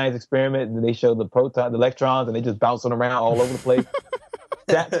 that science experiment, and they showed the protons, the electrons, and they just bouncing around all over the place.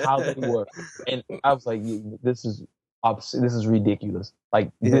 That's how they were. And I was like, this is ridiculous. Like,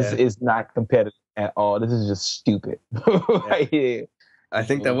 this is not competitive at all. This is just stupid. Right here. I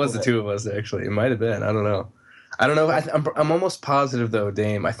think that was the 2 of us, actually. It might have been. I don't know. I'm almost positive, though,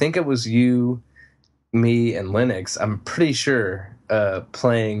 Dame. I think it was you, me, and Linux. I'm pretty sure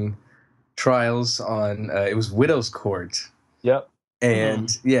playing Trials on it was Widow's Court. Yep.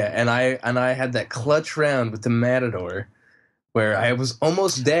 And and I had that clutch round with the Matador where I was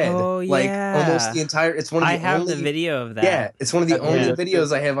almost dead. Oh, yeah. Like almost the entire. It's one of the I have the video of that. Yeah, it's one of the only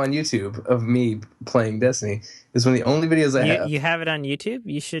videos I have on YouTube of me playing Destiny. It's one of the only videos I have. You have it on YouTube?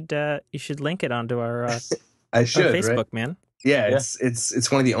 You should link it onto our. I should, on Facebook, right? man. Yeah,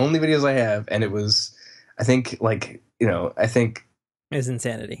 it's one of the only videos I have, and it was, I think, like, you know, it's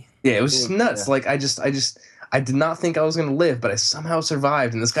insanity. Yeah, it was just nuts. Yeah. Like I did not think I was gonna live, but I somehow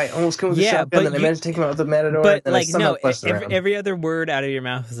survived, and this guy almost came with a shotgun, and I managed to take him out with the Matador. But and like, no, every other word out of your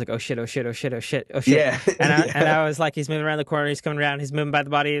mouth was like, oh shit, oh shit, oh shit, oh shit, oh shit. Yeah, and I was like, he's moving around the corner, he's coming around, he's moving by the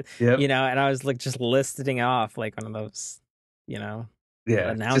body, you know, and I was like just listing off like one of those, you know.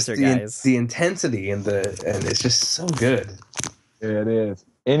 Yeah, announcer guys. The intensity and it's just so good. Yeah, it is.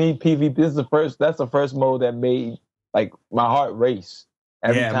 Any PvP, that's the first mode that made like my heart race.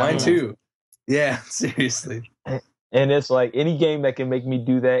 Every time mine too. Yeah, seriously. And it's like any game that can make me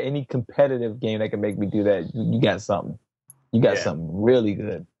do that, any competitive game that can make me do that, you got something. You got something really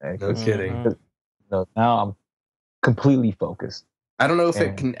good. No kidding. Now I'm completely focused. I don't know if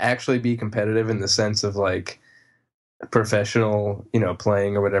it can actually be competitive in the sense of like professional, you know,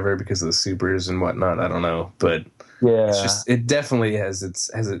 playing or whatever because of the supers and whatnot. I don't know, but it definitely has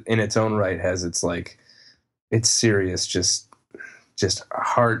its in its own right has its like it's serious, just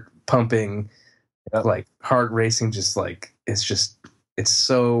heart pumping, like heart racing, just like it's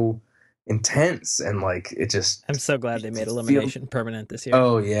so intense and like it just. I'm so glad they made elimination permanent this year.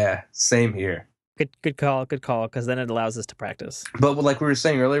 Oh yeah, same here. Good call, because then it allows us to practice. But like we were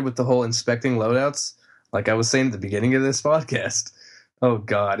saying earlier with the whole inspecting loadouts. Like I was saying at the beginning of this podcast, oh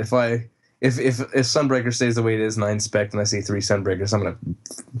God, if Sunbreaker stays the way it is and I inspect and I see 3 Sunbreakers, I'm gonna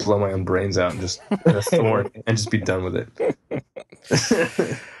blow my own brains out and just a thorn and just be done with it.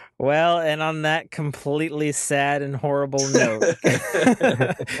 Well, and on that completely sad and horrible note,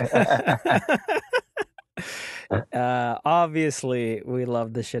 obviously we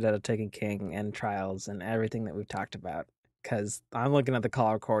love the shit out of Taken King and Trials and everything that we've talked about. Because I'm looking at the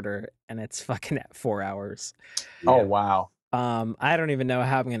call recorder and it's fucking at 4 hours. Yeah. Oh wow! I don't even know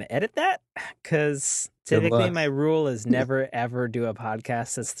how I'm going to edit that because typically my rule is never ever do a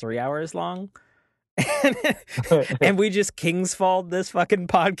podcast that's 3 hours long, and we just Kingsfalled this fucking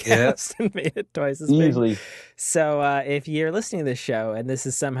podcast and made it twice as easily. Big. So if you're listening to this show and this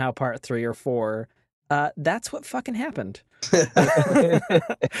is somehow part 3 or 4, that's what fucking happened.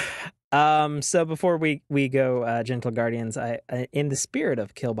 So before we go, gentle guardians, I in the spirit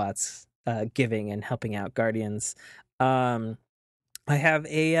of Killbot's giving and helping out guardians, I have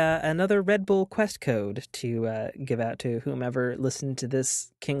another Red Bull quest code to give out to whomever listened to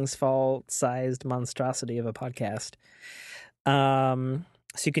this King's Fall sized monstrosity of a podcast. So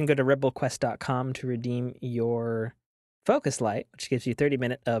you can go to redbullquest.com to redeem your Focus Light, which gives you 30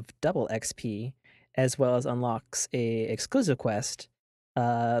 minutes of double XP, as well as unlocks a exclusive quest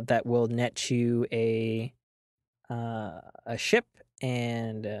that will net you a ship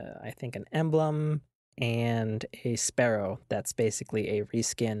and I think an emblem and a sparrow that's basically a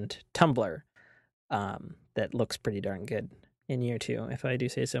reskinned tumbler that looks pretty darn good in year 2, if I do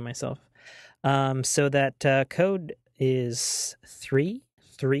say so myself. So that code is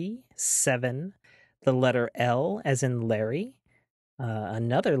 337, the letter L as in Larry,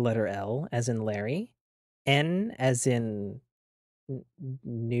 another letter L as in Larry, N as in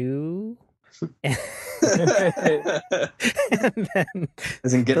new. And then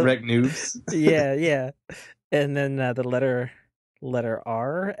As in get wrecked noobs. Yeah. And then the letter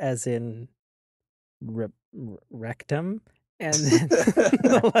R as in rectum, and then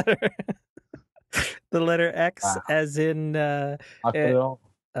the letter X as in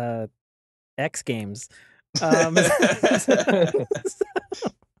X Games. I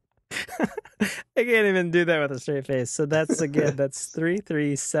can't even do that with a straight face. So that's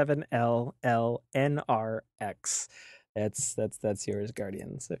 337LLNRX. That's yours,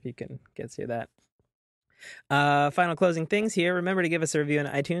 Guardians, if you can get through that. Final closing things here. Remember to give us a review on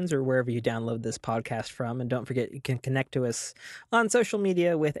iTunes or wherever you download this podcast from. And don't forget, you can connect to us on social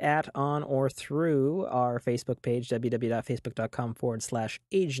media with @on or through our Facebook page,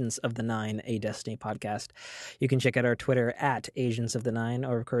 www.facebook.com/Agents of the Nine, a Destiny podcast. You can check out our Twitter @Agents of the Nine,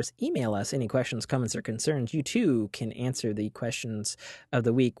 or of course, email us any questions, comments, or concerns. You too can answer the questions of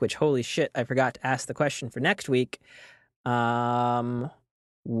the week, which, holy shit, I forgot to ask the question for next week,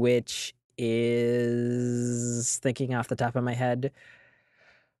 which is, thinking off the top of my head,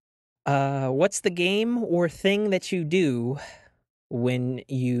 what's the game or thing that you do when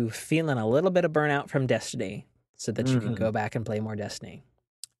you feeling a little bit of burnout from Destiny so that you can go back and play more Destiny?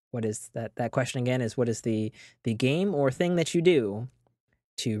 What is that question again is, what is the game or thing that you do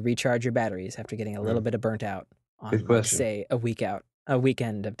to recharge your batteries after getting a little bit of burnt out on, like, say, a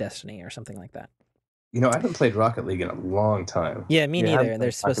weekend of Destiny or something like that? I haven't played Rocket League in a long time. Yeah, me neither. And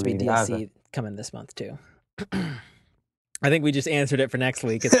there's supposed to be DLC coming this month too. I think we just answered it for next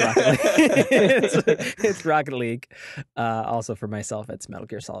week. It's Rocket League. it's Rocket League. Also for myself, it's Metal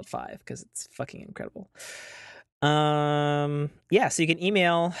Gear Solid 5 because it's fucking incredible. So you can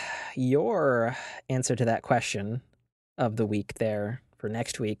email your answer to that question of the week there for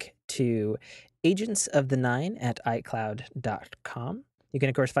next week to agentsofthe9@icloud.com. You can,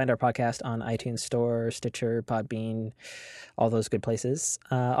 of course, find our podcast on iTunes Store, Stitcher, Podbean, all those good places.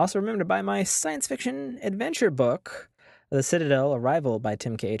 Also, remember to buy my science fiction adventure book, The Citadel: Arrival by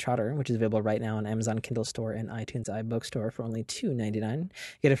Tim K. Trotter, which is available right now on Amazon Kindle Store and iTunes iBookstore for only $2.99.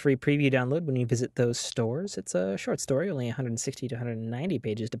 Get a free preview download when you visit those stores. It's a short story, only 160 to 190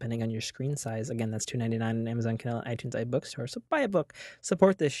 pages, depending on your screen size. Again, that's $2.99 on Amazon Kindle and iTunes iBookstore. So buy a book,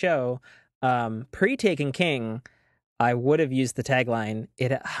 support this show. Pre-Taken King, I would have used the tagline,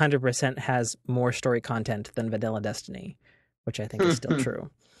 it 100% has more story content than Vanilla Destiny, which I think is still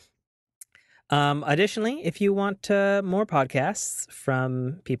true. Additionally, if you want more podcasts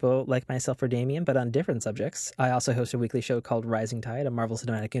from people like myself or Damian, but on different subjects, I also host a weekly show called Rising Tide, a Marvel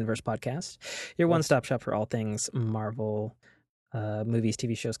Cinematic Universe podcast, your one-stop shop for all things Marvel, movies,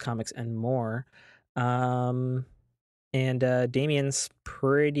 TV shows, comics, and more. And Damian's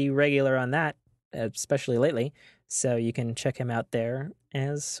pretty regular on that, especially lately. So you can check him out there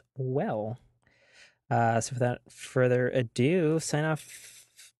as well. So without further ado, sign off,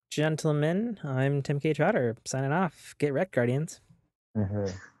 gentlemen. I'm Tim K. Trotter, signing off. Get wrecked, Guardians. I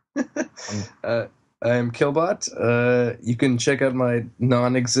am Killbot. You can check out my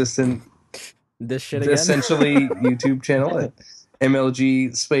non-existent, this shit again, essentially YouTube channel at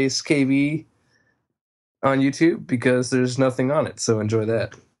MLG space KV on YouTube, because there's nothing on it. So enjoy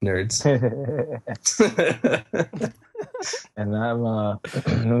that, nerds. And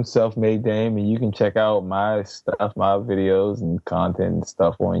I'm Self-Made Dame, and you can check out my stuff, my videos and content and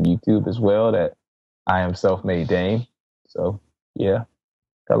stuff on YouTube as well. That I am Self-Made Dame. So yeah,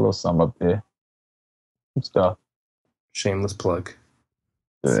 got a little something up there. Some stuff. Shameless plug.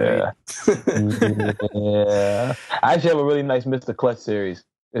 Yeah. Yeah. I actually have a really nice Mr. Clutch series.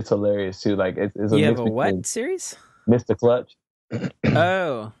 It's hilarious too. Like it's a you have a what series? Mr. Clutch.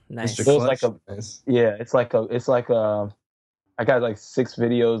 Oh, nice. Mr. So Clutch. it's like I got like 6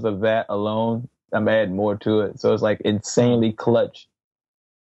 videos of that alone. I'm adding more to it. So it's like insanely clutch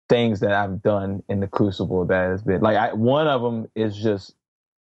things that I've done in the Crucible that has been like one of them is just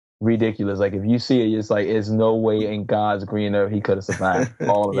ridiculous. Like if you see it, it's like there's no way in God's green earth he could have survived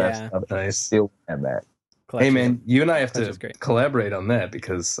all of that stuff. Nice. Still have that. Hey man, you and I have to collaborate on that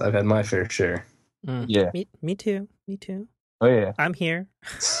because I've had my fair share. Yeah. Me too. Oh yeah. I'm here.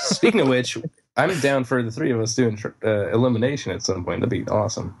 Speaking of which, I'm down for the 3 of us doing elimination at some point. That'd be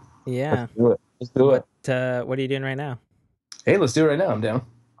awesome. Yeah. Let's do it. What are you doing right now? Hey, let's do it right now. I'm down.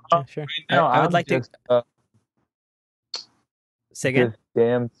 Yeah, sure. No, I would like to say again. This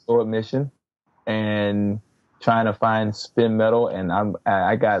damn sword mission and trying to find spin metal, and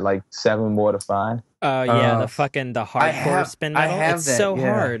I got like 7 more to find. Oh yeah, the hardcore spin metal. It's so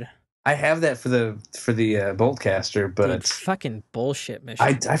hard. I have that for the Boltcaster, but Dude, fucking bullshit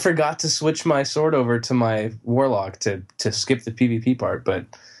mission. I forgot to switch my sword over to my Warlock to skip the PvP part, but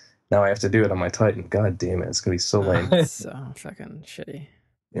now I have to do it on my Titan. God damn it, it's gonna be so lame. So fucking shitty.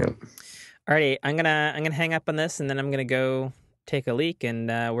 Yeah. Alrighty, I'm gonna hang up on this, and then I'm gonna go take a leak, and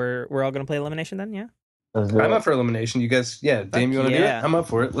we're all gonna play elimination then. Yeah. I'm up for elimination. You guys, yeah, Dame, you want to do it? I'm up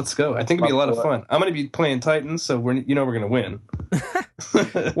for it. Let's go. I think it'd be a lot of fun. I'm going to be playing Titans, so we're going to win.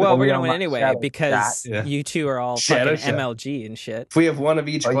 Well, we're going to win anyway because you two are all fucking MLG and shit. If we have one of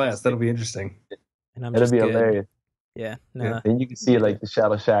each class, that'll be interesting. And I'm It'll be hilarious. Yeah. No. And you can see like the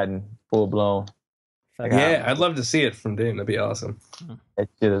shadow shot and full blown. Yeah, I'd love to see it from Dame. That'd be awesome. That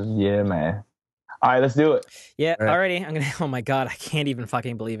shit is, yeah, man. All right, let's do it. Yeah, alrighty. I'm gonna. Oh my god, I can't even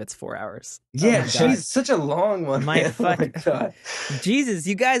fucking believe it's 4 hours. Yeah, she's such a long one. My god, Jesus,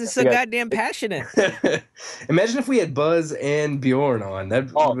 you guys are so goddamn passionate. Imagine if we had Buzz and Bjorn on.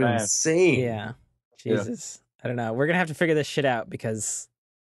 That'd be insane. Yeah, Jesus. Yeah. I don't know. We're gonna have to figure this shit out because.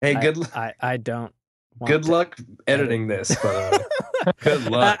 Hey, good. I don't. Good luck editing this, by the way. Good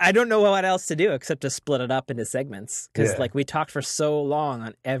luck. I don't know what else to do except to split it up into segments because like we talked for so long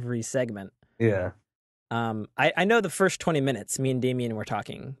on every segment. Yeah. I know the first 20 minutes me and Damian were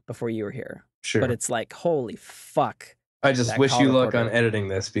talking before you were here. Sure. But it's like, holy fuck. I just wish you luck on editing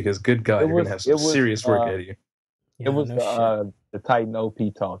this because good God, you're going to have some serious work ahead of you. It was the Titan OP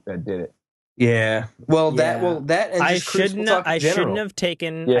talk that did it. Yeah. Well, that and I shouldn't have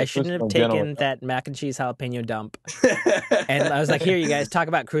taken that mac and cheese jalapeno dump. And I was like, here, you guys talk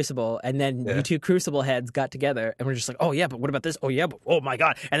about Crucible. And then you two Crucible heads got together and we're just like, oh yeah, but what about this? Oh yeah, but oh my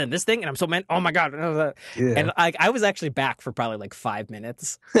God. And then this thing, and I'm so mad. Oh my God. And I was actually back for probably like 5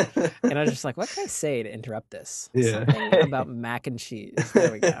 minutes. And I was just like, what can I say to interrupt this? Yeah. Something about mac and cheese.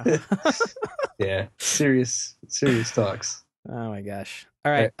 There we go. Yeah. Serious talks. Oh my gosh.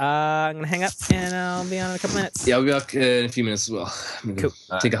 All right. I'm going to hang up and I'll be on in a couple minutes. Yeah, I'll be back in a few minutes as well. I'm going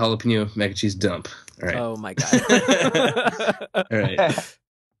to take a jalapeno mac and cheese dump. All right. Oh my God. All right.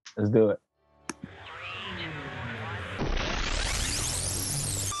 Let's do it.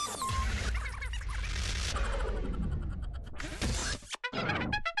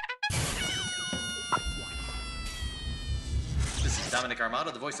 This is Dominic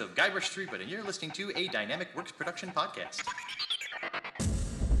Armato, the voice of Guybrush Threepwood, and you're listening to a Dynamic Works production podcast.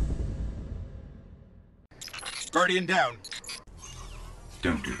 Guardian down.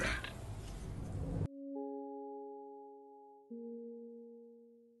 Don't do that.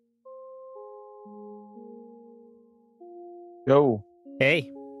 Yo. Hey.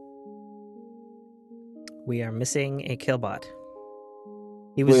 We are missing a Killbot.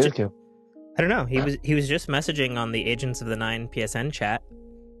 He was I don't know. He was just messaging on the Agents of the Nine PSN chat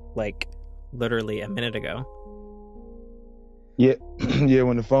like literally a minute ago. Yeah, yeah.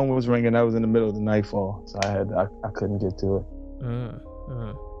 When the phone was ringing, I was in the middle of the nightfall, so I couldn't get to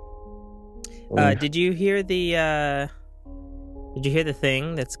it. Did you hear the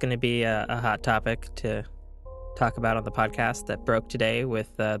thing that's going to be a hot topic to talk about on the podcast that broke today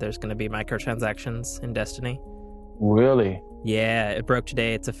with there's going to be microtransactions in Destiny? Really? Yeah, it broke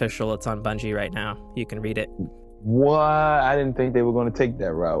today. It's official. It's on Bungie right now. You can read it. What? I didn't think they were going to take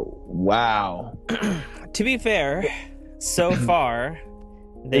that route. Wow. To be fair, so far,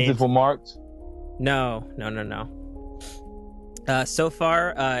 is it for marks? No. So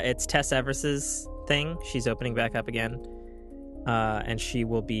far, it's Tess Everis' thing. She's opening back up again, and she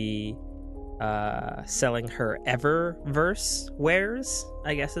will be selling her Eververse wares,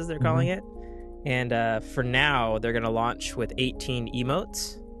 I guess as they're calling it. And for now, they're going to launch with 18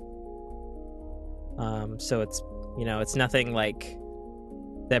 emotes. So it's, it's nothing like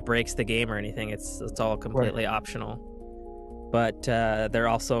that breaks the game or anything. It's all completely optional. But they're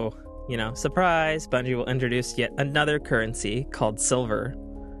also, surprise, Bungie will introduce yet another currency called silver.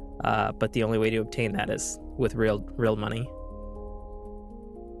 But the only way to obtain that is with real money.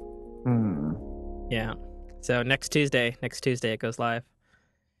 Yeah. So next Tuesday it goes live.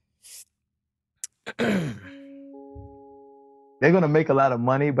 They're going to make a lot of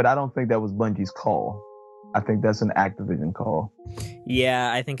money, but I don't think that was Bungie's call. I think that's an Activision call.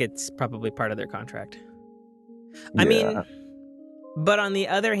 Yeah, I think it's probably part of their contract. I mean, but on the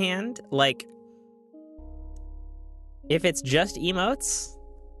other hand, like, if it's just emotes,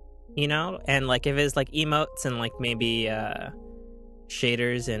 and like if it's like emotes and like maybe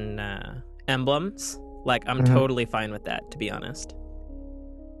shaders and emblems, like I'm totally fine with that, to be honest.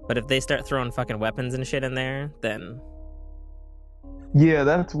 But if they start throwing fucking weapons and shit in there, then yeah,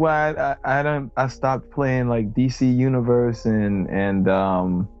 that's why I stopped playing like DC Universe and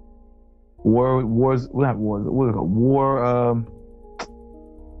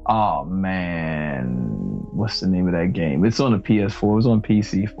Oh man, what's the name of that game? It's on the PS4. It was on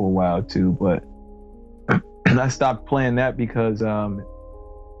PC for a while too, but I stopped playing that because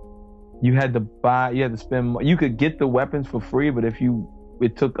you had to spend. You could get the weapons for free, but it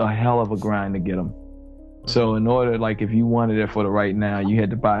took a hell of a grind to get them. So in order, like, if you wanted it for the right now, you had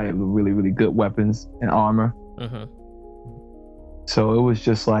to buy really, really good weapons and armor. So it was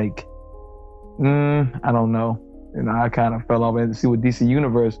just like, I don't know. And I kind of fell off. And see, with DC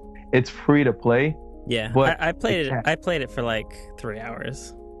Universe, it's free to play. Yeah, but I played it. I played it for like 3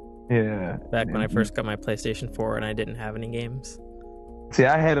 hours. Yeah. Back when I first got my PlayStation 4 and I didn't have any games. See,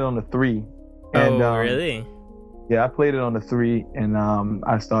 I had it on the 3. And, really? Yeah, I played it on the 3, and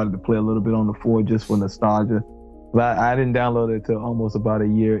I started to play a little bit on the 4 just for nostalgia. But I didn't download it till almost about a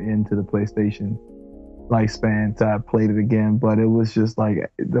year into the PlayStation lifespan, so I played it again. But it was just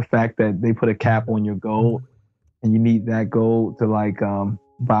like the fact that they put a cap on your gold, and you need that gold to like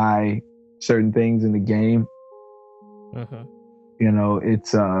buy certain things in the game. You know, it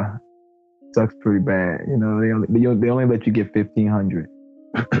sucks pretty bad. You know, they only let you get 1,500.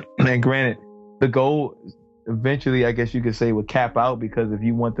 And granted, the gold eventually, I guess you could say, would cap out, because if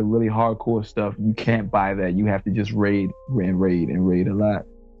you want the really hardcore stuff, you can't buy that. You have to just raid a lot.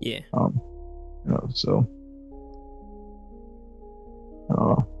 Yeah. You know, so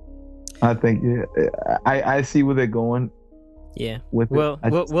I think I see where they're going. Yeah. With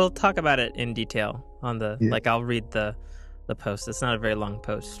we'll talk about it in detail on the like. I'll read the post. It's not a very long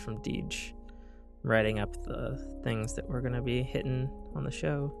post from Deej, writing up the things that we're gonna be hitting on the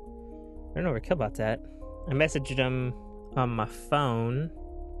show. I don't know where Killbot's at. I messaged him on my phone.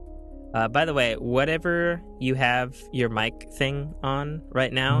 By the way, whatever you have your mic thing on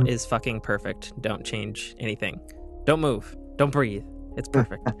right now is fucking perfect. Don't change anything. Don't move. Don't breathe. It's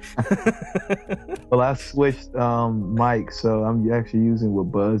perfect. Well, I switched mics, so I'm actually using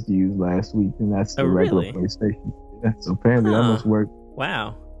what Buzz used last week, and that's the regular PlayStation. Yeah, so apparently that must work.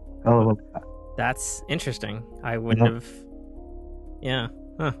 Wow. That's interesting. I wouldn't have. Yeah.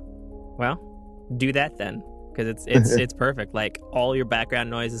 Huh. Well, do that then, because it's perfect. Like, all your background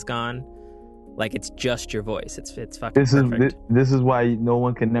noise is gone. Like, it's just your voice. It's fucking perfect. This is why no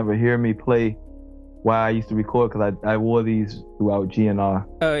one can never hear me play while I used to record, because I wore these throughout GNR.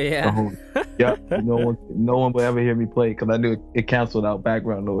 Oh yeah. Yep. No one will ever hear me play, because I knew it canceled out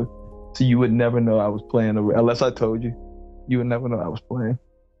background noise. So you would never know I was playing, unless I told you. You would never know I was playing.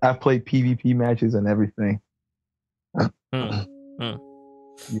 I've played PvP matches and everything.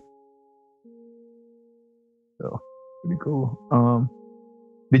 So pretty cool.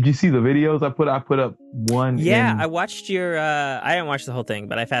 Did you see the videos I put up one? Yeah, I watched your. I didn't watch the whole thing,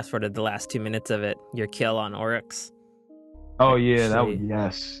 but I fast forwarded the last 2 minutes of it. Your kill on Oryx. Oh yeah, that was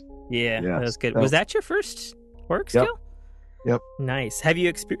yes. Yeah, that was good. Was that your first Oryx kill? Yep. Nice. Have you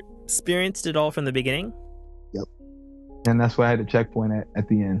experienced it all from the beginning? Yep. And that's why I had a checkpoint at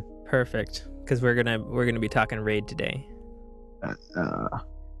the end. Perfect, because we're gonna be talking raid today.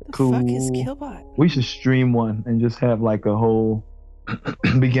 Cool. What the fuck is Killbot? We should stream one and just have like a whole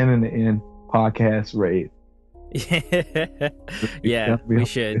beginning to end podcast raid. Yeah, we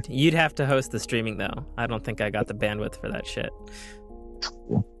should. You'd have to host the streaming though. I don't think I got the bandwidth for that shit.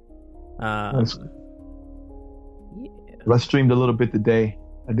 Cool. Yeah. I streamed a little bit today.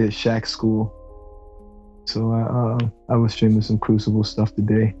 I did Shack School, so I was streaming some Crucible stuff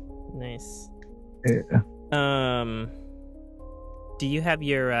today. Nice. Yeah. Do you have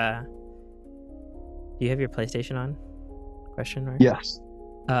your PlayStation on? Question mark? Yes.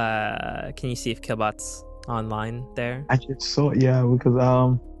 Can you see if Killbot's online there? I just saw because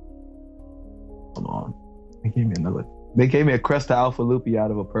hold on. They gave me a Cresta Alpha Loopy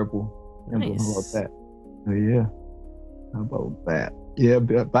out of a purple. Nice. How about that? Yeah. How about that? Yeah,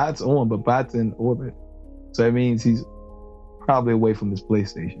 Bot's on, but Bot's in orbit. So that means he's probably away from his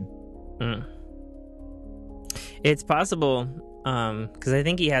PlayStation. It's possible, because I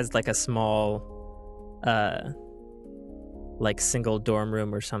think he has like a small like single dorm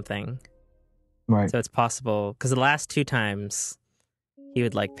room or something. Right. So it's possible, because the last 2 times he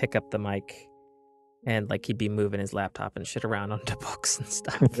would like pick up the mic and like he'd be moving his laptop and shit around onto books and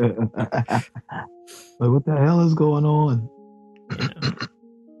stuff. Like, what the hell is going on? Yeah.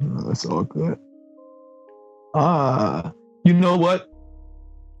 That's all good. You know what?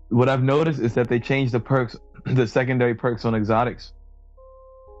 What I've noticed is that they changed the perks, the secondary perks on exotics.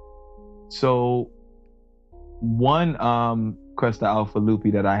 So one Cresta Alpha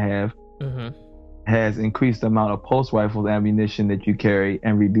Loopy that I have has increased the amount of pulse rifle ammunition that you carry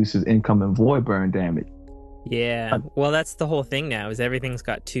and reduces incoming void burn damage. Yeah, well, that's the whole thing now, is everything's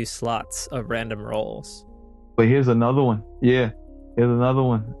got 2 slots of random rolls. But here's another one. Yeah, here's another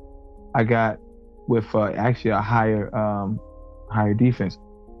one. I got with actually a higher defense.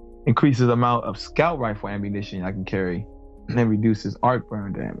 Increases the amount of scout rifle ammunition I can carry, and reduces arc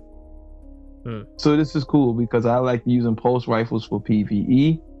burn damage. So this is cool because I like using pulse rifles for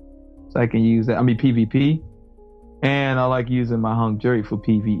PvE, so I can use that. I mean PvP, and I like using my hung jury for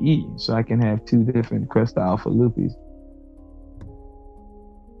PvE, so I can have 2 different crest style for loopies.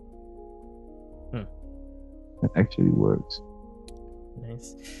 It actually works.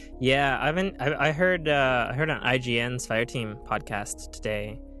 Nice. Yeah, I heard on IGN's Fireteam podcast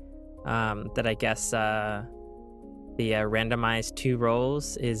today that I guess the randomized 2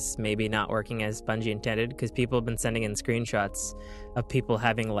 roles is maybe not working as Bungie intended, because people have been sending in screenshots of people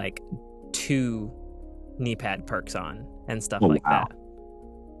having like 2 knee pad perks on and stuff like that.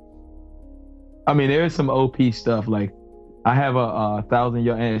 I mean, there's some OP stuff. Like I have a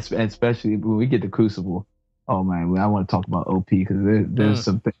 1,000-yard, and especially when we get to Crucible. Oh man, I want to talk about OP because there's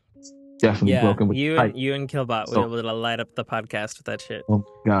some things definitely broken. With you and Killbot will be able to light up the podcast with that shit. Oh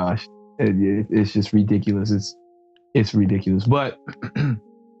my gosh, it's just ridiculous. It's ridiculous. But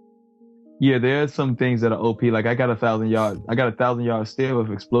yeah, there are some things that are OP. Like I got 1,000 yards. I got 1,000 yards still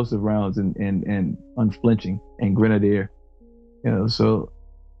with explosive rounds and unflinching and grenadier. You know, so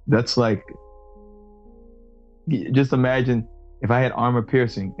that's like, just imagine if I had armor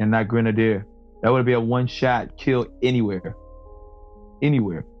piercing and not grenadier. That would be a 1-shot kill anywhere.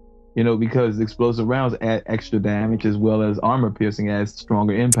 You know, because explosive rounds add extra damage as well as armor piercing adds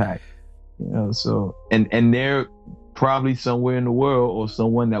stronger impact. You know, so and they're probably somewhere in the world or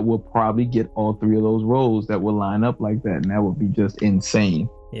someone that will probably get all 3 of those roles that will line up like that, and that would be just insane.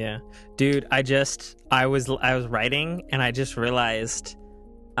 Yeah, dude. I was writing and I just realized,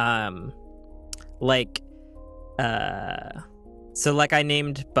 so like I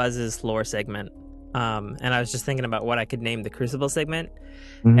named Buzz's lore segment, and I was just thinking about what I could name the Crucible segment,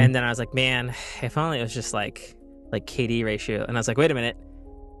 and then I was like, man, if only it was just like KD ratio, and I was like, wait a minute,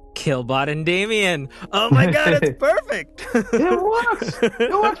 Killbot and Damian. Oh my god, it's perfect. It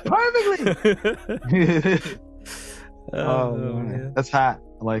works perfectly. Oh man, that's hot.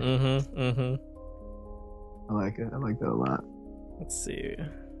 I like it. I like it. I like that a lot. Let's see.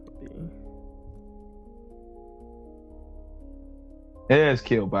 There's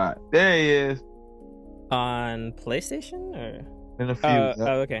Killbot. There he is. On PlayStation or In a few.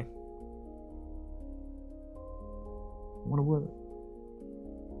 oh, okay. Wonder what.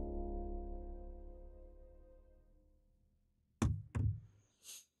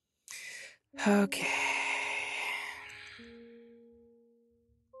 Okay.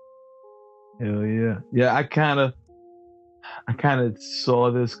 Hell yeah. Yeah, I kind of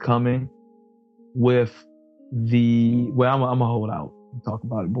saw this coming with I'm gonna hold out and talk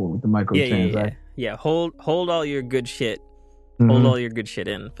about it more with the microtransactions. Yeah. Hold all your good shit. Hold all your good shit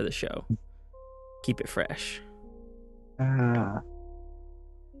in for the show. Keep it fresh. Hell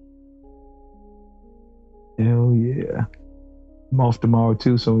yeah. I'm off tomorrow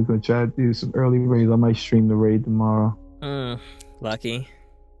too, so we're gonna try to do some early raids. I might stream the raid tomorrow. Lucky.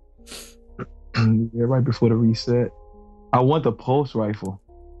 Yeah, right before the reset. I want the pulse rifle.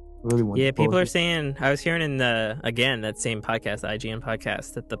 Really want. Yeah, people are saying. I was hearing in that same podcast, the IGN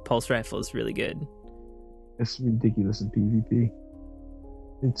podcast, that the pulse rifle is really good. It's ridiculous in PvP.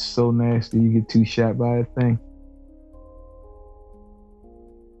 It's so nasty. You get 2 shot by a thing.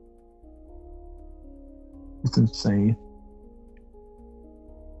 It's insane.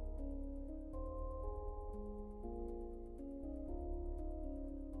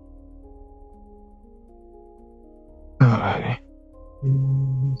 Alrighty.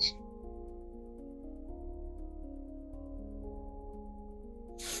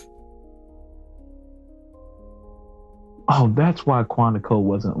 Oh, that's why Quantico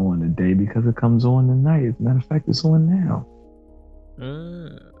wasn't on today, because it comes on tonight. As a matter of fact, it's on now.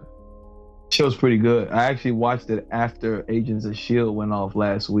 Show's pretty good. I actually watched it after Agents of S.H.I.E.L.D. went off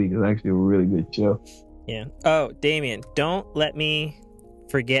last week. It's actually a really good show. Yeah. Oh, Damian, don't let me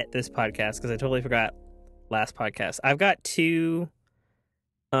forget this podcast, because I totally forgot last podcast. I've got 2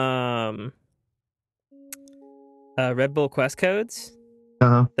 Red Bull quest codes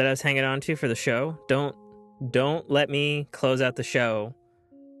that I was hanging on to for the show. Don't let me close out the show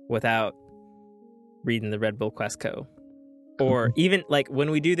without reading the Red Bull quest code. Or even like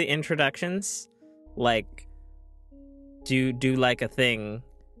when we do the introductions, like do like a thing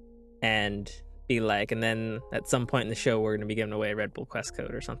and be like, and then at some point in the show we're going to be giving away a Red Bull quest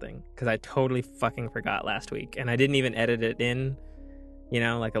code or something, because I totally fucking forgot last week and I didn't even edit it in,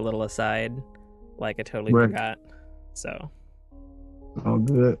 like a little aside, like I totally forgot. So oh,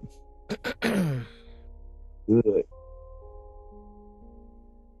 good. Good.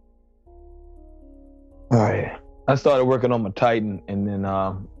 I started working on my Titan, and then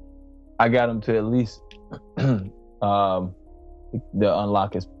I got him to at least the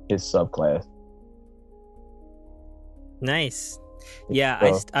unlock his subclass. Nice.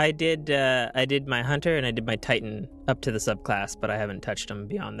 Yeah, So, I did my hunter and I did my Titan up to the subclass, but I haven't touched them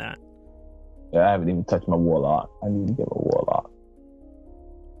beyond that. yeah, I haven't even touched my warlock. I need to get a warlock.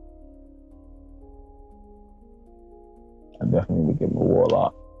 I definitely need to get my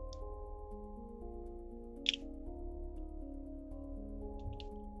warlock.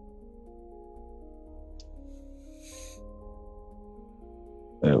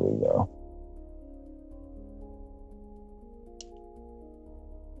 There we go.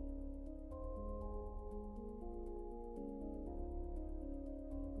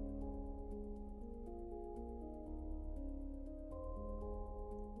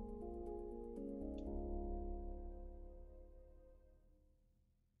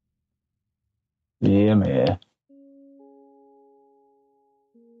 Yeah, man.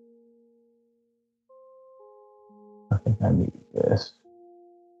 I think I need this.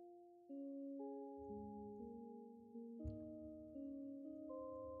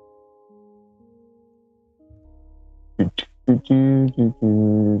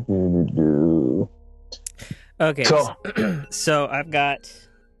 Okay, So- so I've got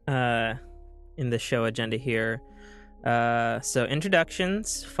in the show agenda here, so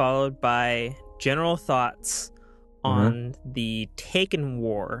introductions followed by general thoughts on the Taken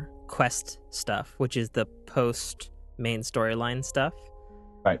War quest stuff, which is the post main storyline stuff.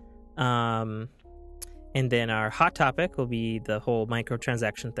 Right. And then our hot topic will be the whole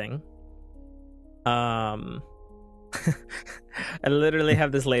microtransaction thing. I literally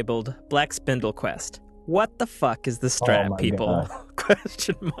have this labeled Black Spindle Quest. What the fuck is the strat, my people? God.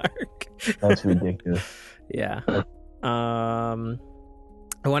 Question mark. That's ridiculous. Yeah.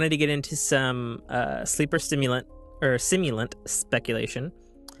 I wanted to get into some sleeper simulant speculation.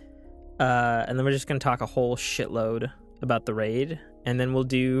 And then we're just going to talk a whole shitload about the raid. And then we'll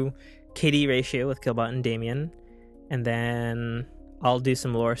do KD ratio with Killbot and Damian. And then I'll do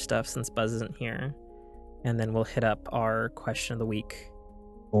some lore stuff since Buzz isn't here. And then we'll hit up our question of the week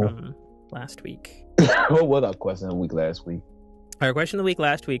from last week. What was our question of the week last week? Our question of the week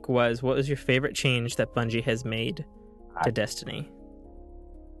last week was, what was your favorite change that Bungie has made to Destiny?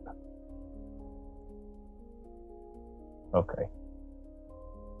 Okay.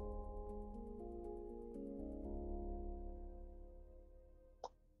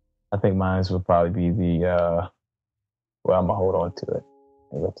 I think mine would probably be the, well, I'm going to hold on to it.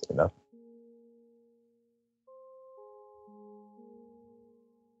 I think that's enough.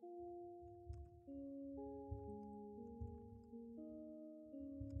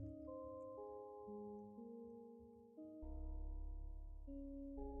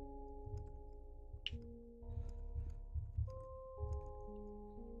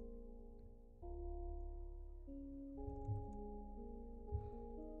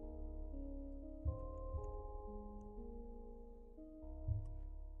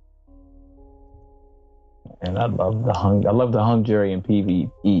 And I love the hung jury in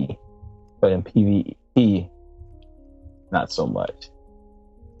PvE, but in PvE, not so much.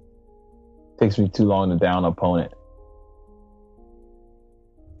 Takes me too long to down an opponent.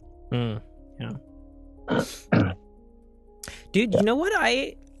 Yeah. Dude, you know what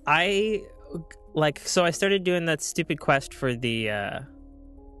I like, so I started doing that stupid quest for the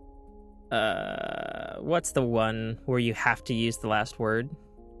what's the one where you have to use the last word?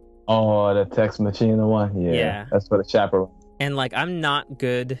 Oh, the text machine one? Yeah. That's for the chaperone. And like, I'm not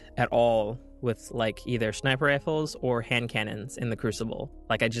good at all with like either sniper rifles or hand cannons in the Crucible.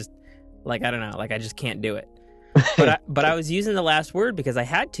 Like I just can't do it. But I was using the last word because I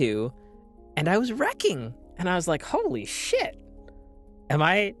had to, and I was wrecking. And I was like, holy shit. Did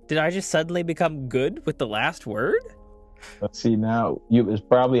I just suddenly become good with the last word? Let's see now. It's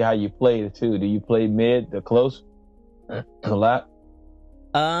probably how you played it too. Do you play mid, the close, a lot?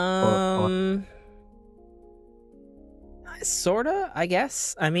 Sorta, I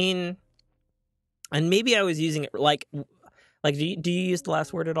guess. I mean, and maybe I was using it like do you use the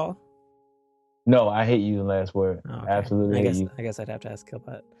last word at all? No, I hate using last word. Oh, okay. Absolutely. I guess I'd have to ask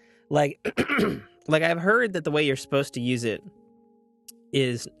Killbot. Like, like I've heard that the way you're supposed to use it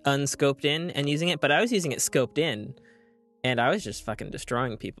is unscoped in and using it, but I was using it scoped in, and I was just fucking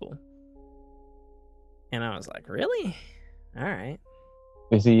destroying people. And I was like, really? All right.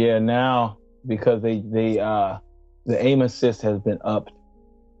 You see, yeah, now because the aim assist has been upped,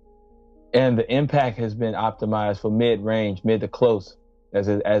 and the impact has been optimized for mid range, mid to close, as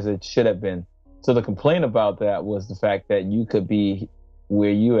it should have been. So the complaint about that was the fact that you could be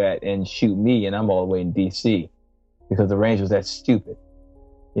where you at and shoot me, and I'm all the way in DC. because the range was that stupid.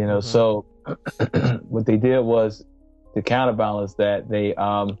 You know, so what they did was to counterbalance that, they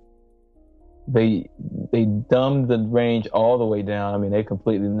dumbed the range all the way down. I mean, they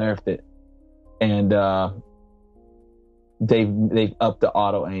completely nerfed it, and they upped the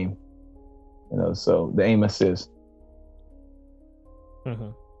auto aim. You know, so the aim assist.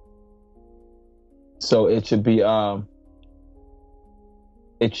 So it should be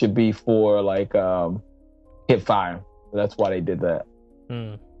for like hip fire. That's why they did that.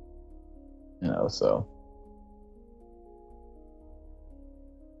 You know, so.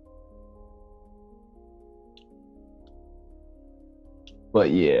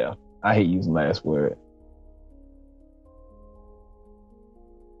 But yeah, I hate using last word.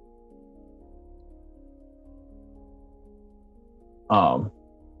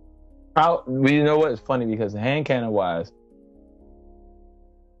 You know what? It's funny because hand cannon wise,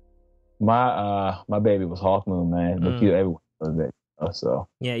 my baby was Hawk Moon, man. Look, you everyone knows that. So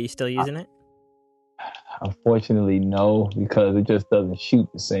yeah, you still using it? Unfortunately, no, because it just doesn't shoot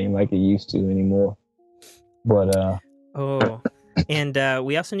the same like it used to anymore. But and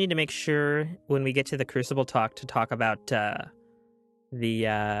we also need to make sure when we get to the Crucible talk to talk about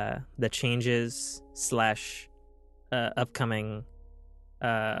the changes / upcoming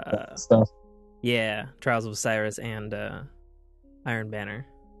stuff. Yeah, Trials of Osiris and Iron Banner.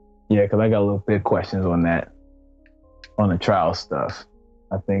 Yeah, because I got a little bit of questions on that, on the trial stuff.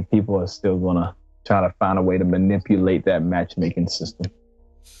 I think people are still gonna try to find a way to manipulate that matchmaking system.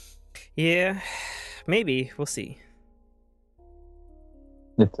 Yeah, maybe. We'll see.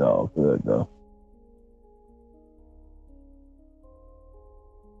 It's all good though.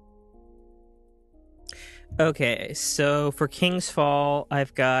 Okay, so for King's Fall,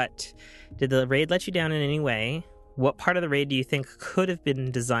 I've got, did the raid let you down in any way? What part of the raid do you think could have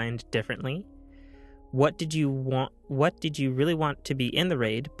been designed differently? What did you really want to be in the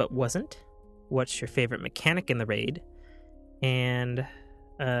raid but wasn't? What's your favorite mechanic in the raid? And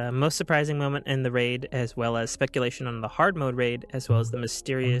most surprising moment in the raid, as well as speculation on the hard mode raid, as well as the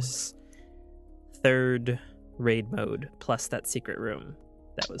mysterious third raid mode, plus that secret room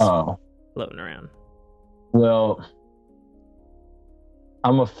that was floating around. Well,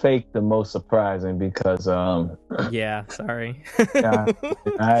 I'm gonna fake the most surprising because yeah, sorry. because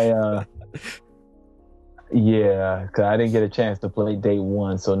I didn't get a chance to play day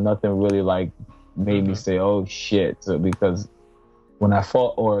one, so nothing really like made me say, "Oh shit!" So because when I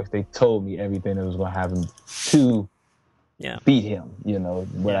fought Oryx, they told me everything that was gonna happen to beat him. You know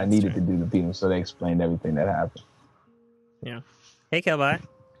what I needed to do to beat him, so they explained everything that happened. Yeah. Hey, Killbot.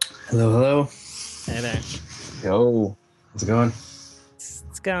 Hello. Hey there. Yo. How's it going?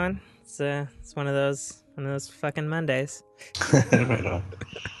 It's going. It's one of those fucking Mondays. Right on.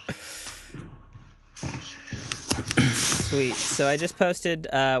 Sweet. So I just posted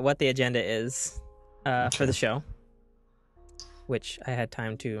what the agenda is for the show, which I had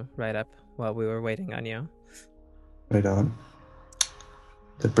time to write up while we were waiting on you. Right on.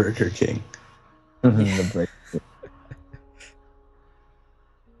 The Burger King. The Burger King.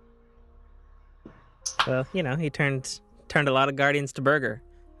 Well, you know, he turned a lot of Guardians to burger.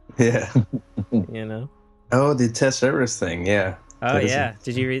 Yeah. You know. Oh, the Tess Everis thing. Yeah. Oh yeah.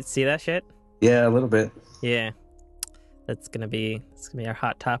 Did you see that shit? Yeah, a little bit. Yeah. It's gonna be our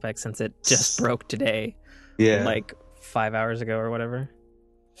hot topic since it just broke today. Yeah. Like 5 hours ago or whatever.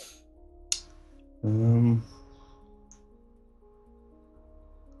 I'm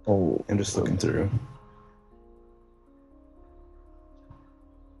just looking through.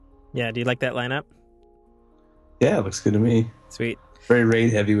 Yeah. Do you like that lineup? Yeah, it looks good to me. Sweet. Very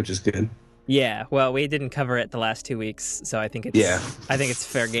raid heavy, which is good. Yeah, well, we didn't cover it the last 2 weeks, so I think it's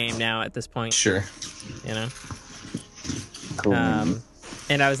fair game now at this point. Sure. You know. Cool.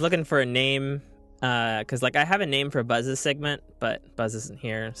 And I was looking for a name, because like I have a name for Buzz's segment, but Buzz isn't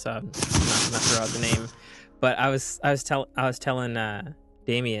here, so I'm not gonna throw out the name. But I was telling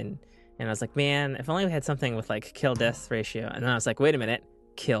Damian, and I was like, man, if only we had something with like kill death ratio. And then I was like, wait a minute,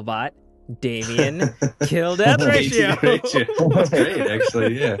 Killbot. Damian, kill death ratio. That's great,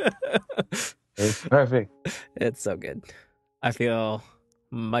 actually. Yeah, it's perfect. It's so good. I feel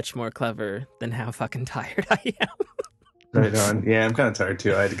much more clever than how fucking tired I am. Right on. Yeah, I'm kind of tired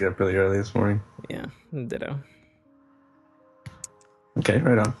too. I had to get up really early this morning. Yeah, ditto. Okay,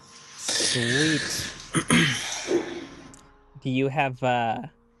 right on. Sweet. Do you have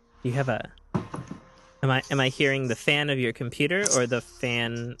a? Am I hearing the fan of your computer or the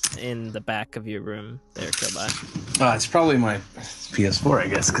fan in the back of your room there, Killbot? It's probably my PS4, I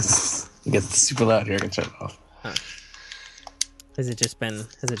guess, because it gets super loud here. I can shut it off. Huh. Has it just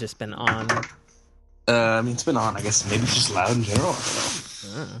been on? I mean, it's been on. I guess maybe it's just loud in general.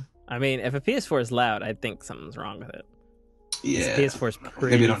 I don't know. I mean, if a PS4 is loud, I think something's wrong with it. Yeah. PS4 is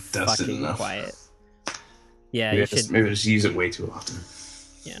pretty maybe don't dust it fucking enough. quiet. Yeah, Maybe you I should. just, maybe I just use it way too often.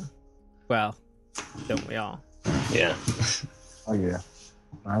 Yeah. Well, don't we all? Yeah. Oh yeah,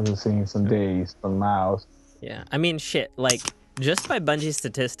 I've been seeing some days from Miles. Yeah. I mean, shit. Like, just by Bungie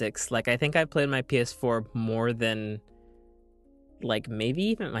statistics, like I think I played my PS4 more than, like, maybe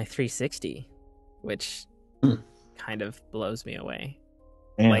even my 360, which kind of blows me away.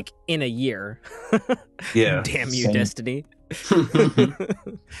 Damn. Like in a year. Yeah. Damn you, Same. Destiny.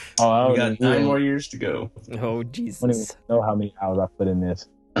 Oh, I We don't got 9 more years to go. Oh I don't even Jesus. know how many hours I put in this.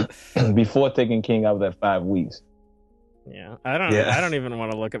 Before taking King, I was at 5 weeks. Yeah. I don't even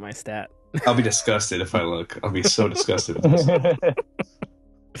want to look at my stat. I'll be disgusted if I look. I'll be so disgusted with this.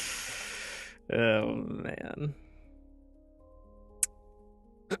 Oh man.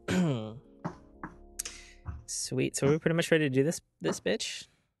 Sweet. So we're pretty much ready to do this bitch.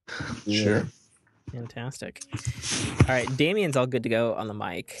 Sure. Fantastic. All right, Damian's all good to go on the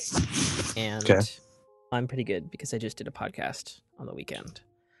mic, and Okay. I'm pretty good because I just did a podcast on the weekend.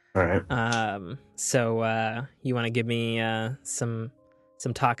 All right. So you want to give me some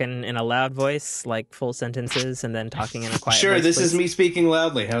talking in a loud voice, like full sentences, and then talking in a quiet Sure, voice, this please? is me speaking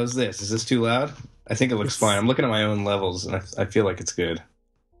loudly. How's this? Is this too loud? I think it looks fine. I'm looking at my own levels, and I feel like it's good.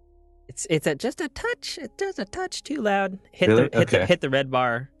 It's just a touch. It does a touch too loud. Hit Really? hit the red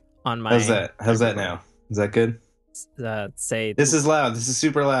bar on my. How's that? How's that now? Is that good? Say This is loud. This is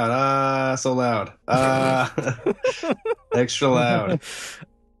super loud. So loud. Extra loud.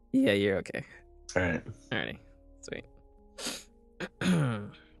 Yeah, you're okay. All right. Alrighty, sweet. I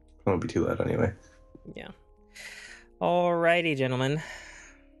won't be too loud anyway. Yeah. Alrighty, gentlemen.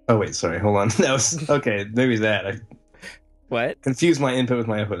 Oh wait, sorry. Hold on. That was okay. Maybe that. I What? confused my input with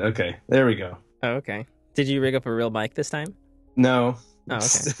my output. Okay, there we go. Oh, okay. Did you rig up a real mic this time? No, Oh, okay.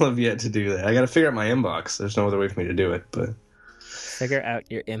 still have yet to do that. I got to figure out my inbox. There's no other way for me to do it, but Figure out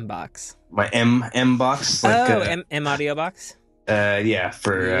your inbox. my M box. Like, M audio box. yeah,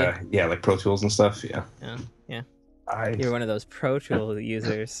 for like Pro Tools and stuff. Yeah. Yeah. I You're one of those Pro Tool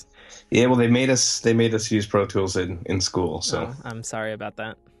users. Yeah, well, they made us use Pro Tools in school. So, Oh, I'm sorry about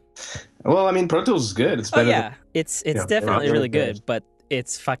that. well, I mean, Pro Tools is good. It's Oh better. yeah, it's Yeah, definitely they're really good. good, but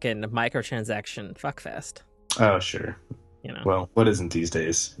it's fucking microtransaction fuckfest. Oh, sure. You know, Well, what isn't these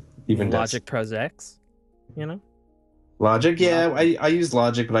days? Even Logic Pros X. You know. Logic, yeah, I used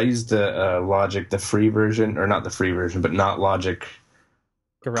Logic, but I used the Logic, the free version, or not the free version, but not Logic.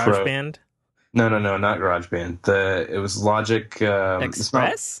 GarageBand. No, not GarageBand. It was Logic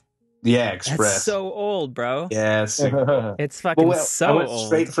Express. Express. That's so old, bro. Yeah, super. It's fucking Well, so I went old.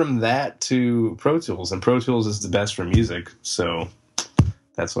 straight from that to Pro Tools, and Pro Tools is the best for music, so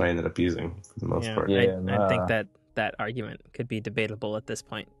that's what I ended up using for the most part. Yeah. I think that argument could be debatable at this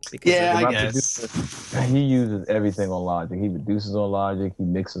point. Because Yeah, of- I guess. He uses everything on Logic. He produces on Logic. He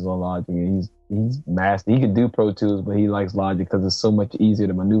mixes on Logic. And he's master. He can do Pro Tools, but he likes Logic because it's so much easier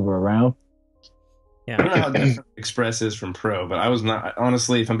to maneuver around. I don't know how different Express is from Pro, but I was not,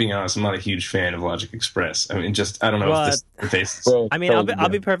 honestly, if I'm being honest, I'm not a huge fan of Logic Express. I mean, I don't know Well, if this interface. Bro, I mean, I'll be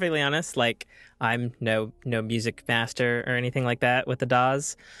totally perfectly honest. Like, I'm no music master or anything like that with the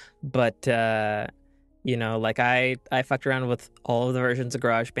DAWs, but you know, like I fucked around with all of the versions of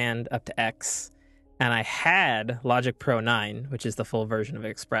GarageBand up to X, and I had Logic Pro 9, which is the full version of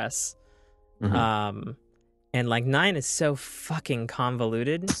Express. Mhm. And like 9 is so fucking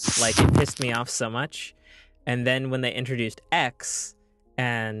convoluted, like it pissed me off so much. And then when they introduced X,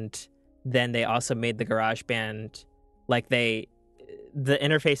 and then they also made the GarageBand, like the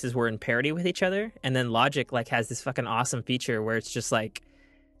interfaces were in parity with each other. And then Logic like has this fucking awesome feature where it's just like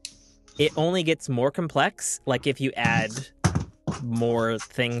it only gets more complex like if you add more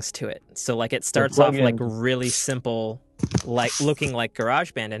things to it. So like it starts off like really simple, like looking like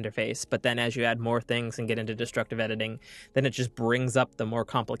GarageBand interface, but then as you add more things and get into destructive editing, then it just brings up the more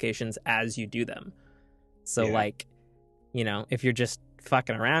complications as you do them. So like, you know, if you're just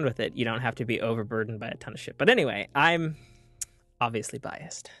fucking around with it, you don't have to be overburdened by a ton of shit. But anyway, I'm obviously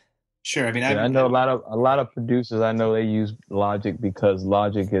biased. Sure, I mean, I know a lot of producers. I know they use Logic because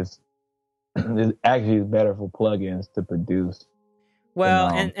Logic is actually better for plugins to produce. Well,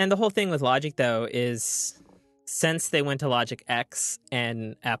 and the whole thing with Logic though is since they went to Logic X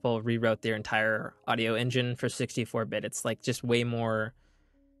and Apple rewrote their entire audio engine for 64-bit, it's like just way more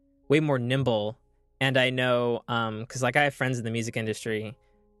nimble. And I know, because like I have friends in the music industry,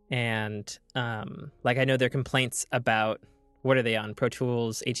 and like I know their complaints about what are they on Pro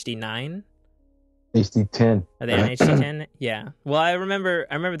Tools HD9? HD10. Are they on HD10? Yeah. Well, I remember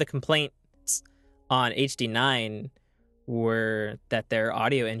the complaints on HD9 were that their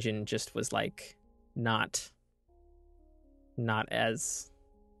audio engine just was like not as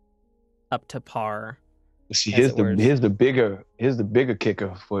up to par. See, here's the bigger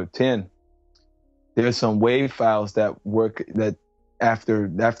kicker for 10. There's some WAV files that work that after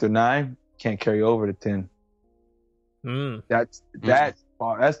 9 can't carry over to 10. That's the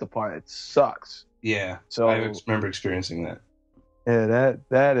part that sucks. Yeah. So I remember experiencing that. Yeah,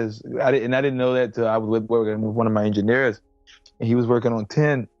 that is. I didn't know that till I was working with one of my engineers, and he was working on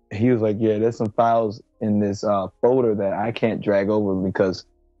 10. He was like, "Yeah, there's some files in this folder that I can't drag over because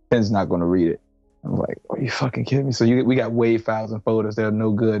 10's not going to read it." I'm like, "Are you fucking kidding me?" So we got WAV files and folders that are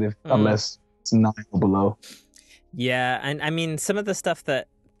no good unless it's 9 or below. Yeah, and I mean some of the stuff that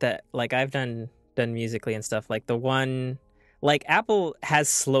like I've done musically and stuff, like the one, like Apple has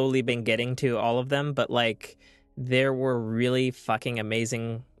slowly been getting to all of them, but like there were really fucking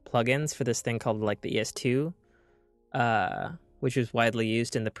amazing plugins for this thing called like the ES2, which was widely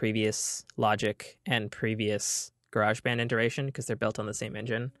used in the previous Logic and previous GarageBand iteration because they're built on the same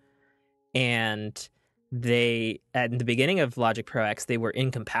engine. And they, at the beginning of Logic Pro X, they were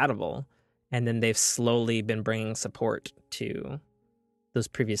incompatible, and then they've slowly been bringing support to those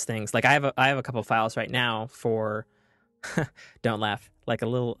previous things. Like I have a couple files right now for don't laugh, like a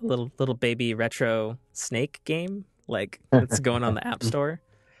little baby retro snake game, like it's going on the App Store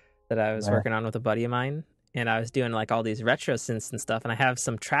that I was working on with a buddy of mine, and I was doing like all these retro synths and stuff, and I have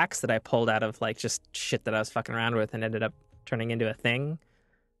some tracks that I pulled out of like just shit that I was fucking around with and ended up turning into a thing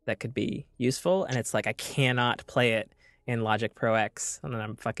that could be useful. And it's like I cannot play it in Logic Pro X, and then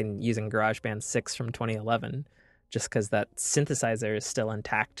I'm fucking using GarageBand 6 from 2011 just because that synthesizer is still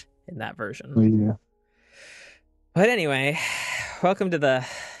intact in that version. Yeah. But anyway, welcome to the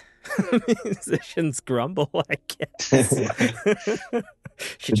musicians grumble, I guess.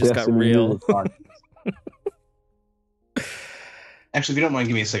 She just got real. Actually, if you don't mind,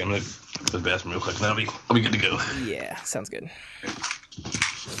 give me a second. I'm gonna go to the bathroom real quick, and then I'll be good to go. Yeah, sounds good.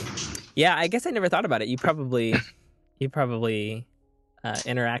 Yeah, I guess I never thought about it. You probably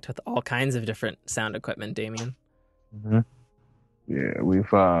interact with all kinds of different sound equipment, Damian. Mm-hmm. Yeah,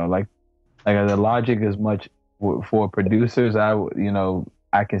 we've like the Logic is much for producers. I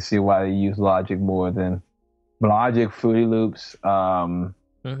can see why they use Logic more than Logic, Fruity Loops.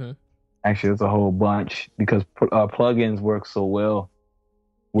 Actually, there's a whole bunch because plugins work so well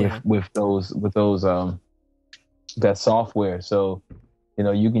with those that software. So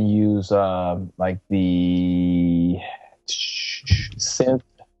you can use like the synth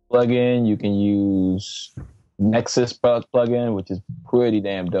plugin. You can use Nexus plugin, which is pretty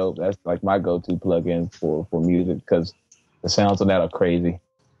damn dope. That's like my go-to plugin for music because the sounds on that are crazy.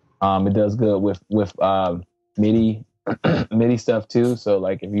 It does good with MIDI MIDI stuff too. So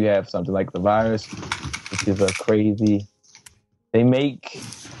like if you have something like the Virus, which is a crazy, I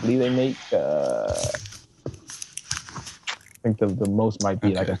think the most might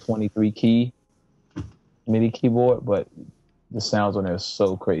be like a 23 key MIDI keyboard, but the sounds on there are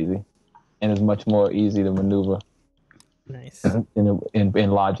so crazy, and it's much more easy to maneuver. Nice.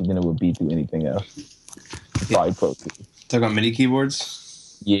 in Logic than it would be through anything else. Probably Pro Tools. Talk about MIDI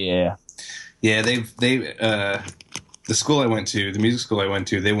keyboards. Yeah. The school I went to, the music school I went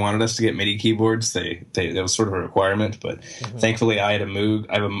to, they wanted us to get MIDI keyboards. That was sort of a requirement, but thankfully I have a Moog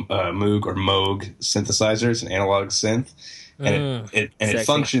or Moog synthesizer. It's an analog synth, and it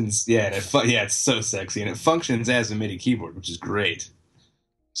functions. Yeah, it's so sexy, and it functions as a MIDI keyboard, which is great.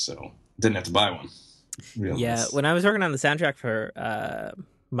 So didn't have to buy one. Nice. When I was working on the soundtrack for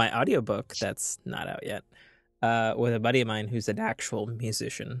my audiobook that's not out yet, with a buddy of mine who's an actual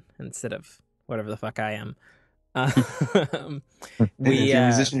musician instead of whatever the fuck I am. If you're a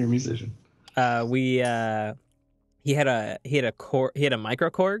musician, you're a musician. He had a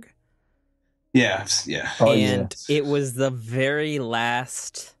microKORG. Yeah. And it was the very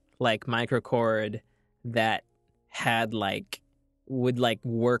last like microKORG that had would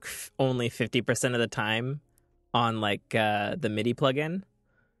work only 50% of the time on the MIDI plugin.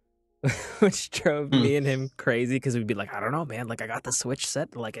 Which drove me and him crazy because we'd be like, I don't know, man. Like, I got the switch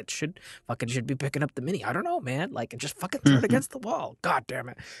set. Like, it should be picking up the MIDI. I don't know, man. Like, it just fucking threw it against the wall. God damn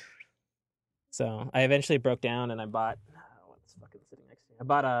it. So I eventually broke down and I bought what's fucking sitting next to me. I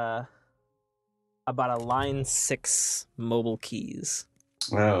bought a Line 6 mobile keys.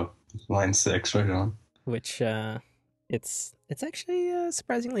 Oh, Line 6, right on. Which it's actually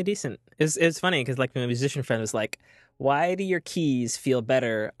surprisingly decent. It's funny because like my musician friend was like, why do your keys feel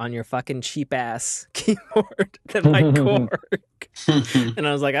better on your fucking cheap ass keyboard than my Korg? And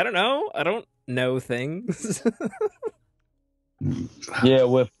I was like, I don't know. I don't know things. Yeah,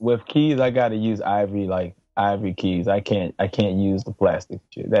 with keys, I got to use ivory keys. I can't use the plastic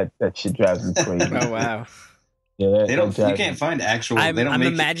shit. That shit drives me crazy. Oh wow. Yeah, They don't. You can't find actual. They don't I'm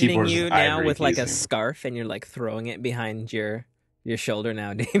make imagining keyboards you with now ivory with like a keys scarf and you're like throwing it behind your shoulder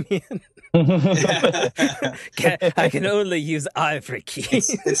now, Damian. I can only use ivory keys.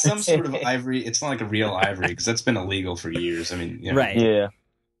 It's some sort of ivory. It's not like a real ivory because that's been illegal for years. I mean, right? Yeah,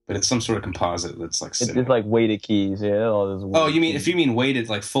 but it's some sort of composite that's like. it's like weighted keys. Yeah, all this. Oh, you mean if you mean weighted,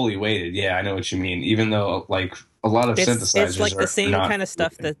 like fully weighted? Yeah, I know what you mean. Even though like a lot of synthesizers, it's like the same not kind of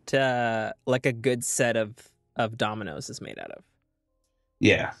stuff that like a good set of dominoes is made out of.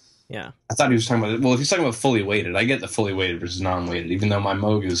 Yeah. Yeah. I thought he was talking about. Well, if he's talking about fully weighted, I get the fully weighted versus non-weighted. Even though my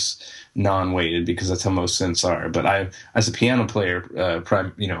Moog is non-weighted because that's how most synths are. But I, as a piano player,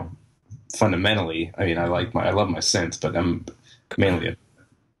 fundamentally, I mean, I love my synths, but I'm mainly a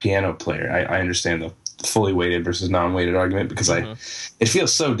piano player. I understand the fully weighted versus non-weighted argument because it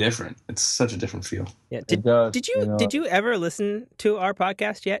feels so different. It's such a different feel. Yeah. Did you ever listen to our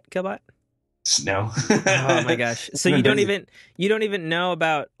podcast yet, Killbot? No. Oh my gosh! So you don't even know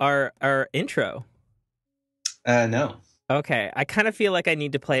about our intro? No. Okay, I kind of feel like I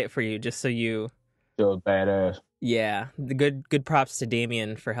need to play it for you just so you. So badass. Yeah, the good props to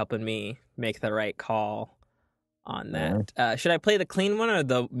Damian for helping me make the right call on that. Right. Should I play the clean one or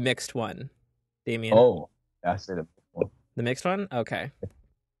the mixed one, Damian? Oh, I said it. The mixed one? Okay.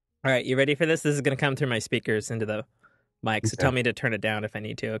 All right, you ready for this? This is going to come through my speakers into the mic, so tell me to turn it down if I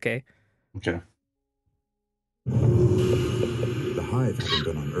need to, okay? Okay. The hive hadn't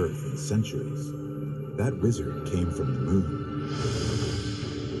been on Earth in centuries. That wizard came from the moon.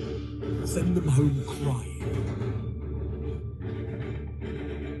 Send them home crying.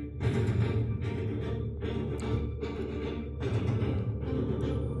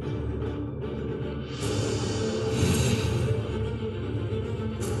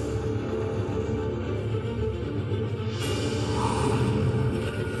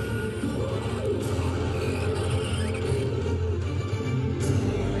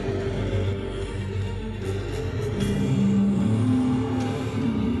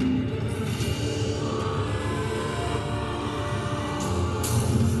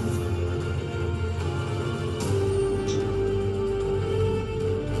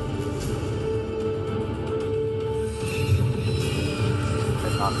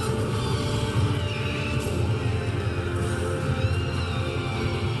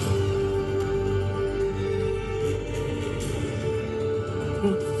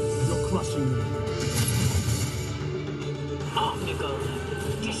 You're crushing them. Optical.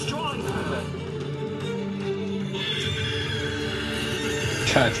 Destroy her.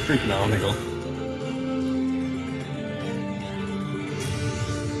 God, it's freaking omnical.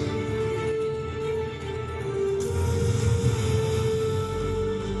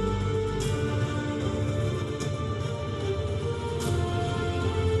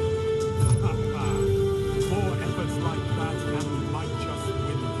 More efforts like that and we might just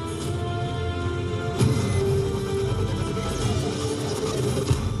win this.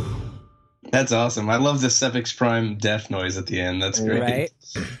 That's awesome. I love the Sepix Prime death noise at the end. That's great. Right?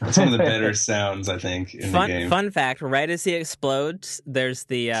 It's one of the better sounds, I think, in the game. Fun fact, right as he explodes, there's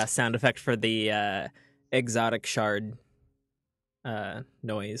the sound effect for the exotic shard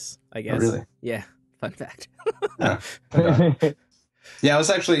noise, I guess. Oh, really? Yeah, fun fact. Yeah,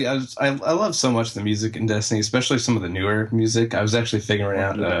 I love so much the music in Destiny, especially some of the newer music. I was actually figuring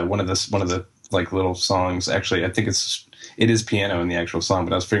out one of the like little songs. Actually, I think it is piano in the actual song,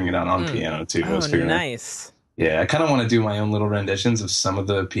 but I was figuring it out on piano too. I was figuring nice. Yeah, I kind of want to do my own little renditions of some of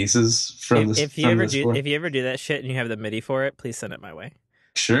the pieces from this. If you ever do that shit and you have the MIDI for it, please send it my way.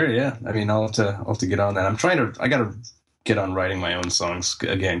 Sure, yeah. I mean, I'll have to get on that. I gotta get on writing my own songs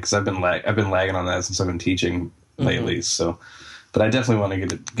again because I've been lagging on that since I've been teaching lately. So, but I definitely want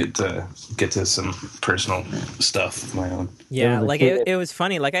to get to some personal stuff of my own. Yeah, like it was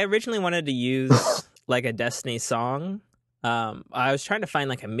funny. Like I originally wanted to use like a Destiny song. I was trying to find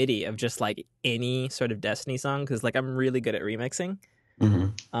like a MIDI of just like any sort of Destiny song because like I'm really good at remixing.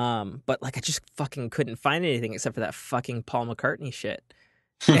 But like I just fucking couldn't find anything except for that fucking Paul McCartney shit.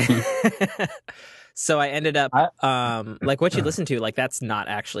 So I ended up like what you listen to, like that's not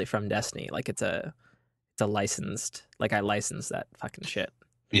actually from Destiny. Like it's a licensed, like I licensed that fucking shit.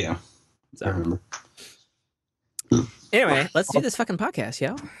 Yeah, so. I remember. Anyway, let's do this fucking podcast,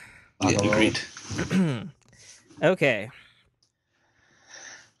 yo. Yeah, agreed. Okay.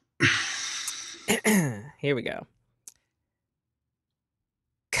 Here we go.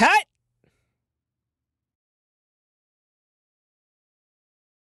 Cut!